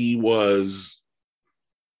 He was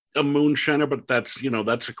a moonshiner, but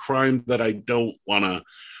that's a crime that I don't want to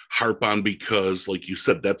harp on because, like you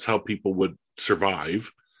said, that's how people would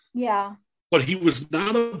survive. Yeah. But he was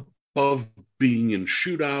not a above being in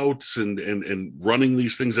shootouts and running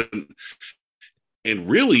these things, and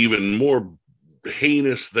really even more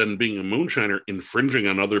heinous than being a moonshiner, infringing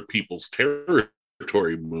on other people's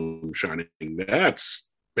territory moonshining. That's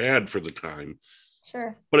bad for the time.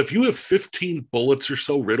 Sure. But if you have 15 bullets or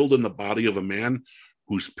so riddled in the body of a man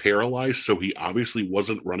who's paralyzed, so he obviously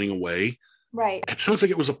wasn't running away, right, it sounds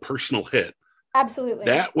like it was a personal hit. Absolutely.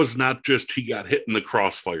 That was not just he got hit in the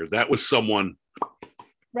crossfire. That was someone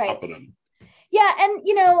right. him. Yeah, and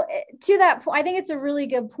to that point, I think it's a really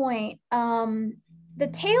good point. The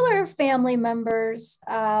Taylor family members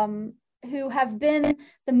who have been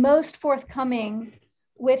the most forthcoming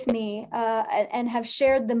with me and have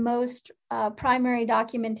shared the most primary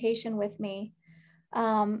documentation with me,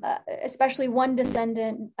 especially one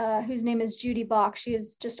descendant whose name is Judy Bach. She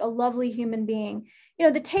is just a lovely human being.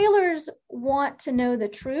 The Taylors want to know the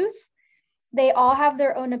truth. They all have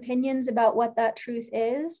their own opinions about what that truth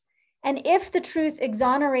is. And if the truth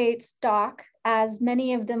exonerates Doc, as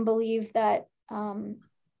many of them believe that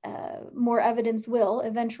more evidence will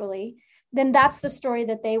eventually, then that's the story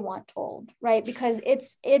that they want told, right? Because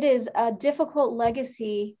it is a difficult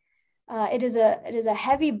legacy. It is a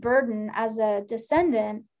heavy burden as a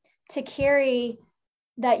descendant to carry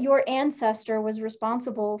that your ancestor was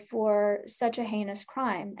responsible for such a heinous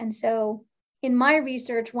crime. And so in my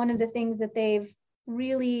research, one of the things that they've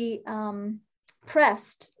really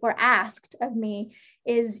pressed or asked of me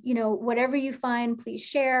is, whatever you find, please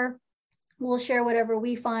share. We'll share whatever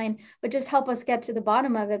we find, but just help us get to the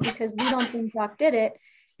bottom of it, because we don't think Doc did it.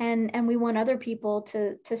 And we want other people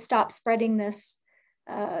to stop spreading this,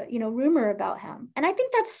 rumor about him. And I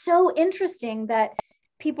think that's so interesting that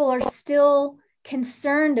people are still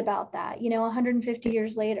concerned about that, 150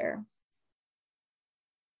 years later.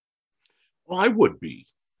 Well, I would be.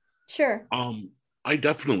 Sure. I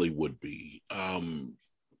definitely would be. And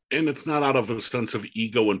it's not out of a sense of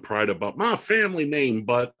ego and pride about my family name,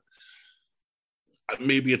 but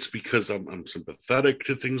maybe it's because I'm sympathetic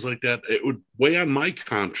to things like that. It would weigh on my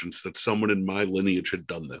conscience that someone in my lineage had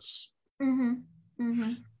done this. Mm-hmm.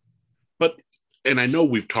 Mm-hmm. And I know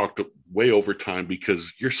we've talked way over time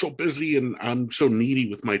because you're so busy and I'm so needy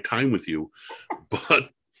with my time with you. But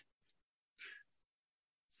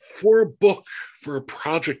for a book, for a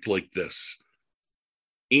project like this,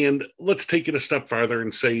 and let's take it a step farther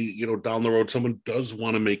and say, down the road, someone does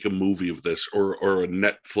want to make a movie of this or a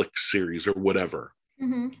Netflix series or whatever.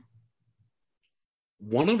 Mm-hmm.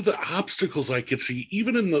 One of the obstacles I could see,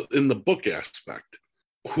 even in the book aspect,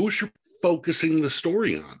 who's you focusing the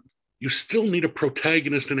story on? You still need a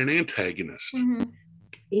protagonist and an antagonist, mm-hmm.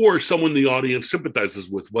 or someone the audience sympathizes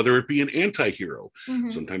with, whether it be an anti-hero. Mm-hmm.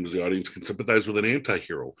 Sometimes the audience can sympathize with an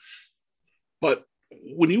anti-hero. But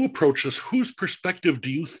when you approach this, whose perspective do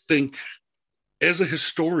you think, as a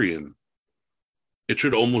historian, it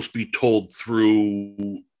should almost be told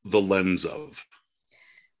through the lens of?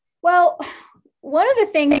 Well, one of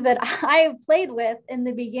the things that I played with in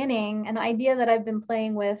the beginning, an idea that I've been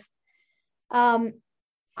playing with,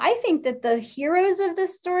 I think that the heroes of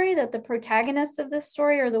this story, that the protagonists of this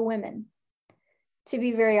story are the women, to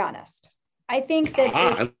be very honest. I think that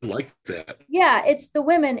I like that. Yeah, it's the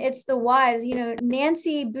women, it's the wives.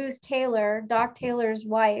 Nancy Booth Taylor, Doc Taylor's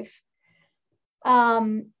wife,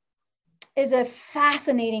 is a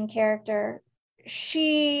fascinating character.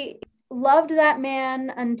 She loved that man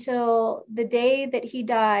until the day that he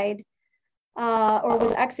died, or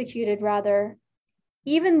was executed rather,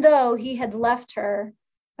 even though he had left her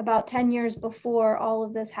about 10 years before all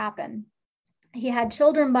of this happened. He had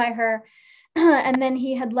children by her, and then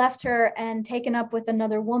he had left her and taken up with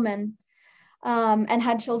another woman, and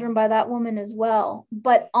had children by that woman as well.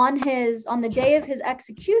 But on the day of his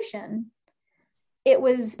execution, it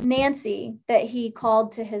was Nancy that he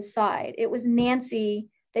called to his side. It was Nancy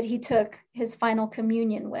that he took his final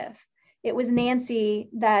communion with. It was Nancy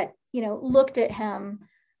that, looked at him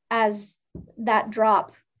as that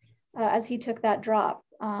drop, as he took that drop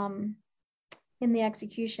in the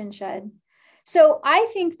execution shed. So I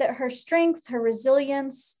think that her strength, her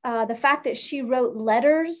resilience, the fact that she wrote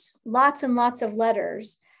letters, lots and lots of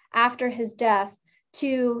letters after his death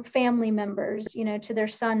to family members, to their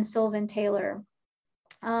son, Sylvan Taylor.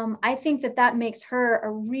 I think that makes her a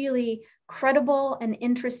really credible and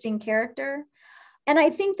interesting character. And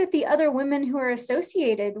I think that the other women who are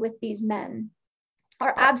associated with these men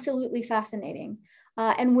are absolutely fascinating,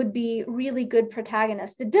 and would be really good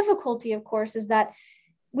protagonists. The difficulty, of course, is that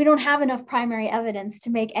we don't have enough primary evidence to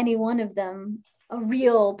make any one of them a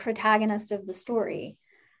real protagonist of the story.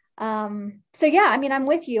 So yeah, I'm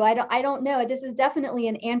with you. I don't know. This is definitely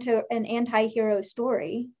an anti-hero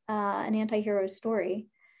story,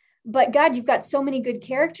 but God, you've got so many good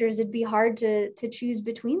characters, it'd be hard to choose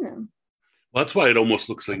between them. Well, that's why it almost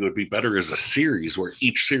looks like it would be better as a series where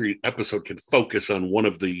each series episode can focus on one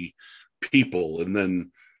of the people, and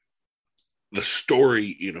then the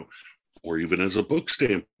story, or even as a book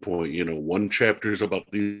standpoint, one chapter is about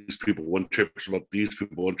these people, one chapter is about these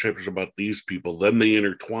people, one chapter is about these people. Then they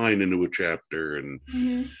intertwine into a chapter, and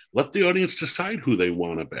let the audience decide who they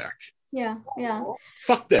want to back. Yeah.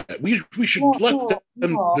 Fuck that. We should let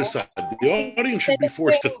them decide. The audience should be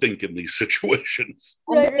forced to think in these situations.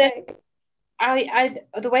 Right.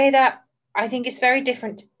 The way that I think it's very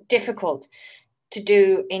difficult to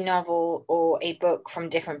do a novel or a book from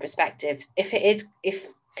different perspectives. If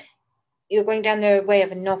you're going down the way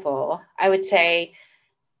of a novel, I would say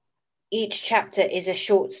each chapter is a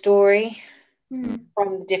short story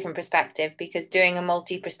from a different perspective, because doing a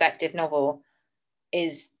multi-perspective novel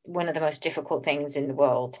is one of the most difficult things in the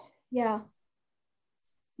world. Yeah,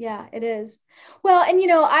 it is. Well, and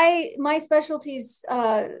my specialty is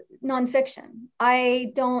nonfiction.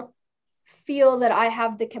 I don't feel that I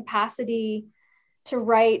have the capacity to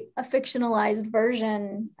write a fictionalized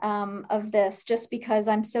version of this, just because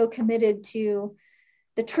I'm so committed to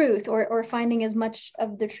the truth, or finding as much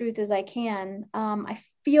of the truth as I can. I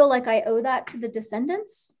feel like I owe that to the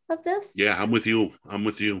descendants of this. Yeah, I'm with you.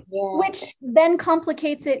 Yeah. Which then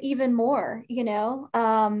complicates it even more,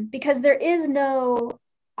 because there is no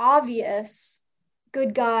obvious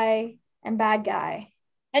good guy and bad guy.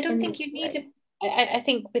 I don't think you need I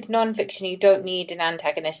think with nonfiction, you don't need an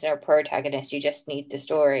antagonist or a protagonist. You just need the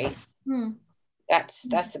story. That's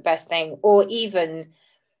the best thing. Or even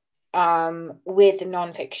with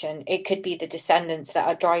nonfiction, it could be the descendants that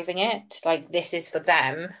are driving it. Like, this is for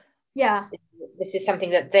them. Yeah. This is something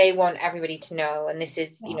that they want everybody to know, and this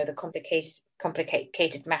is the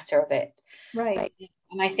complicated matter of it. Right.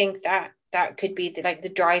 And I think that could be the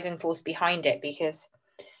driving force behind it,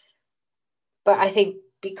 but I think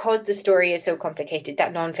because the story is so complicated,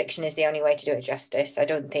 that nonfiction is the only way to do it justice. I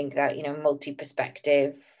don't think that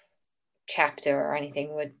multi-perspective chapter or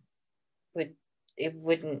anything wouldn't.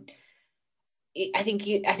 I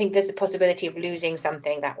think there's a possibility of losing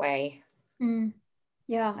something that way.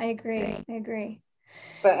 Yeah, I agree.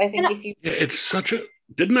 But I think it's such a.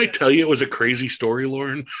 Didn't I tell you it was a crazy story,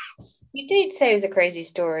 Lauren? You did say it was a crazy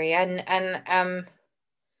story, and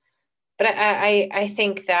but I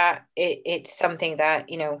think that it's something that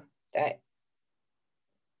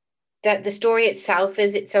that the story itself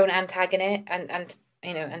is its own antagonist and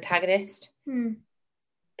antagonist.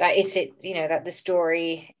 That is it. That the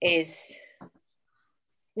story is.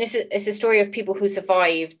 It's a story of people who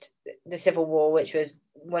survived the Civil War, which was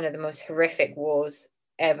one of the most horrific wars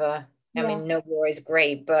ever. I mean, no war is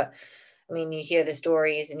great, but I mean, you hear the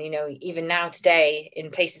stories, and even now today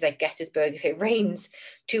in places like Gettysburg, if it rains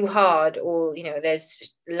too hard, or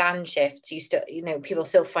there's land shifts, you still people are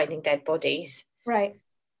still finding dead bodies. Right.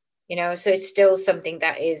 So it's still something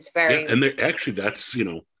that is very. Yeah, and that's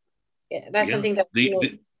something that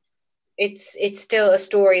it's still a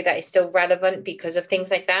story that is still relevant because of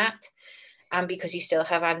things like that, and because you still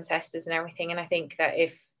have ancestors and everything. And I think that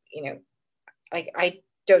if I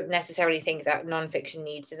don't necessarily think that nonfiction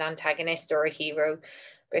needs an antagonist or a hero,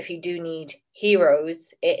 but if you do need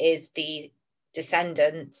heroes, it is the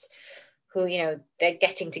descendants who they're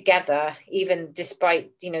getting together, even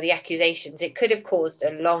despite the accusations. It could have caused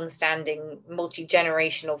a long-standing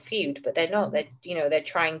multi-generational feud, but they're not. They're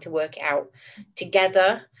trying to work it out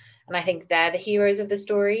together, and I think they're the heroes of the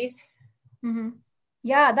stories.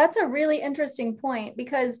 Yeah, that's a really interesting point,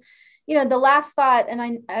 because the last thought,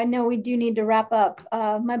 and I know we do need to wrap up.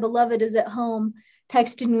 My beloved is at home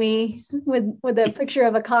texting me with a picture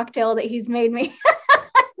of a cocktail that he's made me,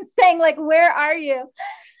 saying where are you?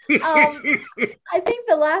 I think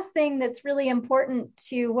the last thing that's really important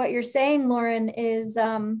to what you're saying, Lauren, is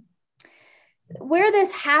where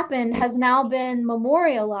this happened has now been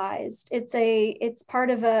memorialized. It's part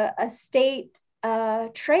of a state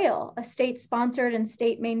trail, a state-sponsored and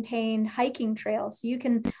state-maintained hiking trail. So you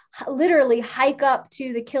can literally hike up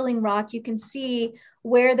to the Killing Rock. You can see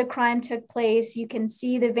where the crime took place. You can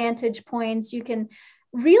see the vantage points. You can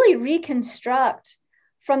really reconstruct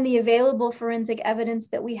from the available forensic evidence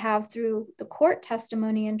that we have through the court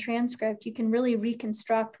testimony and transcript. You can really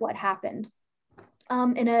reconstruct what happened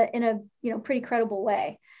in a pretty credible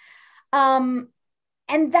way. And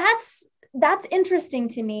that's interesting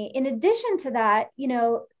to me. In addition to that,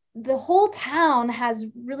 the whole town has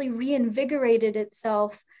really reinvigorated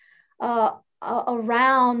itself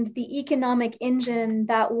around the economic engine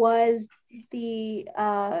that was the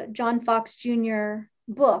John Fox Jr.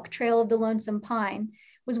 book, Trail of the Lonesome Pine,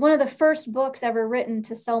 was one of the first books ever written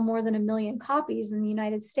to sell more than 1 million copies in the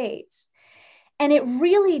United States. And it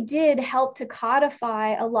really did help to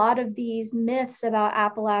codify a lot of these myths about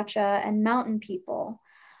Appalachia and mountain people.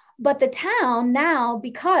 But the town now,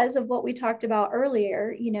 because of what we talked about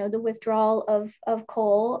earlier, you know, the withdrawal of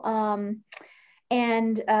coal,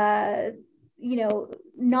 and you know,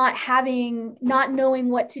 not knowing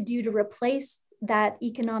what to do to replace that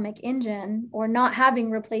economic engine, or not having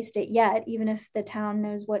replaced it yet, even if the town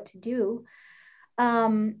knows what to do,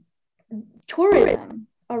 tourism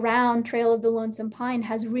around Trail of the Lonesome Pine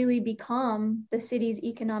has really become the city's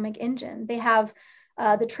economic engine. They have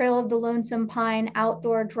the Trail of the Lonesome Pine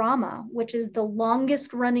outdoor drama, which is the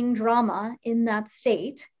longest running drama in that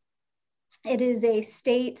state. It is a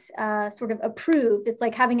state sort of approved. It's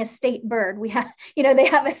like having a state bird. We have, you know, they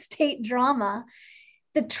have a state drama.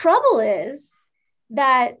 The trouble is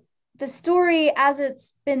that the story, as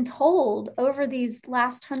it's been told over these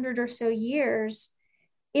last 100 or so years,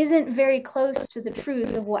 isn't very close to the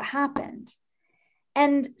truth of what happened.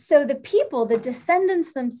 And so the people, the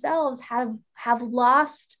descendants themselves, have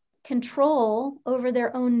lost control over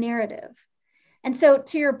their own narrative. And so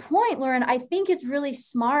to your point, Lauren, I think it's really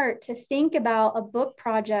smart to think about a book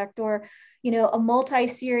project, or, you know, a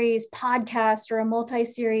multi-series podcast, or a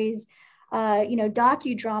multi-series, you know,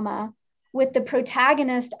 docudrama with the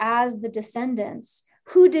protagonist as the descendants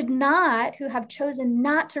who have chosen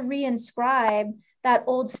not to reinscribe that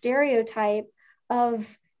old stereotype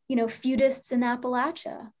of, you know, feudists in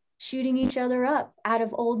Appalachia shooting each other up out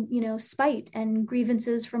of old, you know, spite and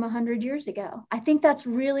grievances from 100 years ago. I think that's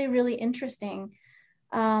really, really interesting.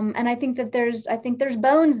 And I think there's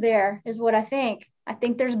bones there, is what I think. I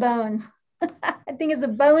think there's bones. I think it's a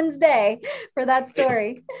bones day for that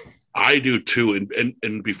story. I do too.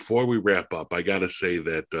 And before we wrap up, I got to say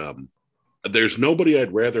that there's nobody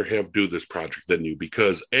I'd rather have do this project than you,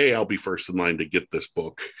 because I'll be first in line to get this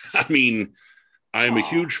book. I mean, I'm a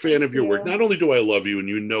huge fan of your work. Not only do I love you, and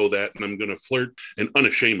you know that, and I'm going to flirt and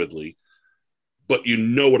unashamedly, but you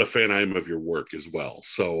know what a fan I am of your work as well.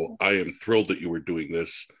 So I am thrilled that you were doing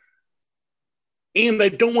this. And I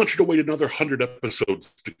don't want you to wait another 100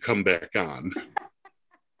 episodes to come back on.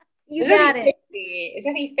 You got it. It's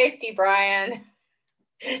only 50, Brian.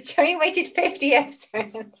 Johnny waited 50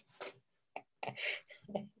 episodes.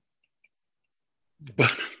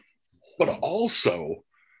 But also,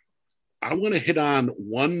 I want to hit on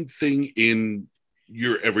one thing in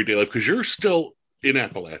your everyday life, because you're still in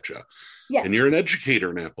Appalachia. Yes. And you're an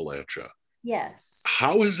educator in Appalachia. Yes.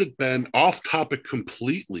 How has it been, off topic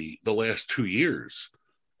completely, the last 2 years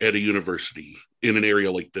at a university in an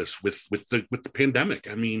area like this with the pandemic?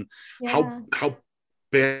 I mean, how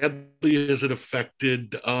badly has it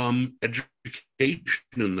affected education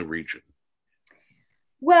in the region?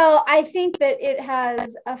 Well, I think that it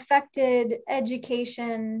has affected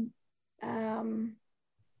education,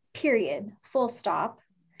 period, full stop.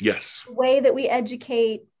 Yes. The way that we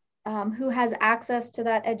educate, who has access to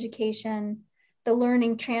that education, the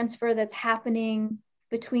learning transfer that's happening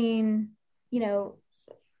between, you know,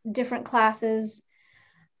 different classes.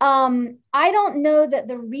 I don't know that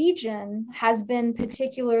the region has been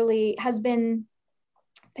particularly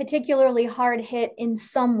hard hit in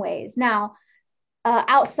some ways. Now,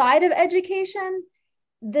 outside of education,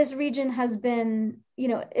 this region has been, you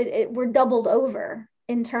know, we're doubled over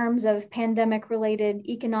in terms of pandemic related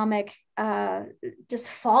economic just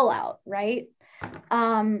fallout, right?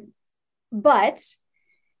 But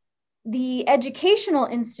the educational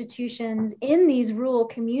institutions in these rural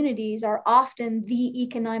communities are often the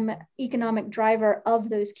economic driver of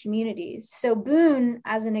those communities. So Boone,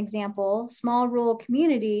 as an example, small rural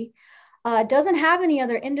community, doesn't have any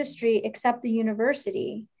other industry except the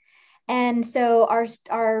university. And so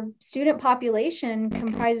our student population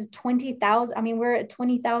comprises 20,000. I mean, we're at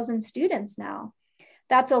 20,000 students now.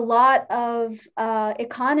 That's a lot of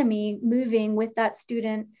economy moving with that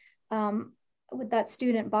student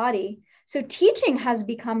body. So teaching has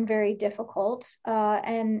become very difficult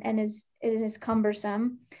and it is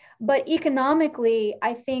cumbersome. But economically,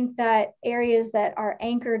 I think that areas that are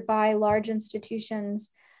anchored by large institutions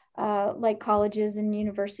like colleges and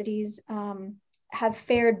universities have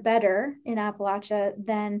fared better in Appalachia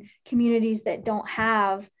than communities that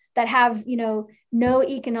have, you know, no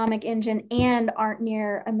economic engine and aren't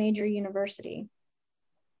near a major university.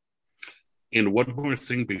 And one more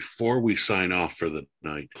thing before we sign off for the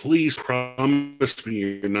night. Please promise me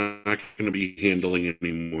you're not going to be handling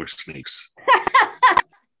any more snakes.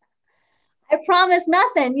 I promise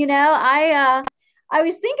nothing. You know, I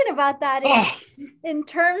was thinking about that in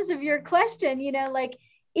terms of your question, you know, like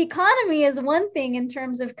economy is one thing in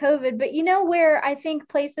terms of COVID, but where I think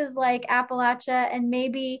places like Appalachia and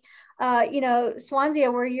maybe,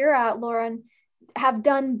 Swansea, where you're at, Lauren, have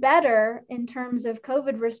done better in terms of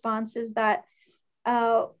COVID responses that,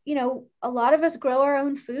 a lot of us grow our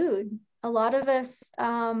own food. A lot of us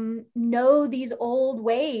know these old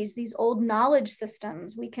ways, these old knowledge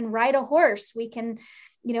systems. We can ride a horse. We can,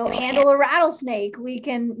 handle a rattlesnake. We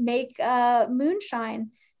can make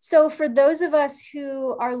moonshine. So for those of us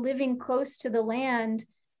who are living close to the land,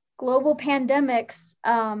 global pandemics,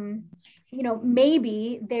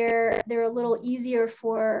 maybe they're a little easier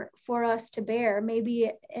for us to bear.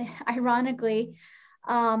 Maybe, ironically,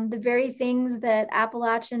 the very things that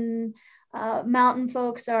Appalachian mountain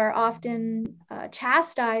folks are often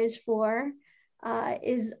chastised for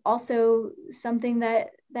is also something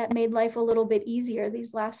that made life a little bit easier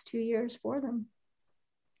these last 2 years for them.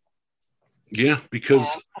 Yeah,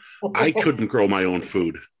 because I couldn't grow my own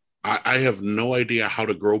food. I have no idea how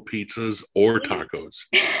to grow pizzas or tacos.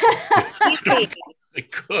 I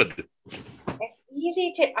could. It's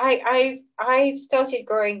easy to. I've started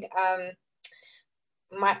growing. I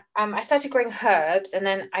started growing herbs, and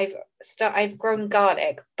then I've grown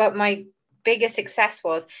garlic. But my biggest success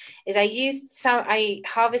I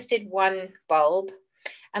harvested one bulb,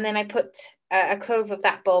 and then I put a clove of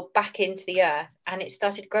that bulb back into the earth, and it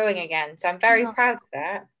started growing again. So I'm very proud of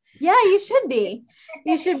that. Yeah, you should be.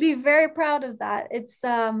 You should be very proud of that.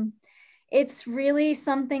 It's really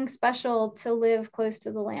something special to live close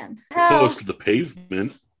to the land. Close to the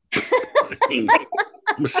pavement.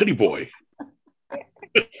 I'm a city boy.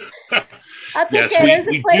 Yes, okay.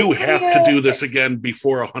 we do have to do this again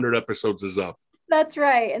before 100 episodes is up. That's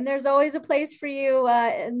right. And there's always a place for you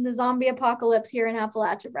in the zombie apocalypse here in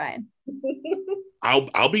Appalachia, Brian.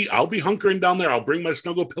 I'll be hunkering down there. I'll bring my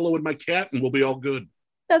snuggle pillow and my cat, and we'll be all good.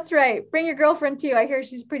 That's right. Bring your girlfriend too. I hear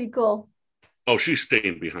she's pretty cool. Oh, she's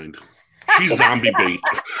staying behind. She's zombie bait.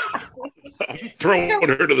 I'm throwing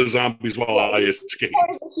her to the zombies while I escape. Part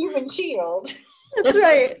of the human shield. That's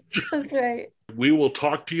right. That's right. We will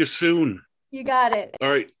talk to you soon. You got it. All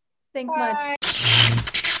right. Thanks much.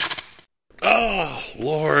 Oh,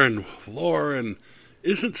 Lauren,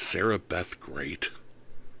 isn't Sarah Beth great?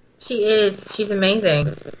 She is. She's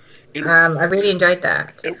amazing. I really enjoyed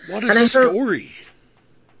that. What a story.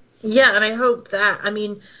 Yeah, and I hope that, I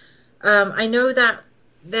know that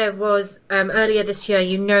there was, earlier this year,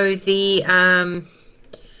 it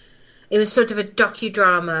was sort of a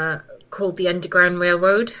docudrama called The Underground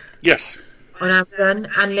Railroad. Yes. On Amazon,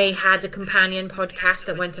 and they had a companion podcast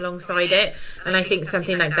that went alongside it, and I think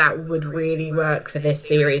something like that would really work for this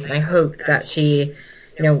series, and I hope that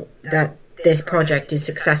that this project is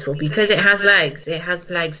successful, because it has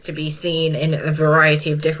legs to be seen in a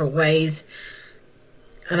variety of different ways,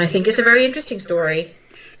 and I think it's a very interesting story.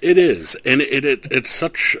 It is, and it's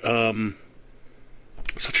such an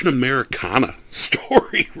Americana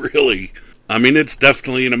story, really. I mean, it's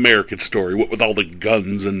definitely an American story, what with all the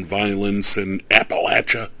guns and violence and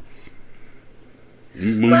Appalachia,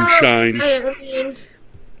 moonshine. Well,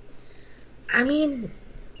 I mean,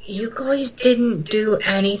 you guys didn't do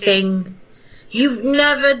anything. You've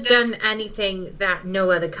never done anything that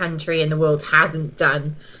no other country in the world hasn't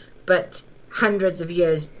done, but hundreds of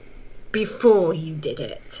years before you did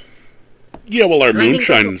it. Yeah, well, our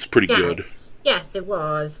moonshine's pretty good. Yes, it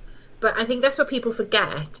was. But I think that's what people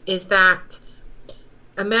forget, is that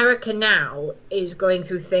America now is going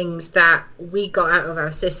through things that we got out of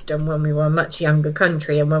our system when we were a much younger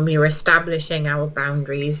country and when we were establishing our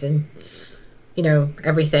boundaries and,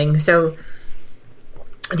 everything. So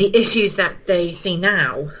the issues that they see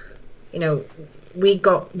now, we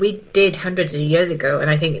did hundreds of years ago, and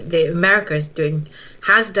I think America has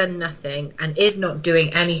done nothing and is not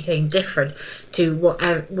doing anything different to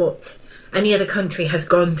what any other country has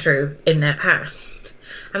gone through in their past.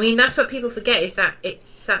 I mean, that's what people forget, is that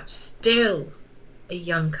it's still a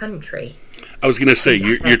young country. I was going to say,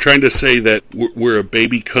 you're trying to say that we're a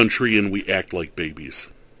baby country and we act like babies.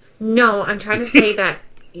 No, I'm trying to say that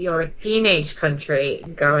you're a teenage country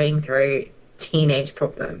going through teenage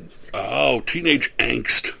problems. Oh, teenage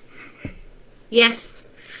angst. Yes.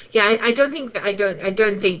 Yeah, I don't think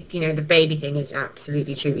the baby thing is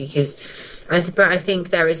absolutely true, because but I think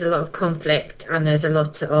there is a lot of conflict and there's a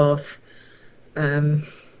lot of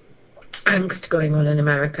angst going on in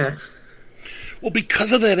America. Well,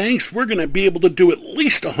 because of that angst, we're going to be able to do at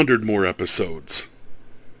least 100 more episodes.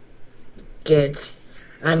 Good.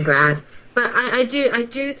 I'm glad. But I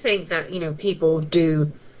do think that, people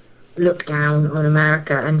do look down on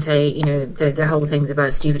America and say, the whole thing's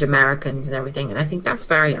about stupid Americans and everything. And I think that's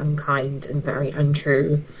very unkind and very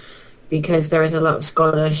untrue. because there is a lot of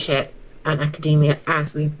scholarship and academia,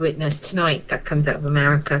 as we've witnessed tonight, that comes out of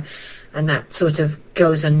America, and that sort of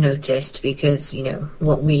goes unnoticed because, you know,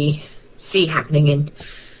 what we see happening in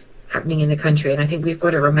the country. And I think we've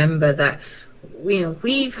got to remember that, you know,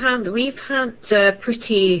 we've had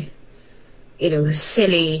pretty, you know,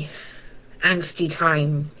 silly, angsty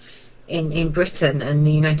times in Britain and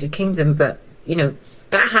the United Kingdom, but, you know,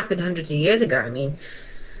 that happened hundreds of years ago. I mean,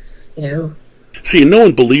 you know. See, no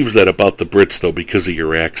one believes that about the Brits, though, because of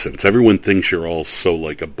your accents. Everyone thinks you're all so,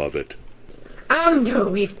 like, above it. Oh no,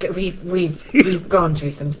 we've gone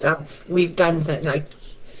through some stuff. We've done some, like,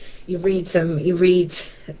 you read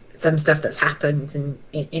some stuff that's happened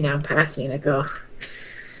in our past, and you're like, oh,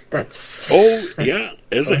 that's. Yeah.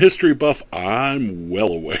 As a history buff, I'm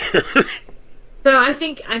well aware. So I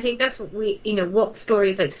think that's what we, you know, what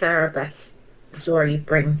stories like Sarah Beth's story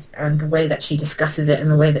brings, and the way that she discusses it and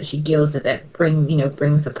the way that she deals with it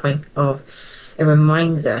brings the point of, it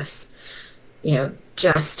reminds us, you know,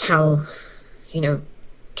 just how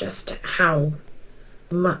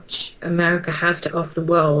much America has to offer the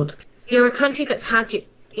world. You're a country that's had,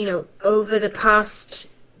 you know, over the past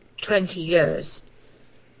 20 years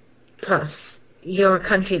plus, you're a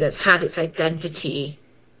country that's had its identity,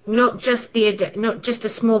 not just a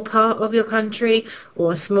small part of your country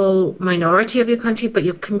or a small minority of your country, but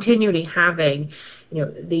you're continually having, you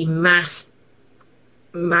know, the mass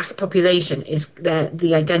population is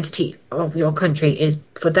the identity of your country is,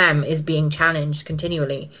 for them, is being challenged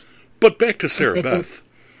continually. But back to Sarah Beth.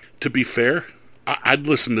 To be fair, I'd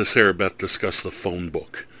listen to Sarah Beth discuss the phone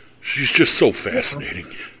book. She's just so fascinating.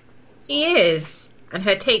 She is, and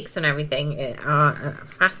her takes and everything are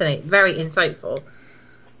fascinating, very insightful.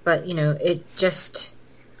 But, you know, it just,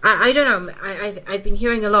 I don't know. I've been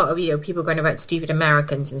hearing a lot of, you know, people going about stupid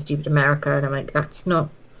Americans and stupid America, and I'm like, that's not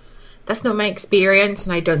my experience,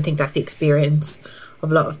 and I don't think that's the experience of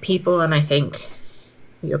a lot of people. And I think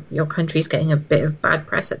your country's getting a bit of bad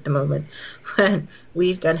press at the moment when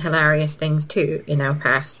we've done hilarious things too in our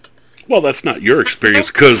past. Well, that's not your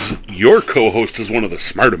experience, because your co-host is one of the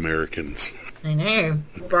smart Americans. I know.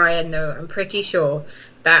 Brian, though, I'm pretty sure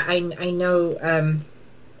that I know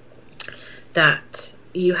that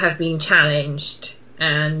you have been challenged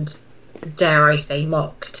and, dare I say,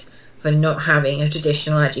 mocked for not having a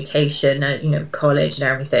traditional education and, you know, college and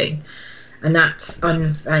everything. And that's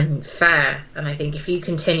unfair. And I think if you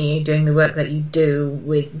continue doing the work that you do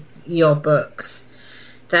with your books,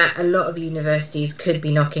 that a lot of universities could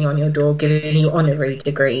be knocking on your door, giving you honorary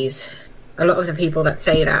degrees. A lot of the people that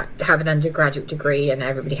say that have an undergraduate degree, and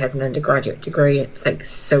everybody has an undergraduate degree. It's like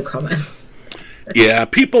so common. Yeah,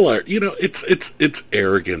 people are, you know, it's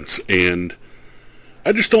arrogance, and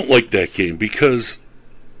I just don't like that game, because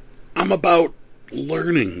I'm about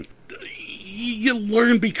learning. You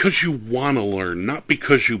learn because you want to learn, not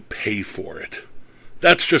because you pay for it.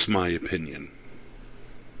 That's just my opinion.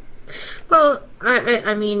 Well,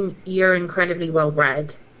 I mean, you're incredibly well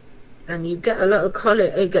read, and you get a lot of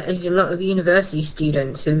a lot of university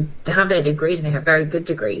students who have their degrees, and they have very good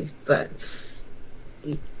degrees, but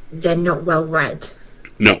they're not well read.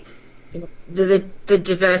 No. The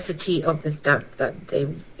diversity of the stuff that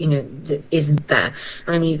they, you know, that isn't there.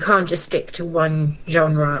 I mean, you can't just stick to one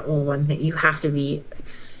genre or one thing. You have to be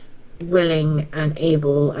willing and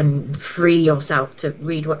able and free yourself to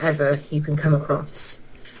read whatever you can come across.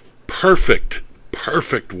 Perfect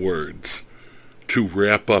words to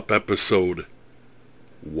wrap up episode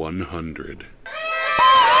 100.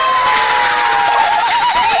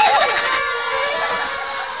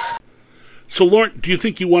 So, Lauren, do you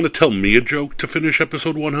think you want to tell me a joke to finish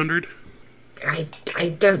episode 100? I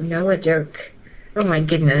don't know a joke. Oh my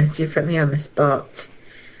goodness, you put me on the spot.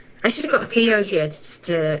 I should have got Theo here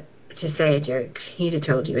to say a joke. He'd have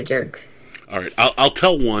told you a joke. All right, I'll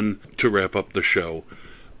tell one to wrap up the show.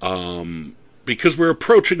 Because we're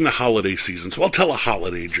approaching the holiday season, so I'll tell a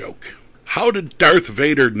holiday joke. How did Darth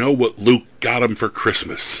Vader know what Luke got him for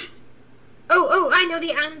Christmas? Oh, I know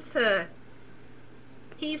the answer.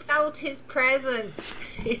 He felt his presence.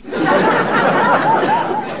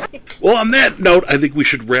 Well, on that note, I think we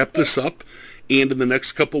should wrap this up. And in the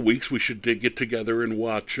next couple of weeks, we should get together and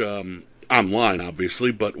watch, online,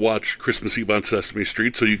 obviously, but watch Christmas Eve on Sesame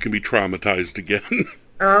Street so you can be traumatized again.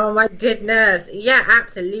 Oh, my goodness. Yeah,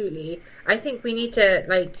 absolutely. I think we need to,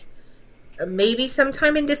 like, maybe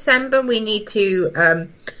sometime in December, we need to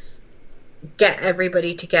get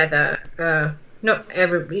everybody together. Not put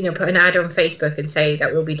an ad on Facebook and say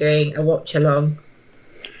that we'll be doing a watch along.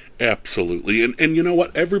 Absolutely. And you know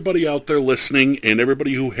what? Everybody out there listening, and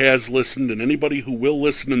everybody who has listened, and anybody who will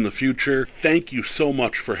listen in the future, thank you so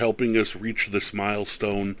much for helping us reach this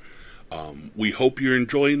milestone We hope you're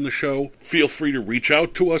enjoying the show. Feel free to reach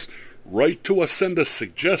out to us. Write to us. Send us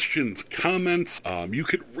suggestions, comments. You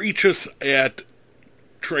could reach us at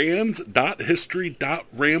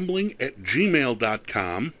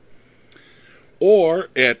trans.history.rambling@gmail.com or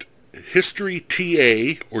at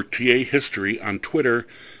HistoryTA or TA History on Twitter.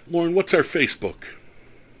 Lauren, what's our Facebook?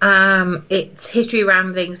 It's History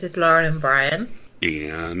Ramblings with Lauren and Brian.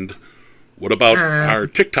 And what about our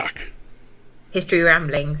TikTok? History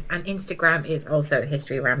Ramblings. And Instagram is also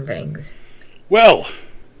History Ramblings. Well,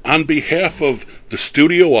 on behalf of the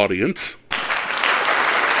studio audience,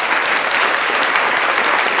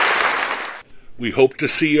 we hope to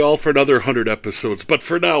see you all for another 100 episodes. But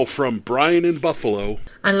for now, from Brian in Buffalo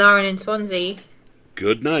and Lauren in Swansea,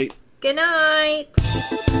 good night. Good night.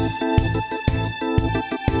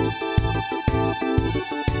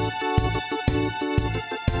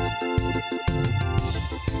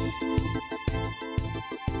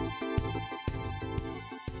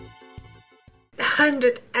 The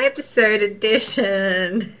 100th episode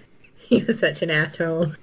edition. He was such an asshole.